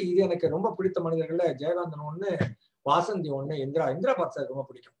தாண்டி இது எனக்கு ரொம்ப பிடித்த மனிதர்கள்ல ஜெயகாந்தன் ஒண்ணு, வாசந்தி ஒண்ணு, இந்திரா பரசாதி ரொம்ப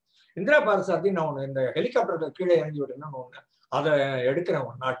பிடிக்கும். இந்திரா பரசாதி நான் ஒண்ணு இந்த ஹெலிகாப்டர்கள் கீழே இறங்கி விட்டேன்னு ஒண்ணு அதை எடுக்கிறேன்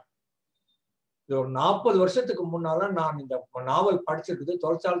ஒரு நாள். இது ஒரு 40 வருஷத்துக்கு முன்னால நான் இந்த நாவல் படிச்சிருக்குது,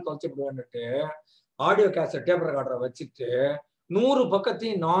 தொலைச்சிடுவேன்னுட்டு ஆடியோ கேசட் டேப் ரெக்கார்டரை வச்சுட்டு 100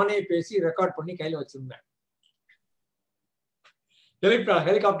 பக்கத்தையும் நானே பேசி ரெக்கார்ட் பண்ணி கையில வச்சிருந்தேன்.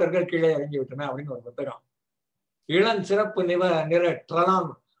 ஹெலிகாப்டர்கள் கீழே இறங்கி விட்டன அப்படின்னு ஒரு புத்தகம். இளம் சிறப்பு நிற ட்ரலாம்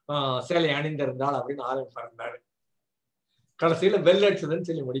சேலை அணிந்திருந்தாள் அப்படின்னு ஆரம்பிப்பாரு. கடைசியில பெல் அடிச்சதுன்னு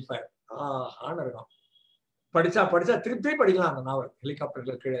சொல்லி முடிப்பாரு. இருக்கும். படிச்சா திருப்பி படிக்கலாம் அந்த நாவல்.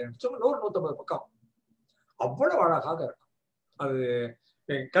 ஹெலிகாப்டர்கள் கீழே 100-150 பக்கம். அவ்வளவு அழகாக இருக்கும். அது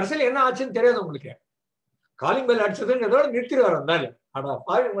கடைசியில என்ன ஆச்சுன்னு தெரியாது உங்களுக்கு. காலிங் பெல் அடிச்சதுங்கிறதோட நிறுத்திடுவார் வந்தாலும். ஆனா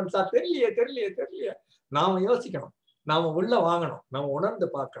பாவி மனுஷா தெரியலையே. நாம யோசிக்கணும், நாம உள்ள வாங்கணும், நாம உணர்ந்து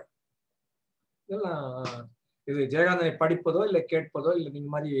பார்க்கணும். இதெல்லாம் இது ஜெயகாந்தனை படிப்பதோ இல்லை கேட்பதோ இல்லை நீங்க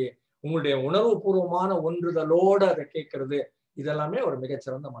மாதிரி உங்களுடைய உணர்வு பூர்வமான ஒன்றுதலோடு அதை கேட்கறது, இதெல்லாமே ஒரு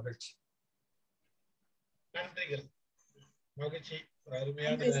மிகச்சிறந்த மகிழ்ச்சி. நன்றிகள், மகிழ்ச்சி. ஒரு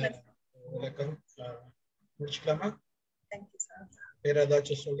அருமையான விளக்கம். முடிச்சுக்கலாமா? வேற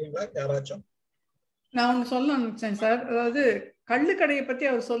ஏதாச்சும் சொல்றீங்களா யாராச்சும்? நான் ஒண்ணு சொல்ல நினைச்சேன் சார். அதாவது கள்ளுக்கடையை பத்தி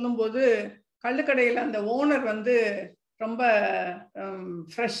அவர் சொல்லும் போது, கள்ளுக்கடையில அந்த ஓனர் வந்து ரொம்ப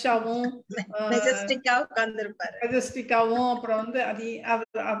ஃப்ரெஷ்ஷாவும் மெஜஸ்டிக்காவும், அப்புறம் வந்து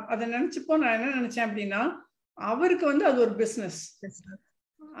அதை நினைச்சப்போ நான் என்ன நினைச்சேன் அப்படின்னா, அவருக்கு வந்து அது ஒரு பிசினஸ்.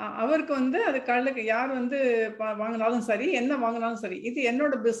 அவருக்கு வந்து அது கள்ளுக்கு யார் வந்து வாங்கினாலும் சரி, என்ன வாங்கினாலும் சரி, இது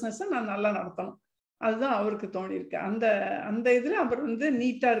என்னோட பிசினஸ், நான் நல்லா நடத்தணும், அதுதான் அவருக்கு தோணி இருக்கு. அந்த இதுல அவர் வந்து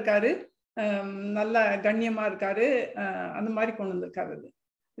நீட்டா இருக்காரு, நல்ல கண்ணியமா இருக்காரு, அந்த மாதிரி கொண்டு வந்திருக்காரு.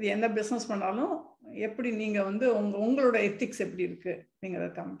 இது எந்த பிசினஸ் பண்ணாலும் எப்படி நீங்க வந்து உங்களோட எத்திக்ஸ் எப்படி இருக்கு அப்படிங்கறத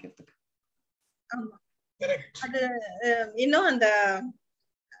காமிக்கிறதுக்கு. அது இன்னும் அந்த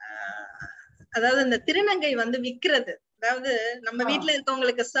அதாவது அந்த திருநங்கை வந்து விக்கிறது, அதாவது நம்ம வீட்டுல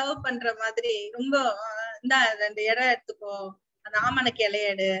இருக்கவங்களுக்கு சர்வ் பண்ற மாதிரி, ரொம்ப இந்த 2 இடம் எடுத்துக்கோ, அந்த ஆமணக்கு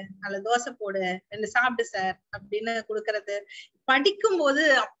இலையடு, அதுல தோசை போடு, 2 சாப்பிடு சார் அப்படின்னு கொடுக்கறது, படிக்கும் போது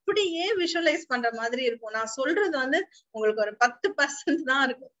அப்படியே விஷுவலைஸ் பண்ற மாதிரி இருக்கும். நான் சொல்றது வந்து உங்களுக்கு ஒரு 10% தான்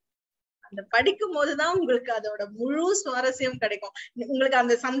இருக்கும். அந்த படிக்கும் போதுதான் உங்களுக்கு அதோட முழு சுவாரஸ்யம் கிடைக்கும். உங்களுக்கு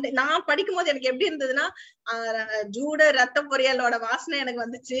அந்த நான் படிக்கும் போது எனக்கு எப்படி இருந்ததுன்னா, ஜூட ரத்த பொரியலோட வாசனை எனக்கு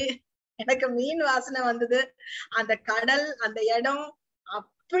வந்துச்சு, எனக்கு மீன் வாசனை வந்தது, அந்த கடல், அந்த இடம்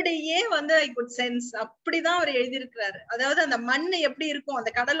அப்படியே வந்து ஐ குட் சென்ஸ். அப்படிதான் அவர் எழுதியிருக்கிறாரு. அதாவது அந்த மண் எப்படி இருக்கும், அந்த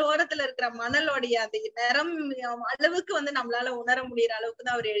கடல் ஓரத்துல இருக்கிற மணலோடைய அந்த நிறம் அளவுக்கு வந்து நம்மளால உணர முடியற அளவுக்கு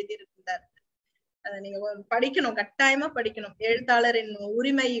தான் அவர் எழுதியிருக்கிறாரு. அதை நீங்க படிக்கணும், கட்டாயமா படிக்கணும். எழுத்தாளரின்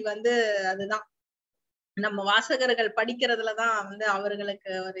உரிமை வந்து அதுதான். நம்ம வாசகர்கள் படிக்கிறதுலதான் வந்து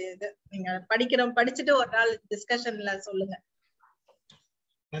அவர்களுக்கு ஒரு இது. நீங்க படிச்சுட்டு ஒரு நாள் டிஸ்கஷன்ல சொல்லுங்க.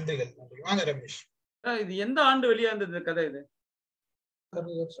 நன்றிகள். வாங்க ரமேஷ். இது எந்த ஆண்டு வெளியா இருந்தது கதை? இது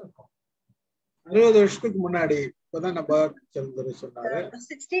 60 வருஷத்துக்கு முன்னாடி. இப்பதான் நம்ம சொன்னாரு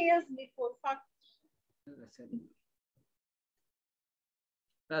 60 years before.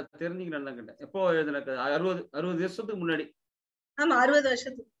 தெரிஞ்சுக்க நல்லா கேட்டேன். எப்போ எழுதுன? 60 வருஷத்துக்கு முன்னாடி. ஆமா 60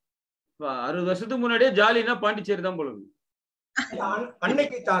 வருஷத்துக்கு. 60 வருஷத்துக்கு முன்னாடியே ஜாலினா பாண்டிச்சேரி தான் போல.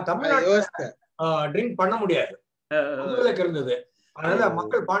 அன்னைக்கு தமிழ்நாடு ட்ரிங்க் பண்ண முடியாது, இருந்தது. அதனால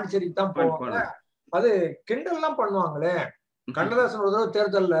மக்கள் பாண்டிச்சேரிக்கு தான் போவாங்க. அது கிண்டல் எல்லாம் பண்ணுவாங்களே. கண்ணதாசன் ஒரு தடவை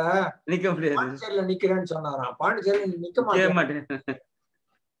தேர்தல்ல நிக்க முடியாது, பாண்டிச்சேரியில நிக்கிறேன்னு சொன்னாராம். பாண்டிச்சேரியில நிக்க மாட்டேன்,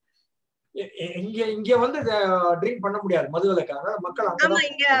 இங்க வந்து ட்ரிங்க் பண்ண முடியாது, மதுவிலக்கு. அதனால மக்கள் ஆமா,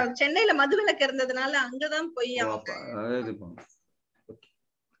 இங்க சென்னையில மதுவிலக்கு இருந்ததுனால அங்கதான் போய்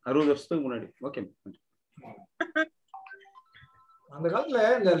 60 வருஷத்துக்கு முன்னாடி. ஓகே. அந்த காலத்துல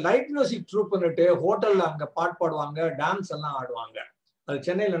இந்த லைட் மியூசிக் ட்ரூப்னுட்டு ஹோட்டல்ல அங்க பாட்டு பாடுவாங்க, டான்ஸ் எல்லாம் ஆடுவாங்க. அது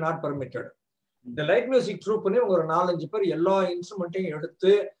சென்னையில நாட் பெர்மிட்டட். இந்த லைட் மியூசிக் ட்ரூப்னு ஒரு 4-5 பேர் எல்லா இன்ஸ்ட்ருமெண்ட்டையும்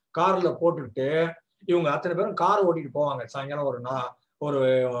எடுத்து கார்ல போட்டுக்கிட்டு இவங்க அத்தனை பேரும் கார் ஓட்டிட்டு போவாங்க. சாயங்காலம் ஒரு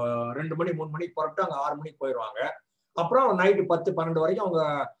 2 மணி 3 மணிக்கு புறப்பட்டு அங்க 6 மணிக்கு போயிடுவாங்க. அப்புறம் நைட்டு 10-12 வரைக்கும் அவங்க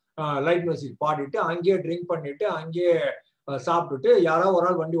லைட் மியூசிக் பாடிட்டு அங்கேயே ட்ரிங்க் பண்ணிட்டு அங்கேயே சாப்பிட்டுட்டு யாராவது ஒரு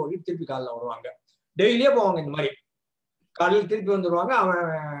ஆள் வண்டி ஓட்டிட்டு திருப்பி காலைல வருவாங்க. டெய்லியே போவாங்க இந்த மாதிரி. காலையில் திருப்பி வந்துடுவாங்க. அவன்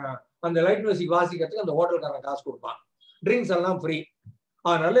அந்த லைட் மியூசிக் வாசிக்கிறதுக்கு அந்த ஹோட்டல்காரன் காசு கொடுப்பான். ட்ரிங்க்ஸ் எல்லாம் ஃப்ரீ.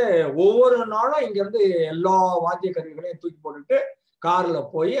 அதனால ஒவ்வொரு நாளும் இங்க இருந்து எல்லா வாத்திய கருவிகளையும் தூக்கி போட்டுட்டு கார்ல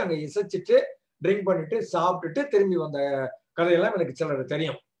போய் அங்க இசைச்சிட்டு ட்ரிங்க் பண்ணிட்டு சாப்பிட்டுட்டு திரும்பி வந்த கதையெல்லாம் எனக்கு சிலர்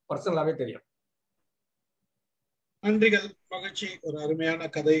தெரியும், பர்சனலாவே தெரியும். நன்றிகள், மகிழ்ச்சி. ஒரு அருமையான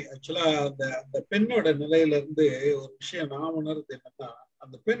கதை. ஆக்சுவலா அந்த பெண்ணோட நிலையில இருந்து ஒரு விஷயம் நான் உணர்றது என்னன்னா,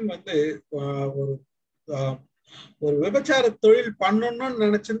 அந்த பெண் வந்து ஒரு விபச்சார தொழில் பண்ணணும்னு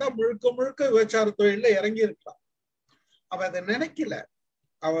நினைச்சிருந்தா முழுக்க முழுக்க விபச்சார தொழில இறங்கி இருக்கலாம். அவ அதை நினைக்கல.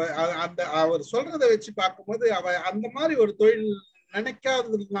 அவர் சொல்றதை வச்சு பார்க்கும்போது அவ அந்த மாதிரி ஒரு தொழில்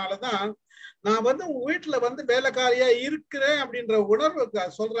நினைக்காததுனாலதான் நான் வந்து உங்க வீட்டுல வந்து வேலைக்காரியா இருக்கிறேன் அப்படின்ற உணர்வு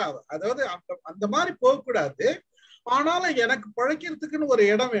சொல்றா. அதாவது அந்த மாதிரி போகக்கூடாது. ஆனாலும் எனக்கு பழைக்கிறதுக்குன்னு ஒரு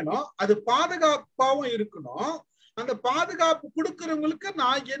இடம் வேணும், அது பாதுகாப்பாவும் இருக்கணும். அந்த பாதுகாப்பு கொடுக்கறவங்களுக்கு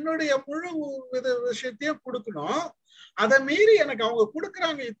நான் என்னுடைய முழு விஷயத்தையும் கொடுக்கணும். அதை மீறி எனக்கு அவங்க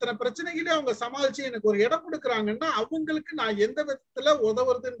கொடுக்குறாங்க, இத்தனை பிரச்சனைகளே அவங்க சமாளிச்சு எனக்கு ஒரு இடம் கொடுக்குறாங்கன்னா அவங்களுக்கு நான் எந்த விதத்துல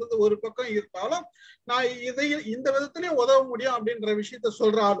உதவுறதுன்றது ஒரு பக்கம் இருந்தாலும் நான் இந்த விதத்திலயும் உதவ முடியும் அப்படின்ற விஷயத்த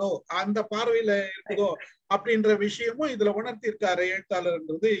சொல்றாலோ, அந்த பார்வையில இருக்குதோ அப்படின்ற விஷயமும் இதுல உணர்த்தி இருக்காரு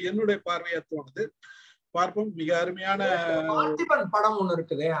எழுத்தாளர்ன்றது என்னுடைய பார்வையா தோணுது. பார்ப்போம். மிக அருமையான பார்த்திபன் படம் ஒண்ணு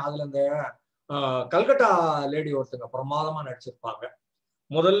இருக்குது. அதுல இந்த கல்கட்டா லேடி ஒருத்தங்க பிரமாதமா நடிச்சிருப்பாங்க.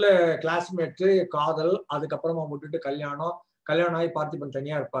 முதல்ல கிளாஸ்மேட்டு, காதல், அதுக்கப்புறமா விட்டுட்டு கல்யாணம் ஆகி பார்த்திபன்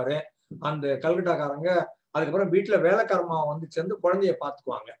தனியா இருப்பாரு. அந்த கல்கட்டாக்காரங்க அதுக்கப்புறம் வீட்டுல வேலைக்காரமா வந்து சேர்ந்து குழந்தைய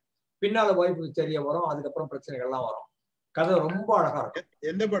பாத்துக்குவாங்க. பின்னால ஒய்ஃபுக்கு தெரிய வரும், அதுக்கப்புறம் பிரச்சனைகள்லாம் வரும். கதை ரொம்ப அழகா இருக்கும்.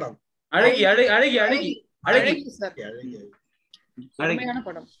 எந்த படம்? அழகி அழகி அழகி அழகி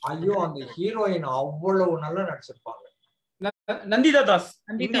படம். ஐயோ, அந்த ஹீரோயின் அவ்வளவு நல்லா நடிச்சிருப்பாங்க. நந்திதா தாஸ்,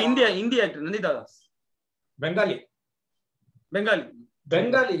 இந்திய ஆக்டர் நந்திதா தாஸ்.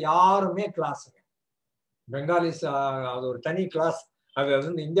 பெங்காலி யாருமே கிளாஸுங்க. பெங்காலிஸ் அது ஒரு தனி கிளாஸ். அது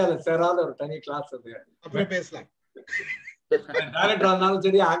வந்து இந்தியாவில சேராத ஒரு தனி கிளாஸ். அது பேசலாம். டைரக்டரா இருந்தாலும்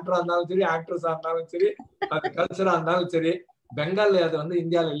சரி, ஆக்டரா இருந்தாலும் சரி, ஆக்ட்ரஸா இருந்தாலும் சரி, அது கல்ச்சரா இருந்தாலும் சரி, பெங்காலி அது வந்து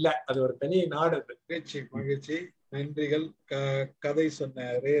இந்தியாவில இல்ல, அது ஒரு தனி நாடு. அது மகிழ்ச்சி. நன்றிகள். கதை சொன்ன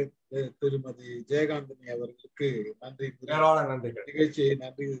திருமதி ஜெயகாந்தனி அவர்களுக்கு நன்றி. நன்றிகள். நிகழ்ச்சியை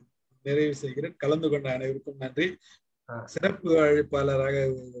நன்றி நிறைவு செய்கிறேன். கலந்து கொண்ட அனைவருக்கும் நன்றி. சிறப்பு அழைப்பாளராக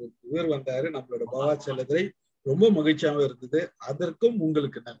இவர் வந்தாரு, நம்மளோட பவா செல்லதுரை. ரொம்ப மகிழ்ச்சியாகவும் இருந்தது. அதற்கும்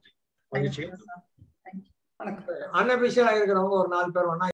உங்களுக்கு நன்றி. மகிழ்ச்சி. அன்அபிஷியலா இருக்கிறவங்க ஒரு 4 பேர் வேணா